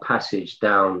side passage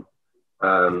down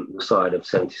the side of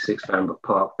 76 Vanbrugh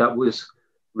Park, that was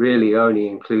really only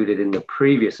included in the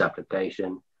previous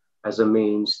application as a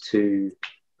means to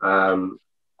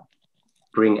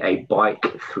bring a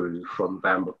bike through from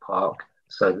Vanbrugh Park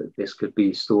so that this could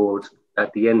be stored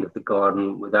at the end of the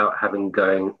garden without having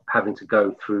to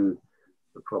go through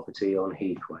the property on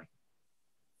Heathway.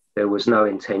 There was no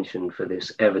intention for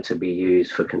this ever to be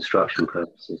used for construction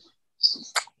purposes.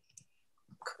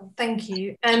 Cool, thank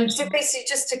you. So basically,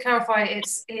 just to clarify,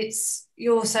 it's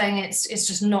you're saying it's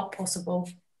just not possible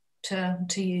to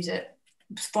use it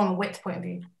from a width point of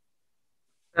view.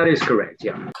 That is correct,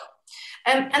 yeah.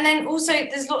 And then also,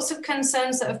 there's lots of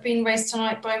concerns that have been raised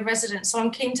tonight by residents. So I'm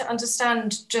keen to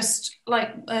understand just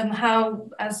like how,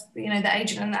 as you know, the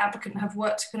agent and the applicant have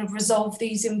worked to kind of resolve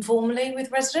these informally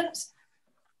with residents.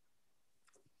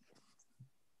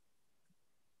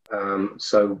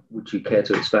 So would you care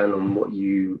to expand on what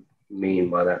you mean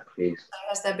by that, please?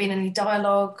 Has there been any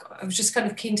dialogue? I was just kind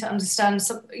of keen to understand,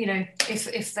 you know,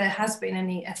 if there has been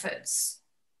any efforts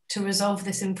to resolve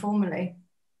this informally.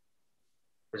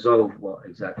 Resolve what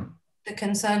exactly? The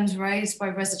concerns raised by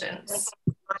residents.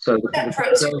 So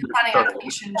separate to the planning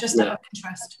application, just out of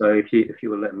interest. So if you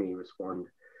will let me respond.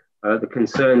 The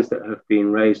concerns that have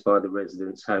been raised by the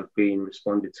residents have been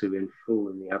responded to in full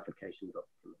in the application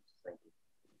documents. Thank you.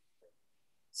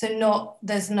 So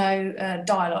there's no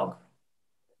dialogue?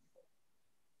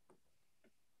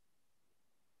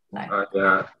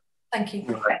 No. Thank you.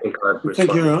 I think I've responded.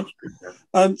 Thank you very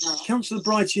much. Councillor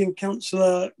Brighty and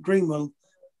Councillor Greenwell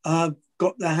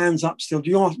got their hands up still. Do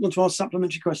you want to ask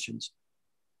supplementary questions?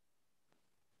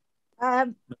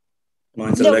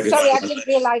 Mine's no, sorry, I didn't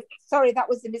realise. Sorry, that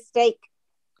was a mistake.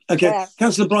 Okay,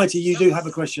 Councillor Brighty, you do have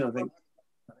a question, I think.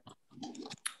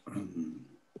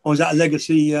 Or is that a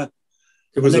legacy? It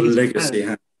was a legacy.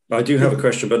 I do have a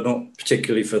question, but not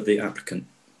particularly for the applicant.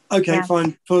 Okay, yeah.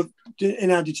 Fine.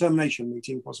 In our determination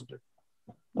meeting, possibly,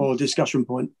 or discussion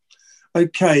point.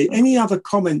 Okay, any other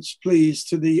comments, please,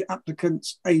 to the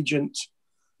applicant's agent,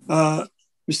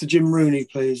 Mr. Jim Rooney,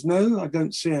 please? No, I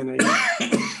don't see any.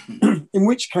 In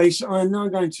which case, I'm now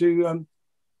going to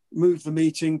move the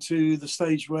meeting to the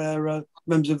stage where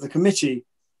members of the committee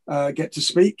get to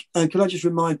speak. And could I just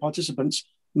remind participants,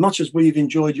 much as we've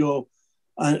enjoyed your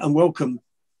and welcome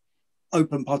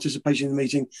open participation in the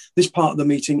meeting, this part of the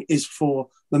meeting is for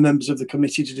the members of the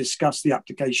committee to discuss the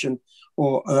application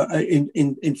or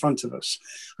in front of us.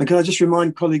 And can I just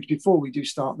remind colleagues before we do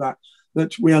start that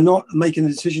we are not making a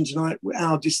decision tonight.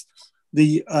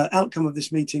 The outcome of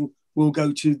this meeting will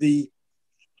go to the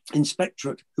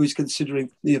inspectorate who is considering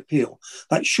the appeal.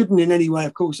 That shouldn't in any way,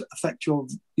 of course, affect your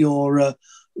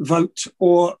vote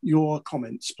or your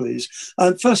comments, please.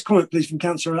 First comment, please, from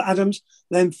Councillor Adams,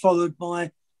 then followed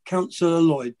by Councillor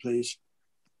Lloyd, please.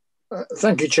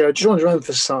 Thank you, Chair. I just want to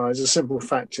emphasise the simple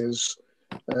fact is,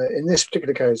 in this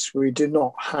particular case, we do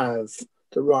not have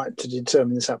the right to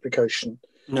determine this application.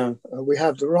 No. We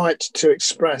have the right to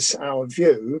express our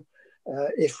view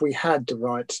if we had the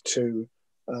right to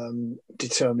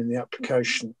determine the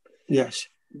application. Yes.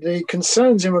 The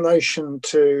concerns in relation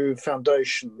to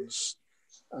foundations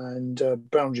and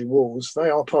boundary walls, they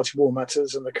are party wall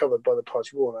matters and they're covered by the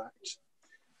Party Wall Act.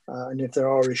 And if there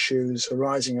are issues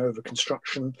arising over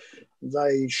construction,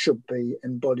 they should be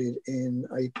embodied in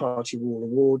a party wall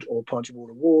award or party wall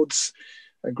awards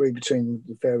agreed between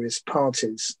the various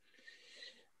parties.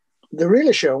 The real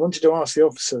issue I wanted to ask the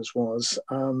officers was,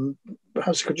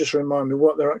 perhaps you could just remind me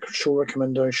what their actual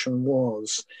recommendation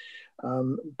was.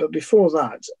 But before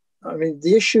that, I mean,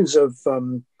 the issues of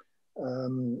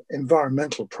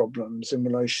environmental problems in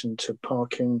relation to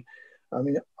parking, I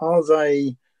mean, are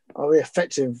they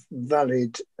effective,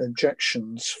 valid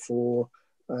objections for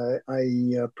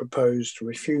a proposed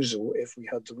refusal if we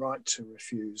had the right to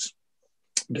refuse?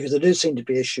 Because there do seem to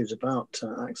be issues about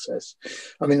access.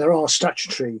 I mean, there are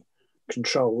statutory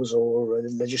controls or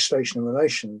legislation in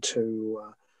relation to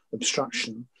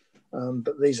obstruction,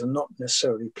 but these are not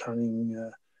necessarily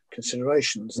planning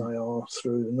considerations. They are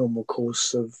through the normal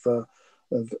course of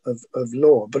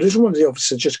law. But I just wanted the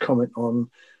officer to just comment on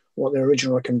what their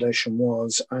original recommendation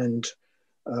was and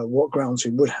what grounds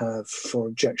we would have for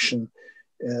objection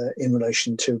in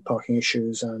relation to parking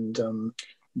issues and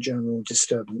general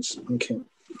disturbance. Thank you.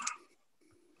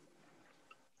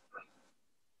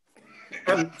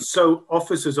 So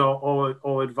officers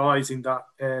are advising that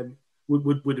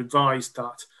would advise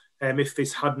that if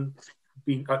this hadn't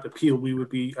been at appeal, we would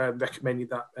be recommending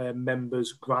that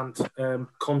members grant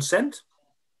consent.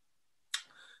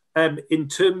 In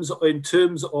terms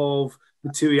of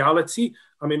materiality,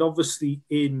 I mean, obviously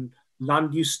in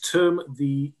land use term,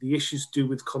 the issues to do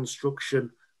with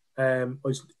construction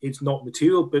is not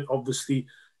material, but obviously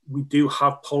we do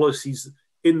have policies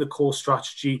in the core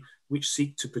strategy which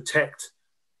seek to protect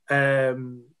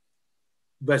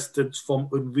residents from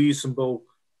unreasonable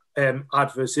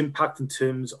adverse impact in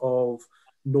terms of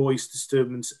noise,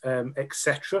 disturbance,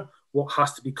 etc. What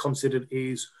has to be considered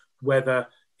is whether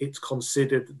it's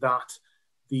considered that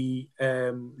the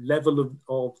level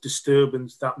of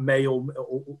disturbance that may or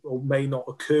may not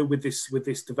occur with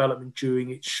this development during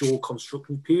its short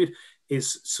construction period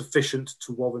is sufficient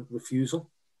to warrant refusal.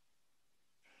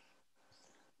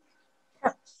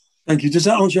 Thank you. Does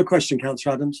that answer your question,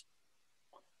 Councillor Adams?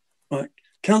 Right.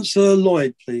 Councillor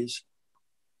Lloyd, please.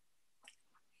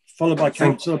 Followed by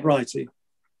Councillor Brighty.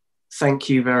 Thank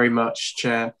you very much,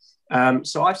 Chair.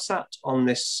 So I've sat on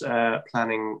this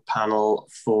planning panel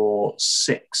for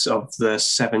 6 of the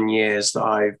 7 years that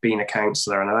I've been a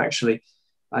councillor, and I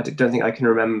don't think I can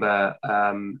remember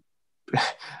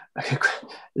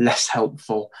less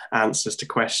helpful answers to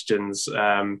questions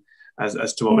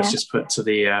as to what was just put to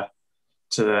the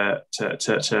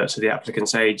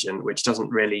applicant's agent, which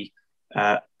doesn't really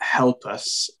help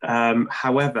us.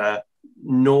 However,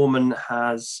 Norman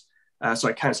has,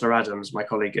 Councillor Adams, my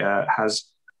colleague,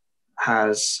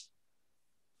 has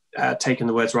taken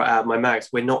the words right out of my mouth.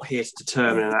 We're not here to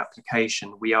determine an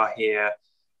application. We are here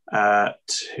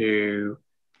to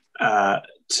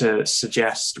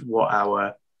suggest what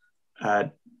our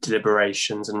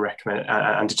deliberations and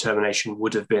and determination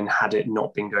would have been had it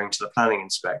not been going to the planning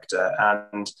inspector.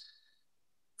 And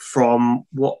from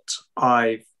what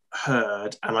I've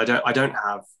heard, and I don't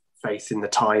have faith in the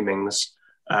timings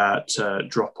to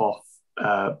drop off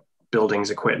buildings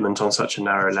equipment on such a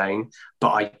narrow lane, but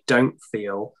I don't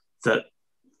feel that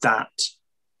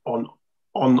on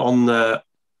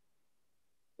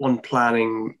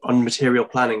material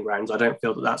planning grounds, I don't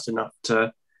feel that that's enough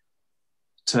to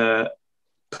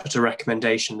put a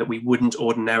recommendation that we wouldn't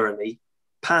ordinarily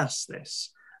pass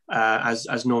this.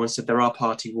 As Norman said, there are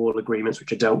party wall agreements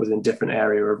which are dealt with in a different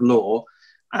area of law,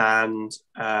 and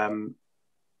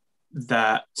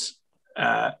that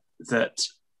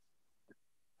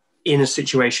in a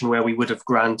situation where we would have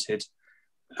granted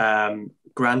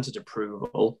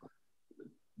approval,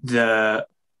 the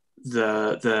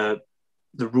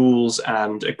rules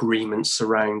and agreements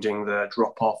surrounding the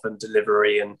drop-off and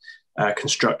delivery and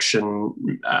construction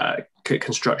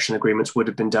agreements would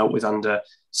have been dealt with under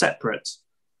separate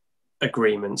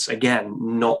agreements, again,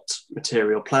 not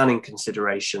material planning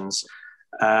considerations.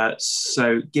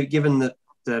 So given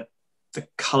the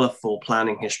colourful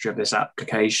planning history of this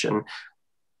application,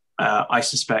 I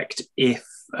suspect if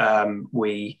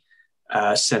we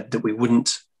said that we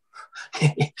wouldn't,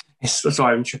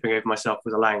 sorry, I'm tripping over myself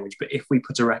with the language, but if we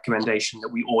put a recommendation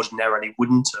that we ordinarily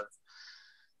wouldn't have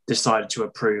decided to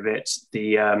approve it,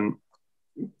 the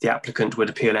applicant would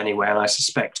appeal anyway, and I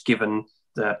suspect, given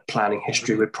the planning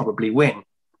history, would probably win.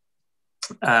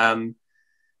 And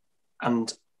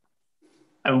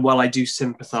while I do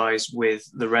sympathise with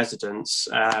the residents,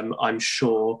 I'm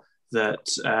sure that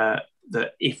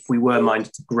that if we were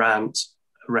minded to grant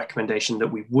a recommendation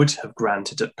that we would have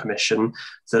granted at permission,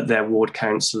 that their ward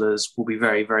councillors will be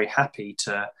very, very happy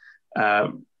to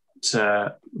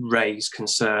raise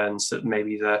concerns that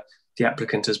maybe the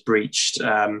applicant has breached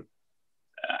and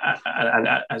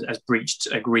has breached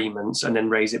agreements, and then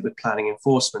raise it with planning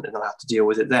enforcement, and they'll have to deal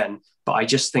with it then. But I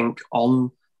just think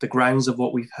on the grounds of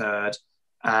what we've heard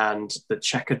and the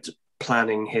checkered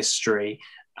planning history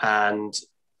and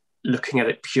looking at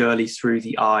it purely through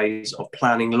the eyes of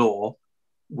planning law,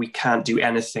 we can't do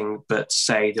anything but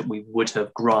say that we would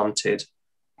have granted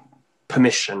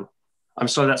permission. I'm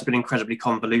sorry that's been incredibly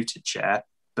convoluted, Chair,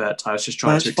 but I was just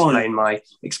trying to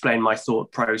explain my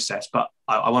thought process. But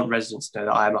I want residents to know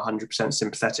that I am 100%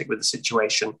 sympathetic with the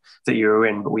situation that you're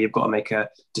in, but we have got to make a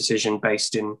decision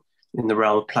based in the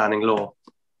realm of planning law.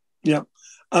 Yeah.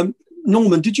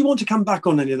 Norman, did you want to come back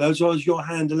on any of those, or is your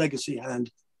hand a legacy hand?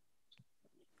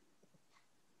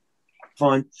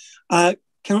 Fine.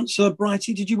 Councillor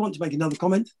Brighty, did you want to make another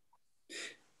comment?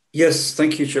 Yes,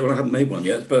 thank you, Chair. Well, I haven't made one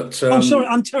yet, but... I'm sorry,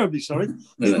 I'm terribly sorry.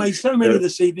 You've made so many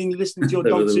this evening, listening to your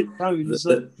dulcet tones,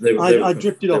 I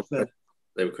drifted off there.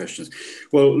 There were questions.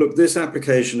 Well, look, this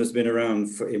application has been around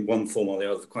in one form or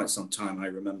the other for quite some time. I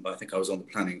remember, I think I was on the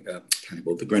planning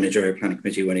board, the Greenwich Area Planning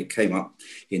Committee, when it came up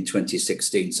in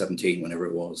 2016, 17, whenever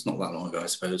it was, not that long ago, I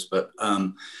suppose. But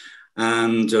I'm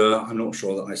not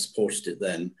sure that I supported it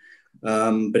then.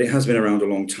 But it has been around a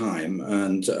long time,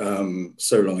 and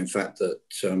so long, in fact, that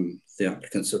the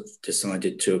applicants have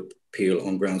decided to appeal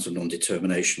on grounds of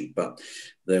non-determination. But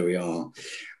there we are.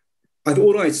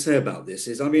 All I'd say about this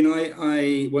is, I mean,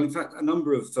 well, in fact, a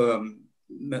number of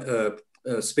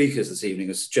speakers this evening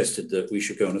have suggested that we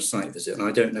should go on a site visit, and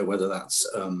I don't know whether that's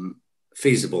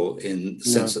feasible in the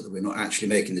sense that we're not actually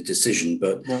making the decision,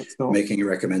 but making a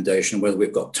recommendation, whether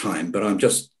we've got time. But I'm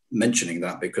just mentioning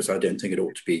that because I don't think it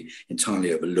ought to be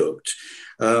entirely overlooked.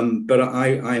 But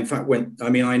I in fact went, I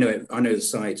mean, I know the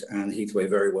site and Heathway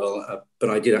very well, but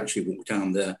I did actually walk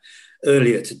down there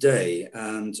earlier today,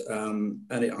 and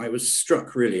I was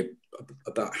struck really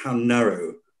about how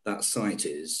narrow that site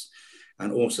is,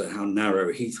 and also how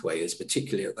narrow Heathway is,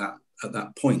 particularly at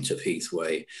that point of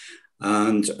Heathway.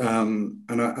 And I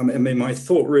mean, my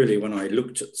thought really when I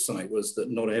looked at the site was that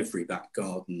not every back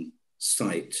garden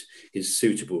site is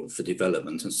suitable for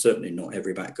development, and certainly not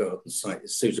every back garden site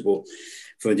is suitable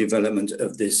for development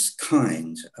of this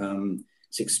kind.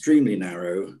 It's extremely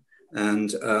narrow,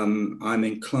 and I'm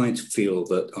inclined to feel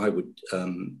that I would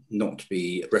not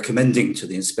be recommending to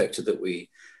the inspector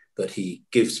that he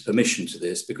gives permission to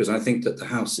this, because I think that the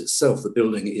house itself, the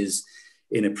building, is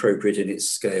inappropriate in its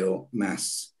scale,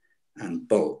 mass and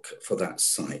bulk for that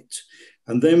site.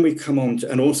 And then we come on to,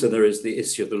 and also there is the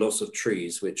issue of the loss of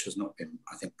trees, which has not been,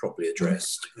 I think, properly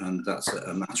addressed, and that's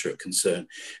a matter of concern.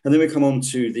 And then we come on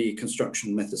to the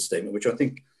construction method statement, which I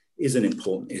think is an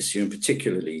important issue, and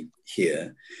particularly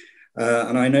here.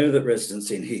 And I know that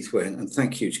residents in Heathway, and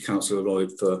thank you to Councillor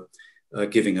Lloyd for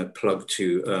giving a plug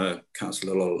to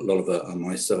Councillor Lolliver and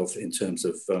myself in terms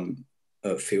of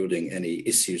fielding any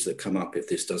issues that come up if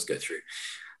this does go through.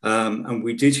 And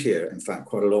we did hear, in fact,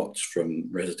 quite a lot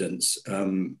from residents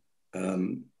who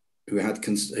had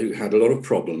a lot of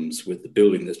problems with the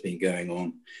building that's been going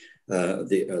on,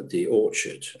 the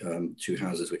orchard, two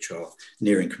houses which are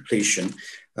nearing completion,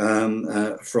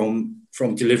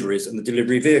 from deliveries and the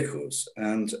delivery vehicles.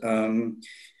 And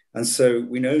so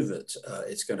we know that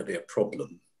it's going to be a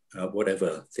problem,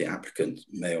 whatever the applicant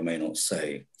may or may not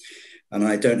say. And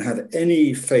I don't have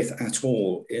any faith at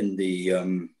all in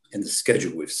the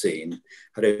schedule we've seen.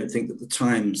 I don't think that the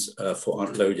times for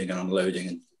loading and unloading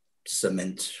and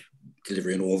cement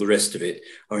delivery and all the rest of it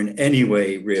are in any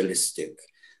way realistic.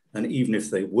 And even if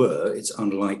they were, it's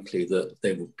unlikely that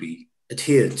they would be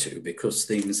adhered to, because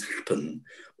things happen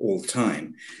all the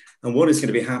time. And what is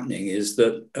going to be happening is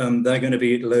that they're going to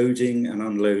be loading and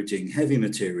unloading heavy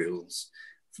materials,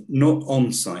 not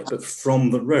on site, but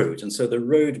from the road. And so the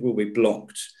road will be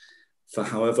blocked for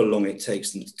however long it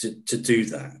takes them to do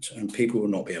that. And people will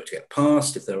not be able to get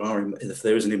past. If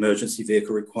there is an emergency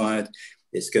vehicle required,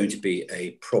 it's going to be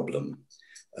a problem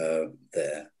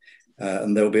there.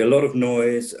 And there'll be a lot of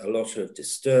noise, a lot of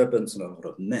disturbance, and a lot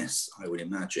of mess, I would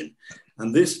imagine.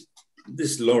 And this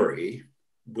lorry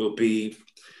will be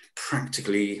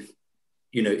practically,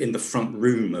 in the front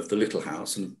room of the little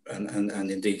house, and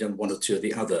indeed on one or two of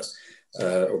the other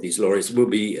of these lorries will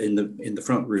be in the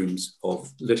front rooms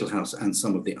of Little House and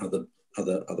some of the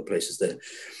other places there.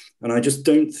 And I just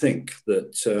don't think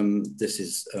that this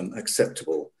is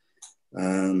acceptable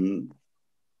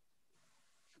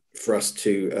for us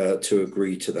to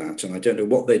agree to that. And I don't know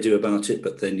what they do about it,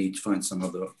 but they need to find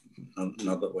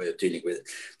another way of dealing with it.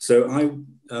 So I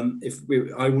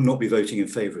will not be voting in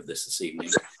favour of this evening.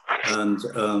 And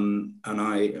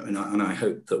I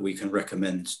hope that we can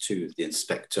recommend to the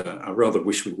inspector. I rather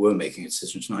wish we were making a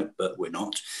decision tonight, but we're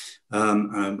not.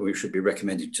 We should be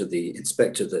recommending to the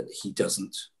inspector that he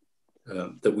doesn't,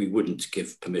 that we wouldn't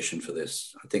give permission for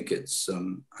this. I think I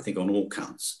think on all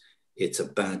counts, it's a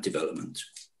bad development.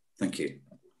 Thank you.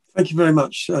 Thank you very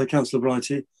much, Councillor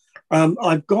Brighty.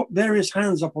 I've got various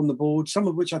hands up on the board, some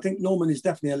of which I think Norman is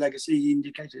definitely a legacy. He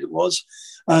indicated it was.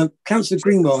 Councillor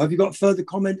Greenwell, have you got a further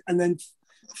comment? And then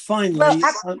finally,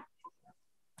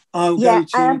 I'll go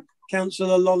to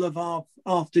Councillor Lolliver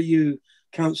after you,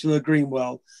 Councillor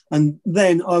Greenwell. And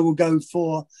then I will go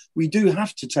for, we do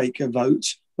have to take a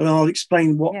vote, but I'll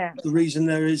explain what the reason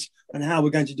there is and how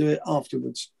we're going to do it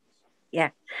afterwards.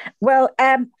 Yeah, well,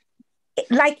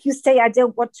 like you say, I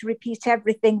don't want to repeat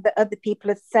everything that other people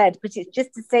have said, but it's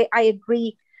just to say I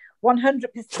agree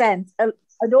 100%.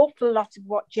 An awful lot of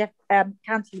what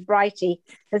Councillor Brighty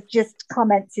has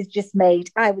just made,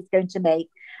 I was going to make.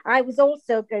 I was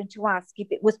also going to ask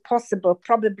if it was possible,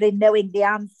 probably knowing the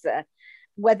answer,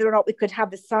 whether or not we could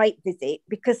have a site visit,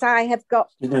 because I have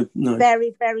got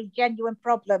very, very genuine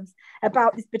problems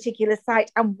about this particular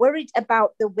site. I'm worried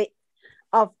about the width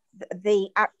of the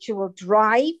actual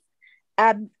drive.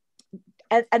 And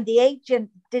the agent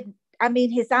didn't, I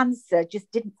mean, his answer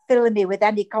just didn't fill me with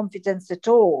any confidence at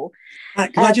all.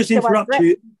 Pat, can I just interrupt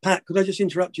you? Pat, could I just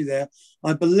interrupt you there?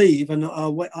 I believe, and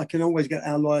I can always get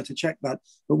our lawyer to check that,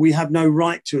 but we have no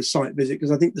right to a site visit,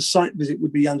 because I think the site visit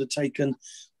would be undertaken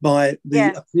by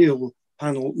the appeal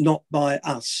panel, not by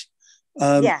us.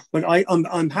 But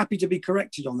I'm happy to be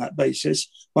corrected on that basis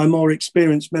by more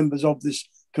experienced members of this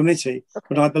committee.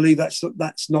 But I believe that's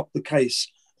not the case.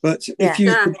 But if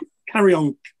you could carry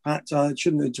on, Pat, I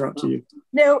shouldn't interrupt you.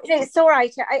 No, it's all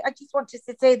right. I just wanted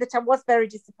to say that I was very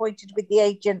disappointed with the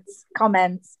agent's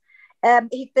comments.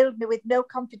 He filled me with no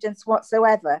confidence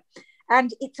whatsoever.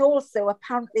 And it's also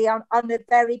apparently on a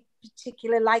very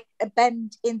particular, like a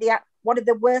bend in one of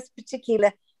the worst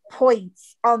particular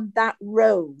points on that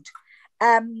road,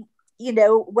 you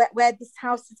know, where this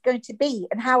house is going to be,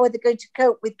 and how are they going to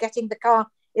cope with getting the car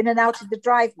in and out of the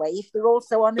driveway if they're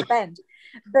also on a bend.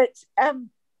 But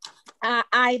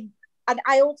I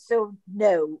also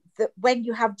know that when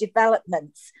you have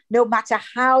developments, no matter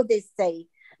how they say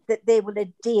that they will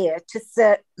adhere to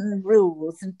certain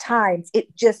rules and times,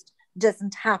 it just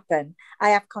doesn't happen. I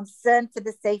have concern for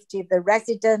the safety of the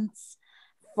residents,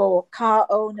 for car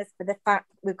owners, for the fact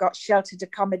that we've got sheltered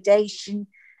accommodation.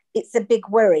 It's a big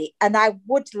worry, and I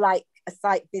would like a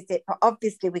site visit, but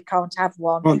obviously we can't have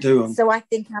one. Can't do one. So I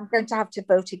think I'm going to have to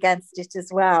vote against it as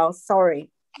well.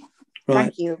 Sorry.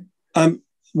 Right. Thank you.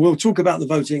 We'll talk about the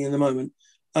voting in a moment.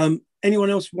 Anyone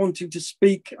else wanting to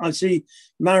speak? I see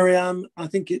Mariam. I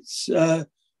think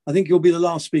you'll be the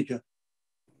last speaker.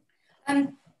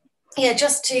 Yeah,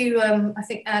 just to I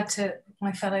think add to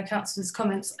my fellow councillors'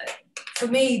 comments. For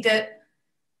me,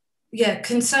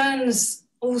 concerns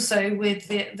also with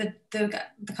the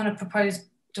kind of proposed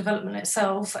development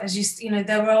itself, as you know,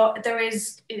 it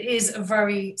is a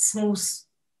very small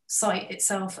site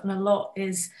itself, and a lot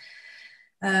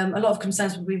of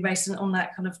concerns will be raised on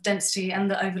that kind of density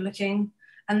and the overlooking,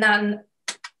 and then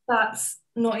that's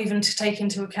not even to take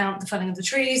into account the felling of the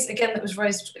trees, again, that was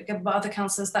raised again by other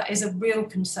councillors. That is a real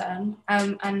concern,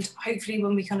 and hopefully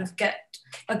when we kind of get,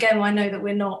 again, I know that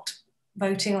we're not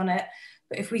voting on it,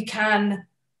 but if we can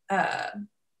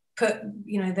put,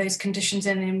 you know, those conditions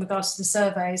in regards to the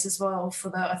surveys as well, for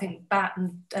the, I think, bat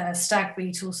and stag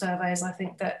beetle surveys, I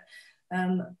think that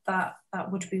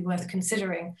that would be worth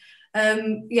considering.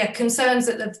 Concerns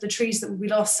that the trees that will be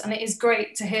lost, and it is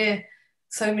great to hear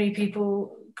so many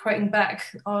people quoting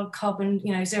back our carbon,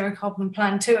 you know, zero carbon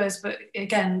plan to us, but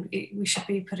again, we should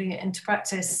be putting it into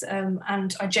practice.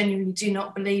 And I genuinely do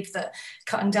not believe that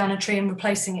cutting down a tree and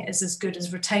replacing it is as good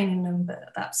as retaining them,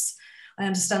 but I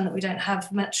understand that we don't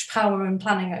have much power in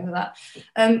planning over that.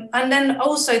 And then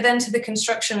also then to the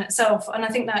construction itself, and I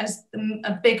think that is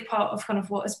a big part of kind of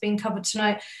what has been covered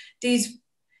tonight.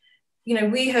 You know,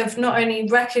 we have not only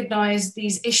recognised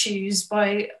these issues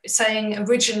by saying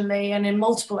originally and in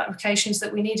multiple applications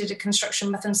that we needed a construction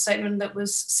method statement that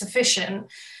was sufficient,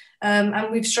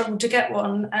 and we've struggled to get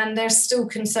one, and there's still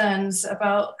concerns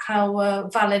about how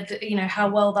valid, you know, how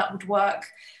well that would work,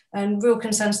 and real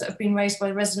concerns that have been raised by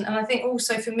the resident. And I think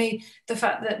also for me, the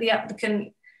fact that the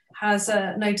applicant has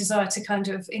no desire to kind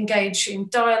of engage in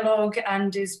dialogue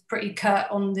and is pretty curt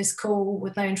on this call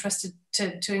with no interest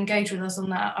to engage with us on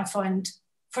that, I find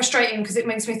frustrating, because it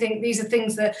makes me think these are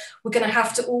things that we're going to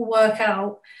have to all work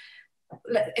out.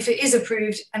 If it is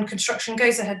approved and construction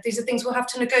goes ahead, these are things we'll have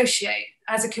to negotiate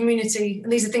as a community,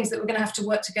 and these are things that we're going to have to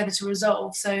work together to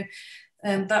resolve. So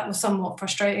that was somewhat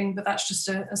frustrating, but that's just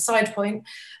a side point.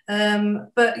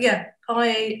 But yeah,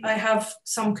 I have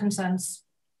some concerns.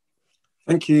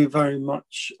 Thank you very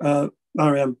much,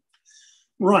 Mariam.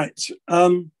 Right.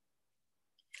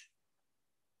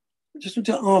 I just want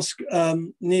to ask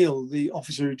Neil, the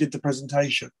officer who did the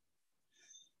presentation.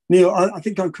 Neil, I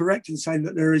think I'm correct in saying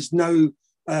that there is no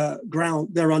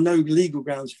there are no legal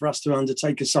grounds for us to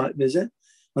undertake a site visit.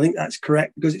 I think that's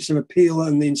correct, because it's an appeal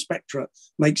and the inspectorate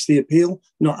makes the appeal,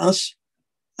 not us,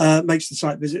 makes the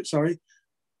site visit, sorry.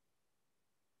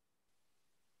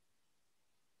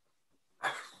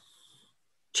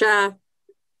 Chair,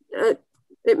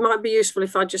 it might be useful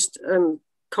if I just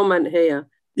comment here.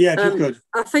 Yeah, if you could.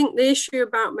 I think the issue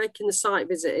about making the site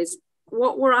visit is,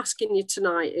 what we're asking you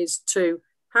tonight is to,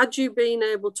 had you been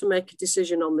able to make a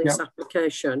decision on this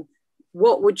application,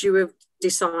 what would you have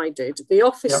decided? The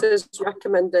officer's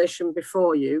recommendation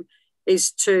before you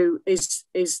is to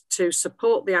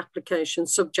support the application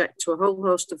subject to a whole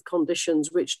host of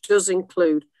conditions, which does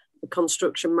include the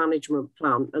construction management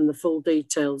plan and the full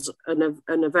details, and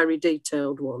a very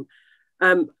detailed one.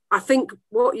 I think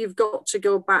what you've got to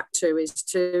go back to is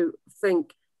to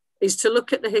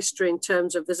look at the history in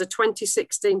terms of, there's a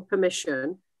 2016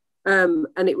 permission, and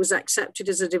it was accepted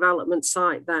as a development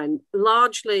site then,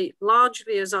 largely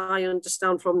as I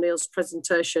understand from Neil's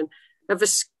presentation, of a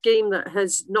scheme that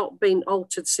has not been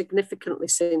altered significantly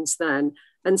since then,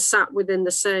 and sat within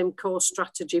the same core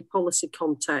strategy policy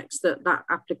context that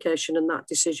application and that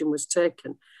decision was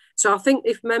taken. So I think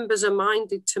if members are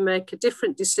minded to make a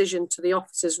different decision to the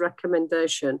officer's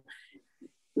recommendation,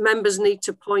 members need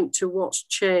to point to what's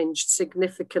changed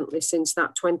significantly since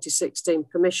that 2016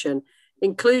 permission,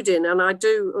 including, and I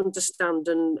do understand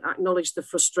and acknowledge the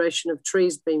frustration of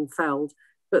trees being felled,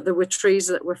 but there were trees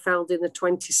that were felled in the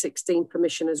 2016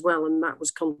 permission as well, and that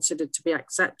was considered to be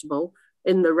acceptable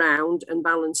in the round and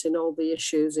balancing all the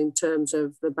issues in terms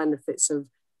of the benefits of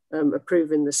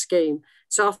approving the scheme.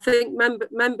 So I think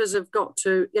members have got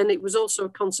to, and it was also a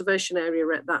conservation area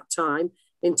at that time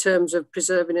in terms of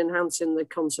preserving and enhancing the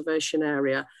conservation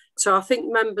area. So I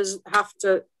think members have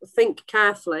to think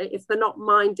carefully if they're not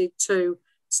minded to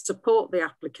support the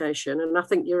application, and I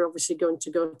think you're obviously going to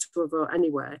go to a vote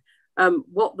anyway,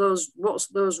 what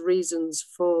those reasons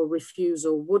for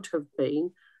refusal would have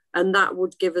been, and that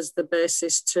would give us the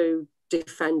basis to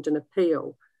defend an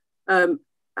appeal.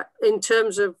 In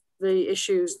terms of the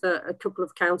issues that a couple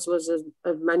of councillors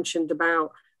have mentioned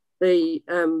about the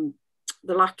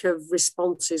lack of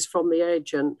responses from the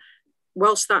agent,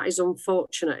 whilst that is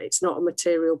unfortunate, it's not a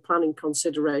material planning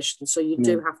consideration, so you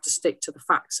do have to stick to the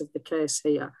facts of the case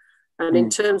here. And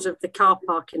in terms of the car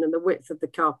parking and the width of the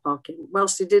car parking,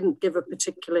 whilst he didn't give a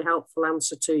particularly helpful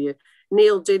answer to you,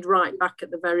 Neil did write back at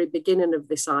the very beginning of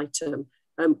this item,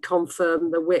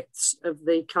 confirm the widths of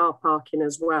the car parking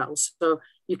as well. So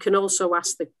you can also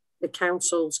ask the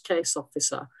council's case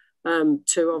officer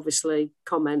to obviously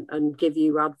comment and give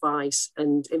you advice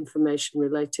and information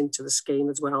relating to the scheme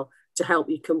as well, to help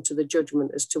you come to the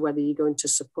judgment as to whether you're going to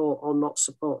support or not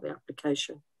support the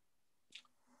application.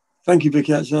 Thank you,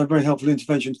 Vicky. That's a very helpful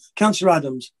intervention. Councillor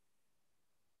Adams.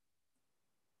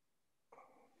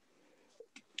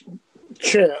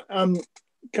 Chair,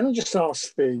 can I just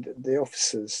ask the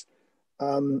officers,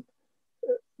 the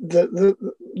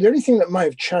only thing that may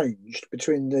have changed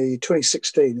between the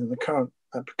 2016 and the current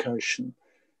application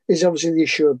is obviously the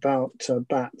issue about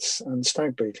bats and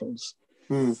stag beetles.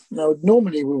 Now,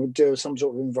 normally we would do some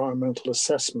sort of environmental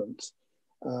assessment,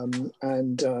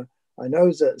 and I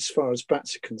know that as far as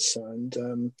bats are concerned,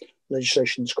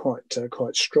 legislation is quite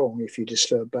strong if you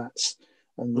disturb bats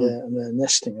and their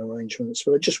nesting arrangements.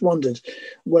 But I just wondered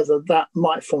whether that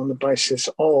might form the basis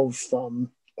of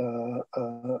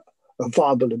a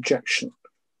viable objection,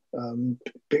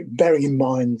 bearing in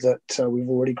mind that we've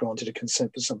already granted a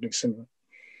consent for something similar.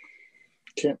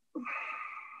 Okay.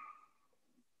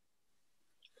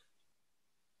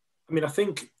 I mean, I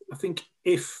think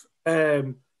if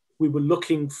we were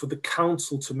looking for the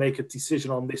council to make a decision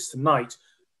on this tonight,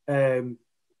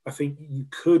 I think you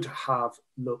could have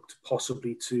looked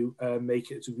possibly to make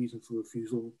it as a reason for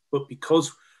refusal. But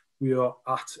because we are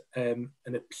at an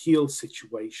appeal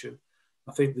situation,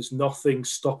 I think there's nothing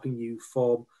stopping you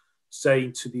from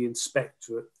saying to the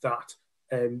inspectorate that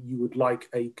you would like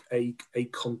a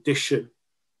condition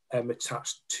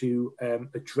attached to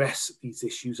address these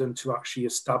issues and to actually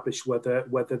establish whether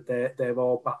there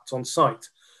are bats on site.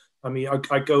 I mean,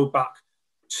 I go back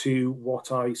to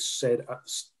what I said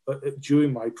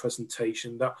during my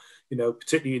presentation, that, you know,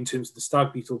 particularly in terms of the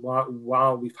stag beetle,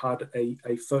 while we've had a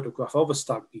photograph of a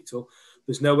stag beetle,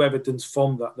 there's no evidence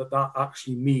from that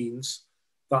actually means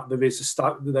that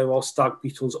there are stag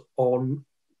beetles on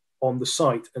the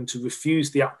site, and to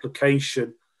refuse the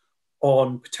application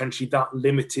on potentially that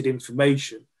limited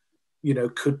information, you know,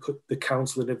 could put the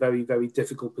council in a very, very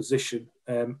difficult position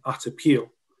at appeal.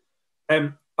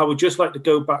 I would just like to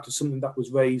go back to something that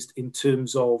was raised in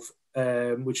terms of,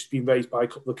 which has been raised by a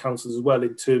couple of councillors as well,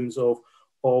 in terms of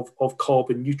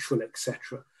carbon neutral,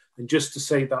 etc. And just to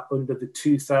say that under the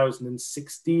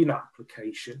 2016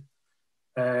 application,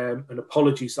 and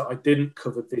apologies that I didn't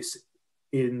cover this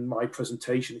in my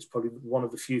presentation, it's probably one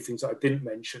of the few things that I didn't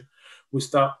mention, was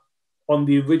that on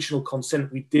the original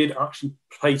consent, we did actually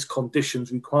place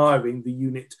conditions requiring the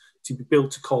unit to be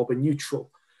built to carbon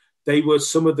neutral. They were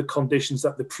some of the conditions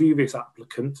that the previous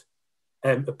applicant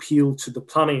appealed to the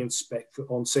planning inspector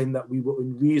on, saying that we were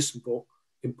unreasonable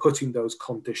in putting those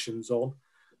conditions on.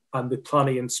 and the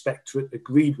planning inspectorate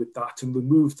agreed with that and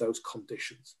removed those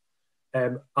conditions.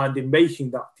 And in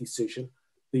making that decision,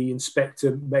 the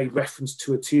inspector made reference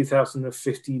to a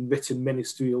 2015 written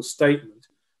ministerial statement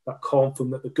that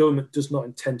confirmed that the government does not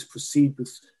intend to proceed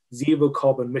with zero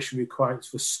carbon emission requirements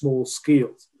for small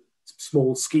schemes.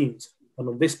 And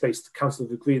on this basis, the council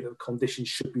have agreed that the conditions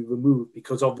should be removed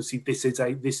because obviously this is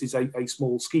a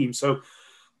small scheme. So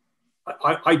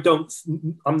I'm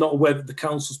not aware that the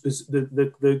council's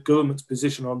the government's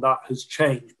position on that has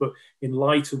changed, but in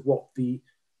light of what the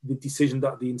decision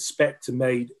that the inspector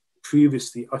made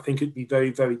previously, I think it'd be very,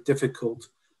 very difficult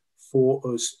for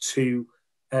us to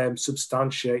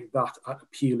substantiate that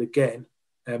appeal again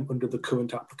under the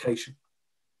current application.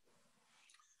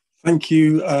 Thank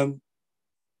you,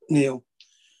 Neil.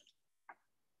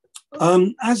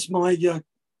 As my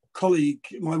colleague,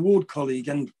 my ward colleague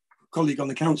and colleague on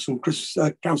the council,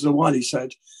 Councillor Wiley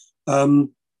said, this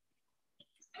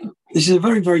is a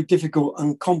very, very difficult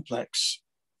and complex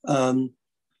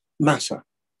matter.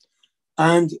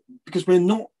 And because we're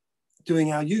not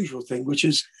doing our usual thing, which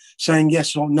is saying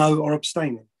yes or no or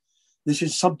abstaining. This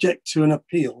is subject to an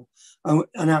appeal.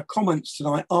 And our comments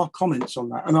tonight are comments on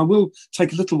that. And I will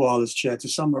take a little while as chair to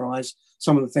summarise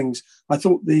some of the things. I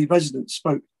thought the residents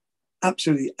spoke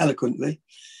absolutely eloquently.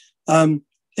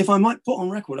 If I might put on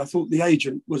record, I thought the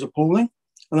agent was appalling,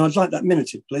 and I'd like that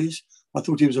minuted, please. I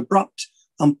thought he was abrupt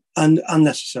and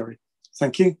unnecessary.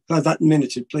 Thank you. Have that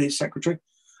minuted, please, Secretary.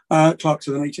 Clerk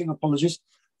to the meeting, apologies.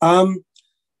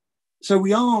 So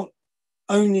we are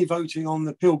only voting on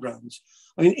the appeal grounds.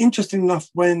 I mean, interesting enough,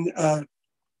 when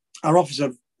our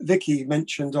officer, Vicky,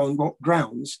 mentioned on what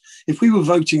grounds, if we were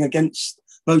voting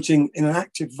in an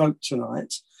active vote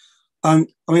tonight, I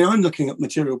mean, I'm looking at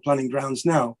material planning grounds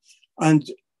now, and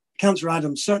Councillor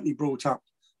Adams certainly brought up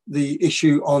the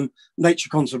issue on nature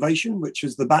conservation, which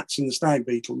is the bats and the stag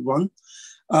beetle one.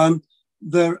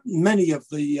 Many of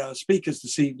the speakers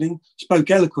this evening spoke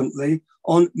eloquently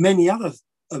on many other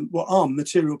what are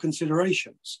material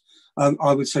considerations.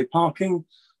 I would say parking,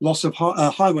 loss of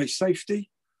highway safety.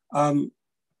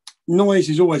 Noise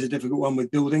is always a difficult one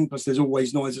with building because there's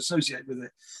always noise associated with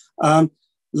it.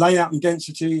 Layout and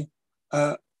density,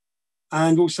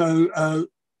 and also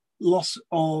loss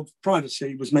of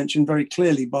privacy was mentioned very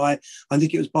clearly by, I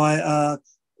think it was by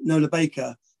Nola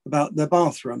Baker, about the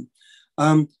bathroom.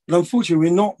 But unfortunately,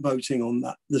 we're not voting on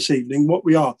that this evening. What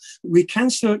we can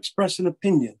still express an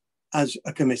opinion as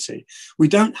a committee. We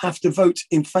don't have to vote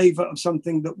in favour of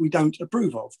something that we don't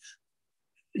approve of,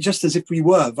 just as if we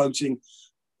were voting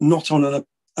not on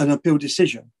an appeal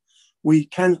decision. We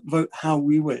can vote how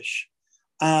we wish.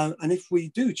 And if we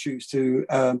do choose to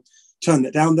turn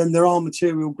that down, then there are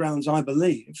material grounds, I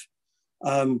believe,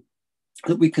 that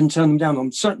we can turn them down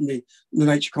on. Certainly the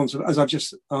nature conservation,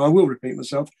 as I will repeat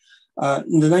myself, the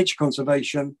nature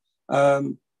conservation,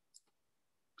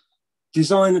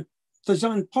 design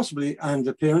possibly and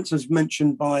appearance, as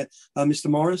mentioned by Mr.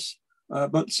 Morris,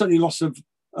 but certainly loss of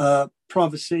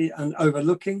privacy and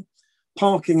overlooking,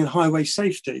 parking and highway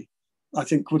safety. I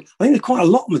think there's quite a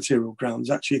lot of material grounds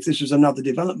actually if this was another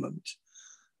development,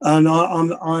 and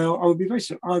I would be very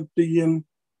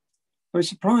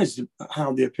surprised at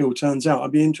how the appeal turns out.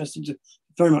 I'd be interested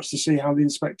very much to see how the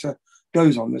inspector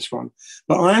goes on this one.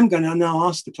 But I am going to now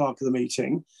ask the clerk of the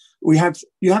meeting. You have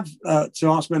to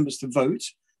ask members to vote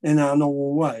in our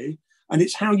normal way, and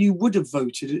it's how you would have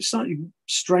voted. It's a slightly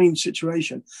strange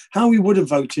situation. How we would have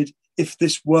voted if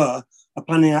this were a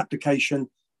planning application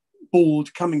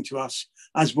board coming to us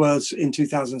as was in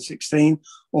 2016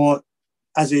 or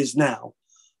as is now.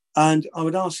 And I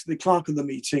would ask the clerk of the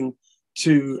meeting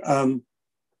to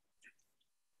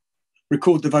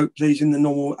record the vote, please, in the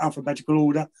normal alphabetical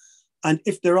order. And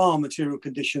if there are material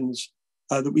conditions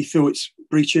that we feel it's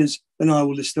breaches, then I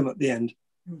will list them at the end.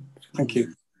 Thank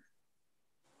you.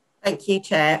 Thank you,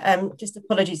 Chair. Just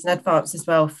apologies in advance as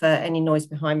well for any noise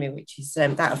behind me, which is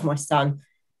that of my son.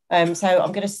 So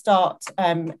I'm going to start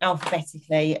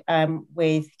alphabetically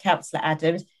with Councillor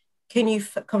Adams. Can you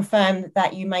confirm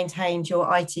that you maintained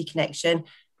your IT connection,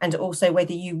 and also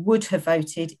whether you would have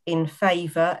voted in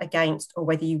favour, against, or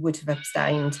whether you would have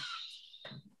abstained?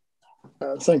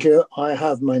 Thank you. I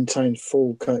have maintained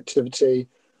full connectivity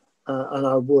and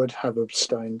I would have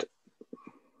abstained.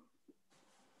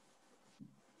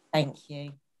 Thank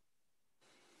you.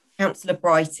 Councillor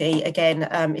Brighty, again,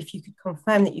 if you could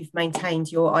confirm that you've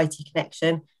maintained your IT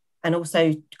connection and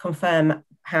also confirm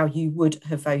how you would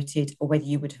have voted or whether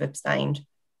you would have abstained.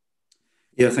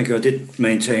 Yeah, thank you. I did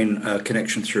maintain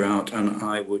connection throughout and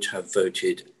I would have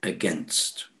voted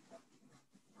against.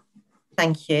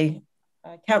 Thank you.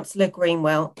 Councillor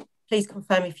Greenwell, please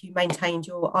confirm if you maintained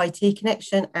your IT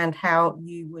connection and how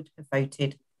you would have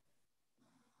voted.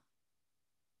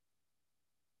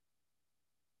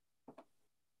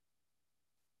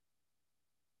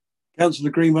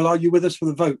 Councillor Greenwell, are you with us for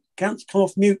the vote? Come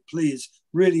off mute, please.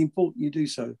 Really important you do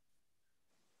so.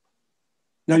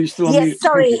 No, you're still on mute.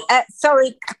 Sorry.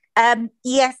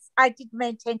 Yes, I did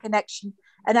maintain connection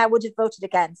and I would have voted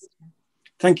against.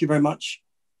 Thank you very much.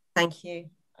 Thank you.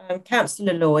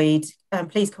 Councillor Lloyd,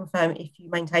 please confirm if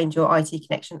you maintained your IT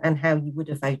connection and how you would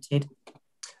have voted.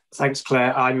 Thanks,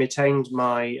 Claire. I maintained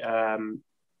my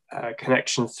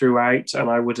connection throughout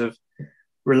and I would have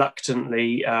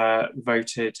reluctantly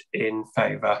voted in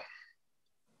favour.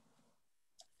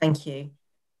 Thank you.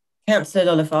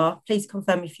 Councillor Oliver, please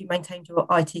confirm if you maintained your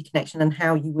IT connection and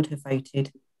how you would have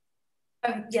voted.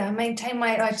 Yeah, I maintained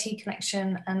my IT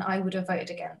connection and I would have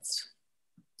voted against.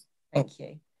 Thank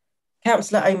you.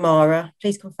 Councillor O'Mara,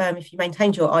 please confirm if you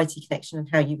maintained your IT connection and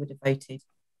how you would have voted.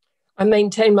 I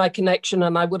maintained my connection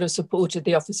and I would have supported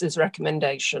the officer's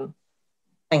recommendation.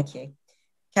 Thank you.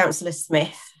 Councillor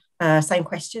Smith, same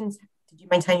questions. Did you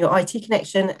maintain your IT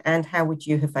connection and how would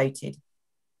you have voted?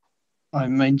 I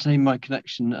maintained my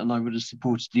connection and I would have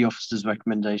supported the officer's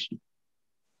recommendation.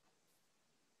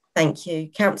 Thank you.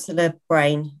 Councillor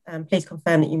Brain, please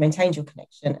confirm that you maintained your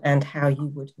connection and how you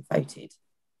would have voted.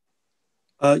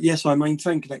 Yes, I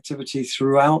maintained connectivity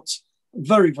throughout.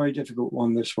 Very, very difficult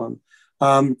one, this one.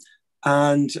 I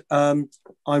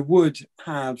would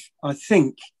have, I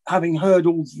think, having heard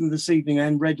all this evening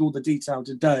and read all the detail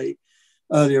today,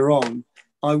 earlier on,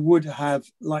 I would have,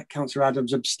 like Councillor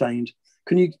Adams, abstained.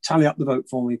 Can you tally up the vote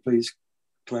for me, please,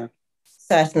 Claire?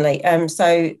 Certainly.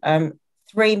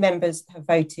 3 members have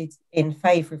voted in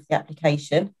favour of the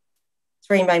application.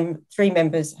 3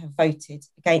 members have voted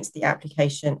against the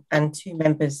application and 2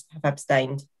 members have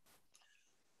abstained.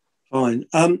 Fine.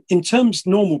 In terms of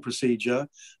normal procedure,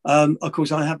 of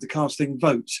course, I have the casting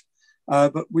vote,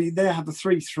 but we there have a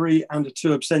 3-3 and a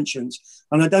 2 abstentions.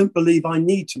 And I don't believe I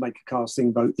need to make a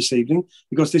casting vote this evening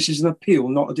because this is an appeal,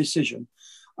 not a decision.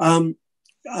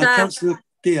 Councillor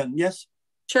Guillen, yes?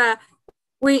 Chair,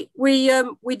 we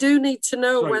do need to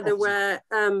know whether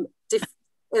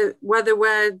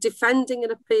we're defending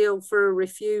an appeal for a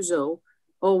refusal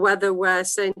or whether we're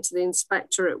saying to the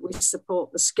inspectorate we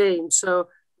support the scheme. So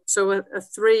a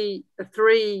 3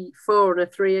 for and a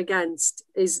 3 against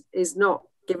is not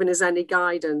giving us any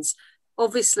guidance.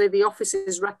 Obviously, the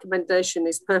officer's recommendation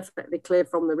is perfectly clear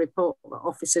from the report that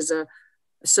officers are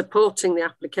supporting the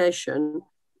application,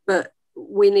 but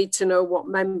we need to know what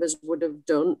members would have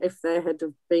done if they had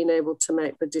been able to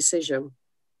make the decision.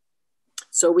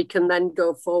 So we can then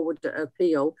go forward to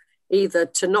appeal, either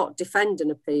to not defend an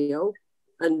appeal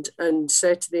and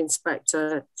say to the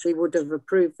inspector we would have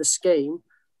approved the scheme,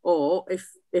 or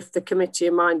if the committee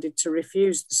are minded to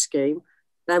refuse the scheme,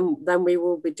 then we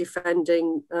will be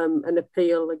defending an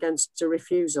appeal against a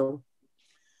refusal.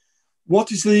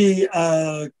 What is the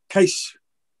case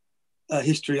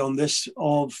history on this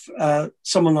of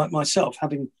someone like myself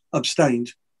having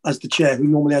abstained as the chair who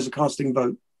normally has a casting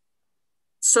vote?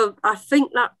 So I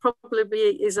think that probably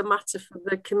is a matter for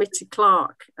the committee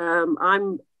clerk.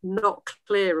 I'm not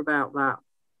clear about that.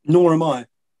 Nor am I.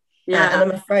 Yeah, and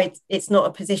I'm afraid it's not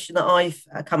a position that I've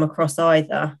come across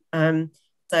either.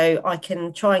 So I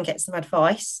can try and get some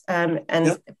advice and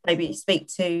maybe speak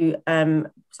to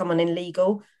someone in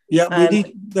legal. Yeah,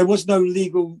 there was no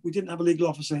legal, we didn't have a legal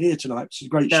officer here tonight, which is a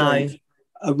great shame.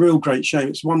 A real great shame.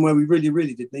 It's one where we really,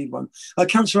 really did need one.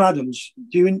 Councillor Adams,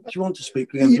 do you want to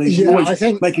speak again, please? Yeah, I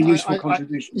think make a useful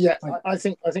contribution. I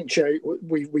think, Chair,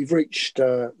 we've reached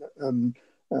a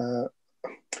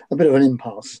bit of an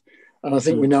impasse, and I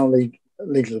think we now need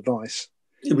legal advice.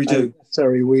 Yeah, we do.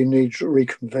 Sorry, we need to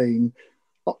reconvene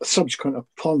subsequent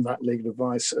upon that legal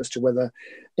advice as to whether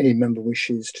any member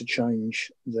wishes to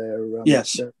change their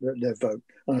their vote.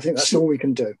 And I think that's all we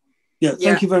can do. Yeah,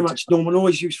 thank you very much, Norman.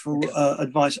 Always useful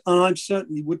advice. And I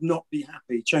certainly would not be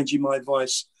happy changing my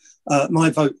advice,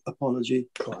 my vote,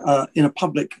 in a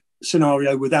public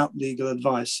scenario without legal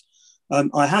advice.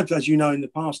 I have, as you know, in the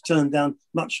past turned down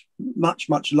much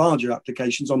larger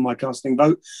applications on my casting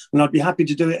vote, and I'd be happy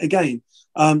to do it again,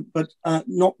 but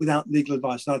not without legal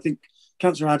advice. And I think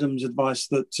Councillor Adams' advice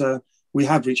that we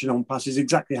have reached an impasse is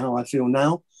exactly how I feel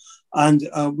now. And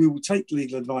we will take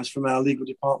legal advice from our legal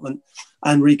department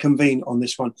and reconvene on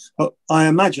this one. But I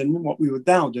imagine what we would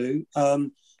now do,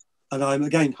 and I'm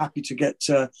again happy to get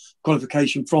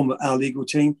qualification from our legal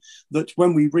team, that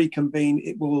when we reconvene,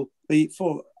 it will be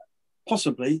for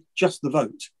possibly just the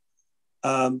vote.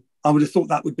 I would have thought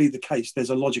that would be the case. There's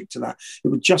a logic to that. It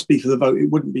would just be for the vote. It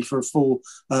wouldn't be for a full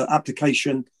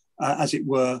application as it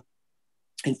were,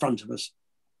 in front of us.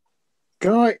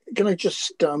 Can I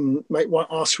just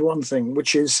ask one thing,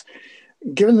 which is,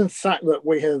 given the fact that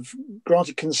we have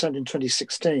granted consent in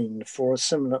 2016 for a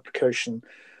similar application,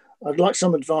 I'd like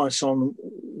some advice on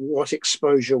what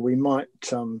exposure we might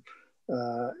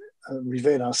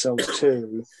reveal ourselves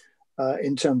to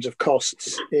in terms of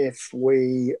costs if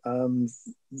we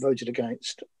voted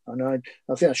against. And I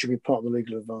think that should be part of the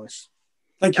legal advice.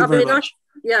 Thank you very much.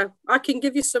 I can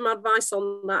give you some advice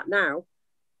on that now.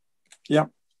 Yeah.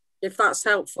 If that's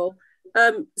helpful.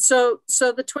 So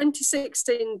the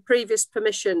 2016 previous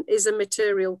permission is a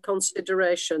material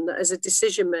consideration that as a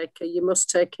decision maker you must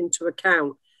take into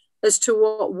account. As to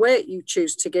what weight you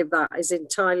choose to give that is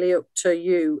entirely up to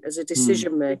you as a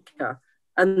decision maker,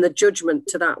 and the judgment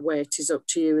to that weight is up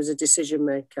to you as a decision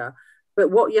maker.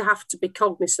 But what you have to be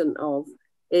cognizant of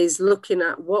is looking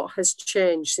at what has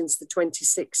changed since the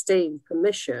 2016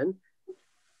 permission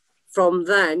from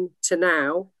then to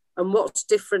now, and what's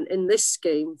different in this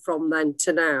scheme from then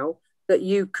to now that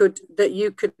you could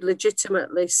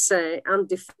legitimately say and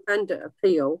defend at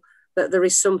appeal that there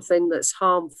is something that's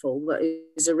harmful that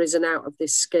is arisen out of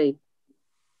this scheme.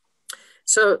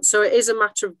 So it is a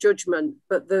matter of judgment,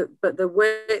 but the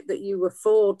way that you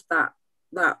afford that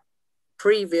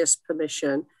previous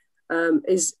permission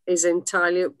is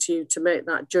entirely up to you to make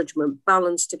that judgment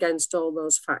balanced against all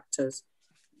those factors.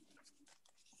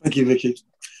 Thank you, Vicky.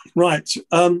 Right.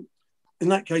 In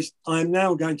that case, I'm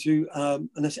now going to,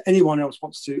 unless anyone else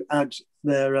wants to add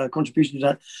their contribution to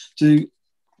that,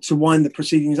 to wind the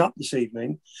proceedings up this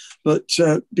evening. But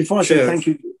before I say thank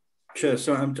you. Sure.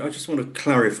 So I just want to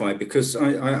clarify, because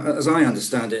as I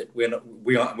understand it, we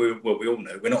all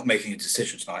know we're not making a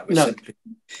decision tonight.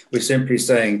 We're simply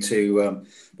saying to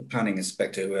the planning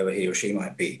inspector, whoever he or she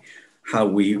might be, how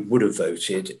we would have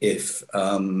voted if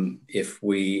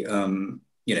we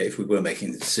were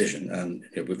making the decision. And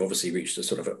we've obviously reached a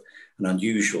sort of an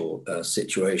unusual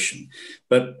situation.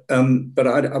 But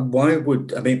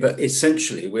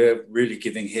essentially we're really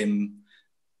giving him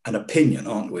an opinion,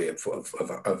 aren't we, of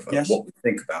yes. what we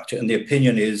think about it. And the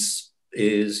opinion is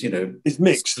it's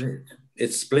mixed.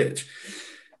 It's split.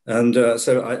 And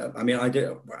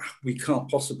we can't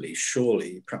possibly,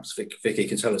 surely, perhaps Vicky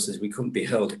can tell us this, we couldn't be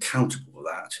held accountable for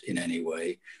that in any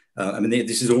way.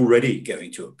 This is already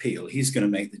going to appeal. He's going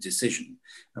to make the decision,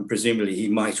 and presumably he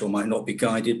might or might not be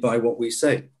guided by what we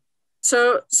say.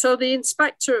 So the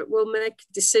inspector will make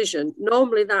a decision.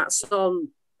 Normally that's on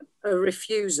a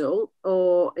refusal,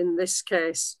 or in this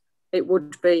case, it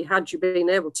would be, had you been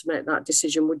able to make that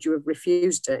decision, would you have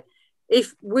refused it?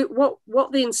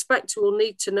 What the inspector will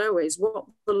need to know is what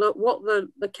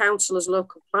the councillor's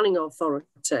local planning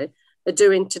authority are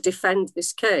doing to defend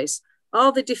this case.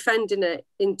 Are they defending it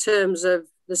in terms of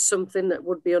there's something that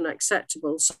would be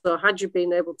unacceptable? So had you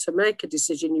been able to make a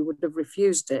decision, you would have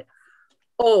refused it.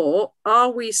 Or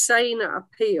are we saying at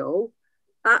appeal,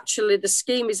 actually the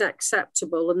scheme is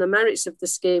acceptable and the merits of the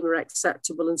scheme are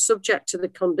acceptable, and subject to the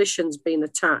conditions being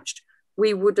attached,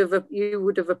 you would have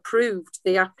approved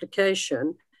the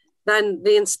application, then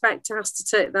the inspector has to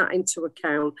take that into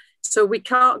account. So we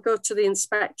can't go to the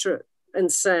inspector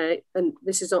and say, and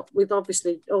this is with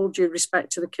obviously all due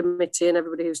respect to the committee and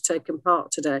everybody who's taken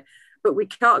part today, but we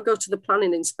can't go to the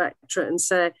planning inspector and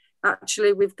say,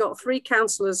 actually, we've got 3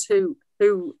 councillors who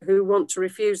want to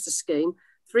refuse the scheme,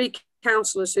 3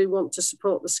 councillors who want to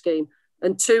support the scheme,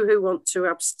 and 2 who want to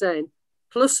abstain,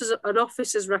 plus an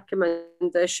officer's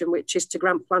recommendation, which is to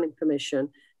grant planning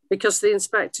permission, because the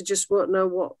inspector just won't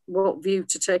know what view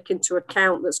to take into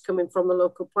account that's coming from the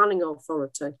local planning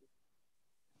authority.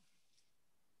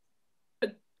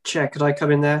 Chair, could I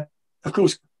come in there? Of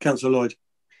course, Councillor Lloyd.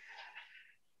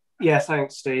 Yeah,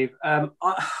 thanks, Steve.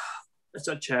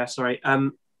 Chair, sorry. I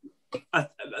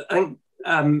think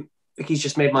Vicky's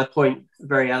just made my point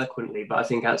very eloquently, but I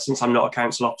think since I'm not a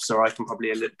council officer, I can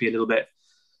probably be a little bit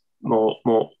more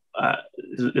a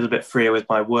little bit freer with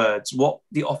my words. What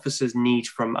the officers need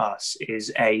from us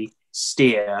is a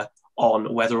steer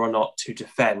on whether or not to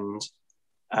defend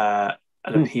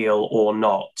an appeal or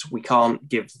not. We can't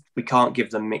give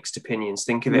them mixed opinions.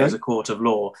 Think of it as a court of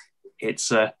law. It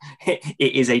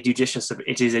is a judicious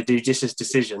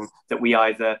decision that we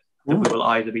will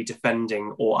either be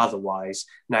defending or otherwise.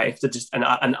 Now,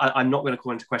 I'm not going to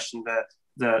call into question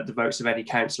the votes of any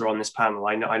councillor on this panel.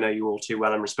 I know you all too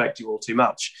well and respect you all too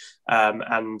much.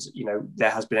 And there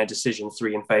has been a decision,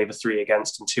 3 in favour, 3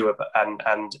 against, and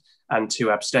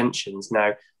 2 abstentions.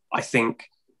 Now, I think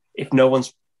if no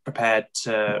one's prepared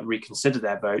to reconsider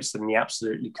their votes, then the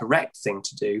absolutely correct thing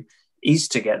to do is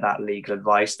to get that legal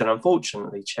advice. Then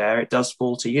unfortunately, Chair, it does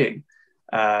fall to you.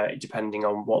 depending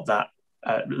on what that,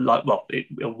 it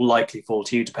will likely fall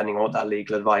to you depending on what that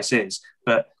legal advice is.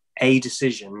 But a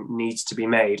decision needs to be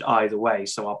made either way,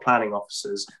 so our planning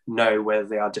officers know whether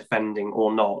they are defending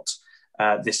or not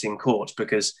this in court,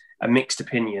 because a mixed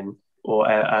opinion or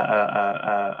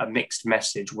a mixed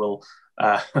message will,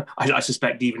 I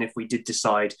suspect, even if we did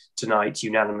decide tonight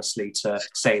unanimously to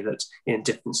say that in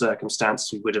different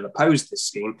circumstances we would have opposed this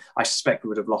scheme, I suspect we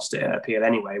would have lost it at appeal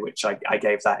anyway, which I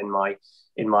gave that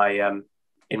in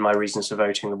my reasons for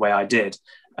voting the way I did.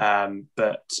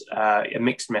 But a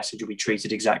mixed message will be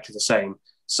treated exactly the same.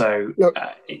 So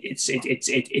it's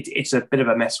a bit of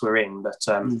a mess we're in. But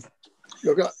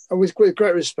look, with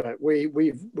great respect,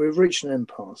 we've reached an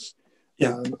impasse.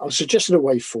 Yeah. I've suggested a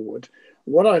way forward.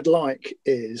 What I'd like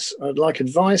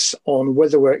advice on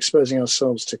whether we're exposing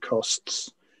ourselves to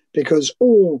costs, because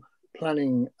all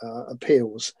planning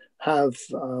appeals have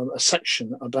a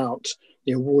section about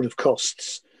the award of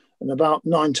costs. And about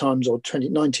 19 times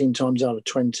out of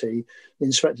 20, the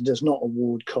inspector does not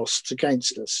award costs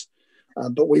against us.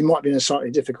 But we might be in a slightly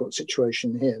difficult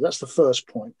situation here. That's the first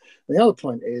point. And the other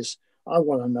point is, I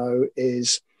want to know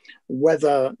is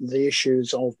whether the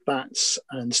issues of bats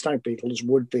and stag beetles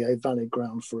would be a valid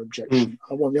ground for objection.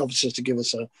 I want the officers to give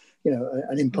us an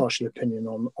impartial opinion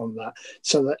on that,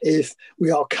 so that if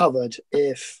we are covered,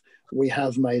 if we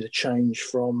have made a change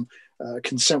from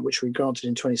consent which we granted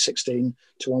in 2016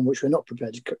 to one which we're not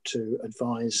prepared to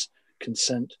advise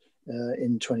consent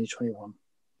in 2021.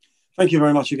 Thank you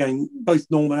very much again, both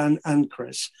Norman and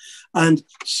Chris. And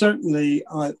certainly,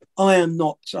 I am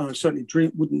not, I certainly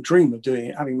wouldn't dream of doing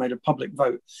it, having made a public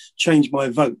vote, change my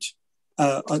vote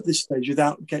at this stage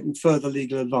without getting further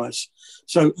legal advice.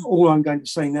 So all I'm going to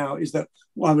say now is that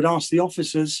I would ask the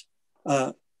officers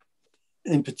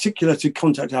in particular to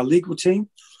contact our legal team.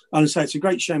 And I say it's a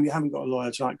great shame you haven't got a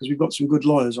lawyer tonight, because we've got some good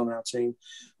lawyers on our team,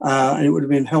 and it would have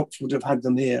been helpful to have had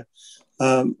them here.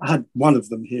 I had one of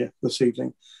them here this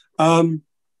evening. But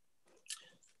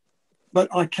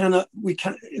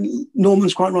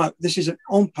Norman's quite right. This is an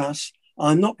impasse.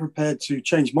 I'm not prepared to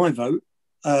change my vote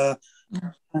and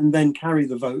then carry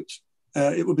the vote.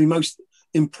 It would be most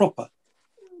improper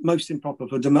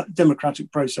for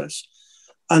democratic process.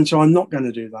 And so I'm not going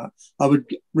to do that. I would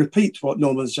repeat what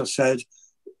Norman's just said.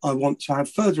 I want to have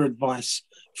further advice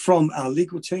from our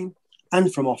legal team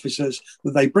and from officers,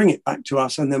 that they bring it back to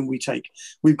us, and then we take.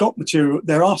 We've got material.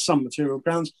 There are some material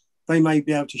grounds. They may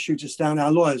be able to shoot us down.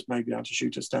 Our lawyers may be able to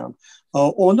shoot us down,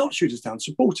 or not shoot us down,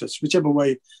 support us, whichever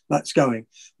way that's going.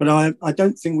 But I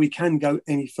don't think we can go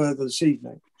any further this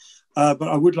evening. But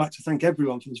I would like to thank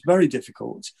everyone for this very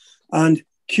difficult and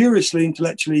curiously,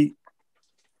 intellectually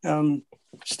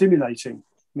stimulating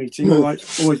meeting. Always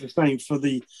the same for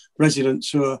the residents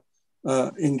who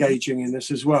are engaging in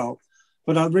this as well.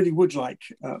 But I really would like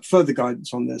further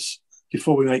guidance on this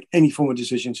before we make any form of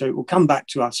decision. So it will come back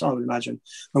to us, I would imagine,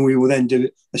 and we will then do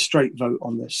a straight vote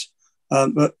on this.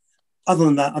 But other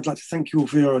than that, I'd like to thank you all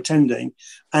for your attending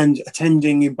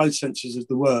in both senses of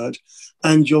the word,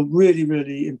 and your really,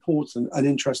 really important and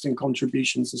interesting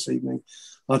contributions this evening.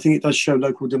 I think it does show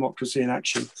local democracy in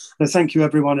action. So thank you,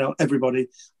 everybody.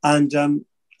 And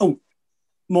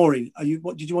Maureen,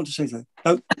 what did you want to say something?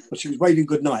 Oh, she was waving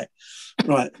good night.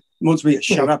 Right, wants me to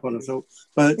shut up on, I thought.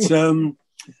 But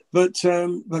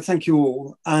thank you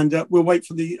all, and we'll wait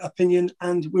for the opinion,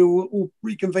 and we will all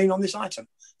reconvene on this item.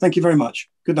 Thank you very much.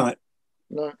 Good night.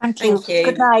 Thank you.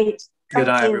 Good night. Good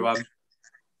night, everyone.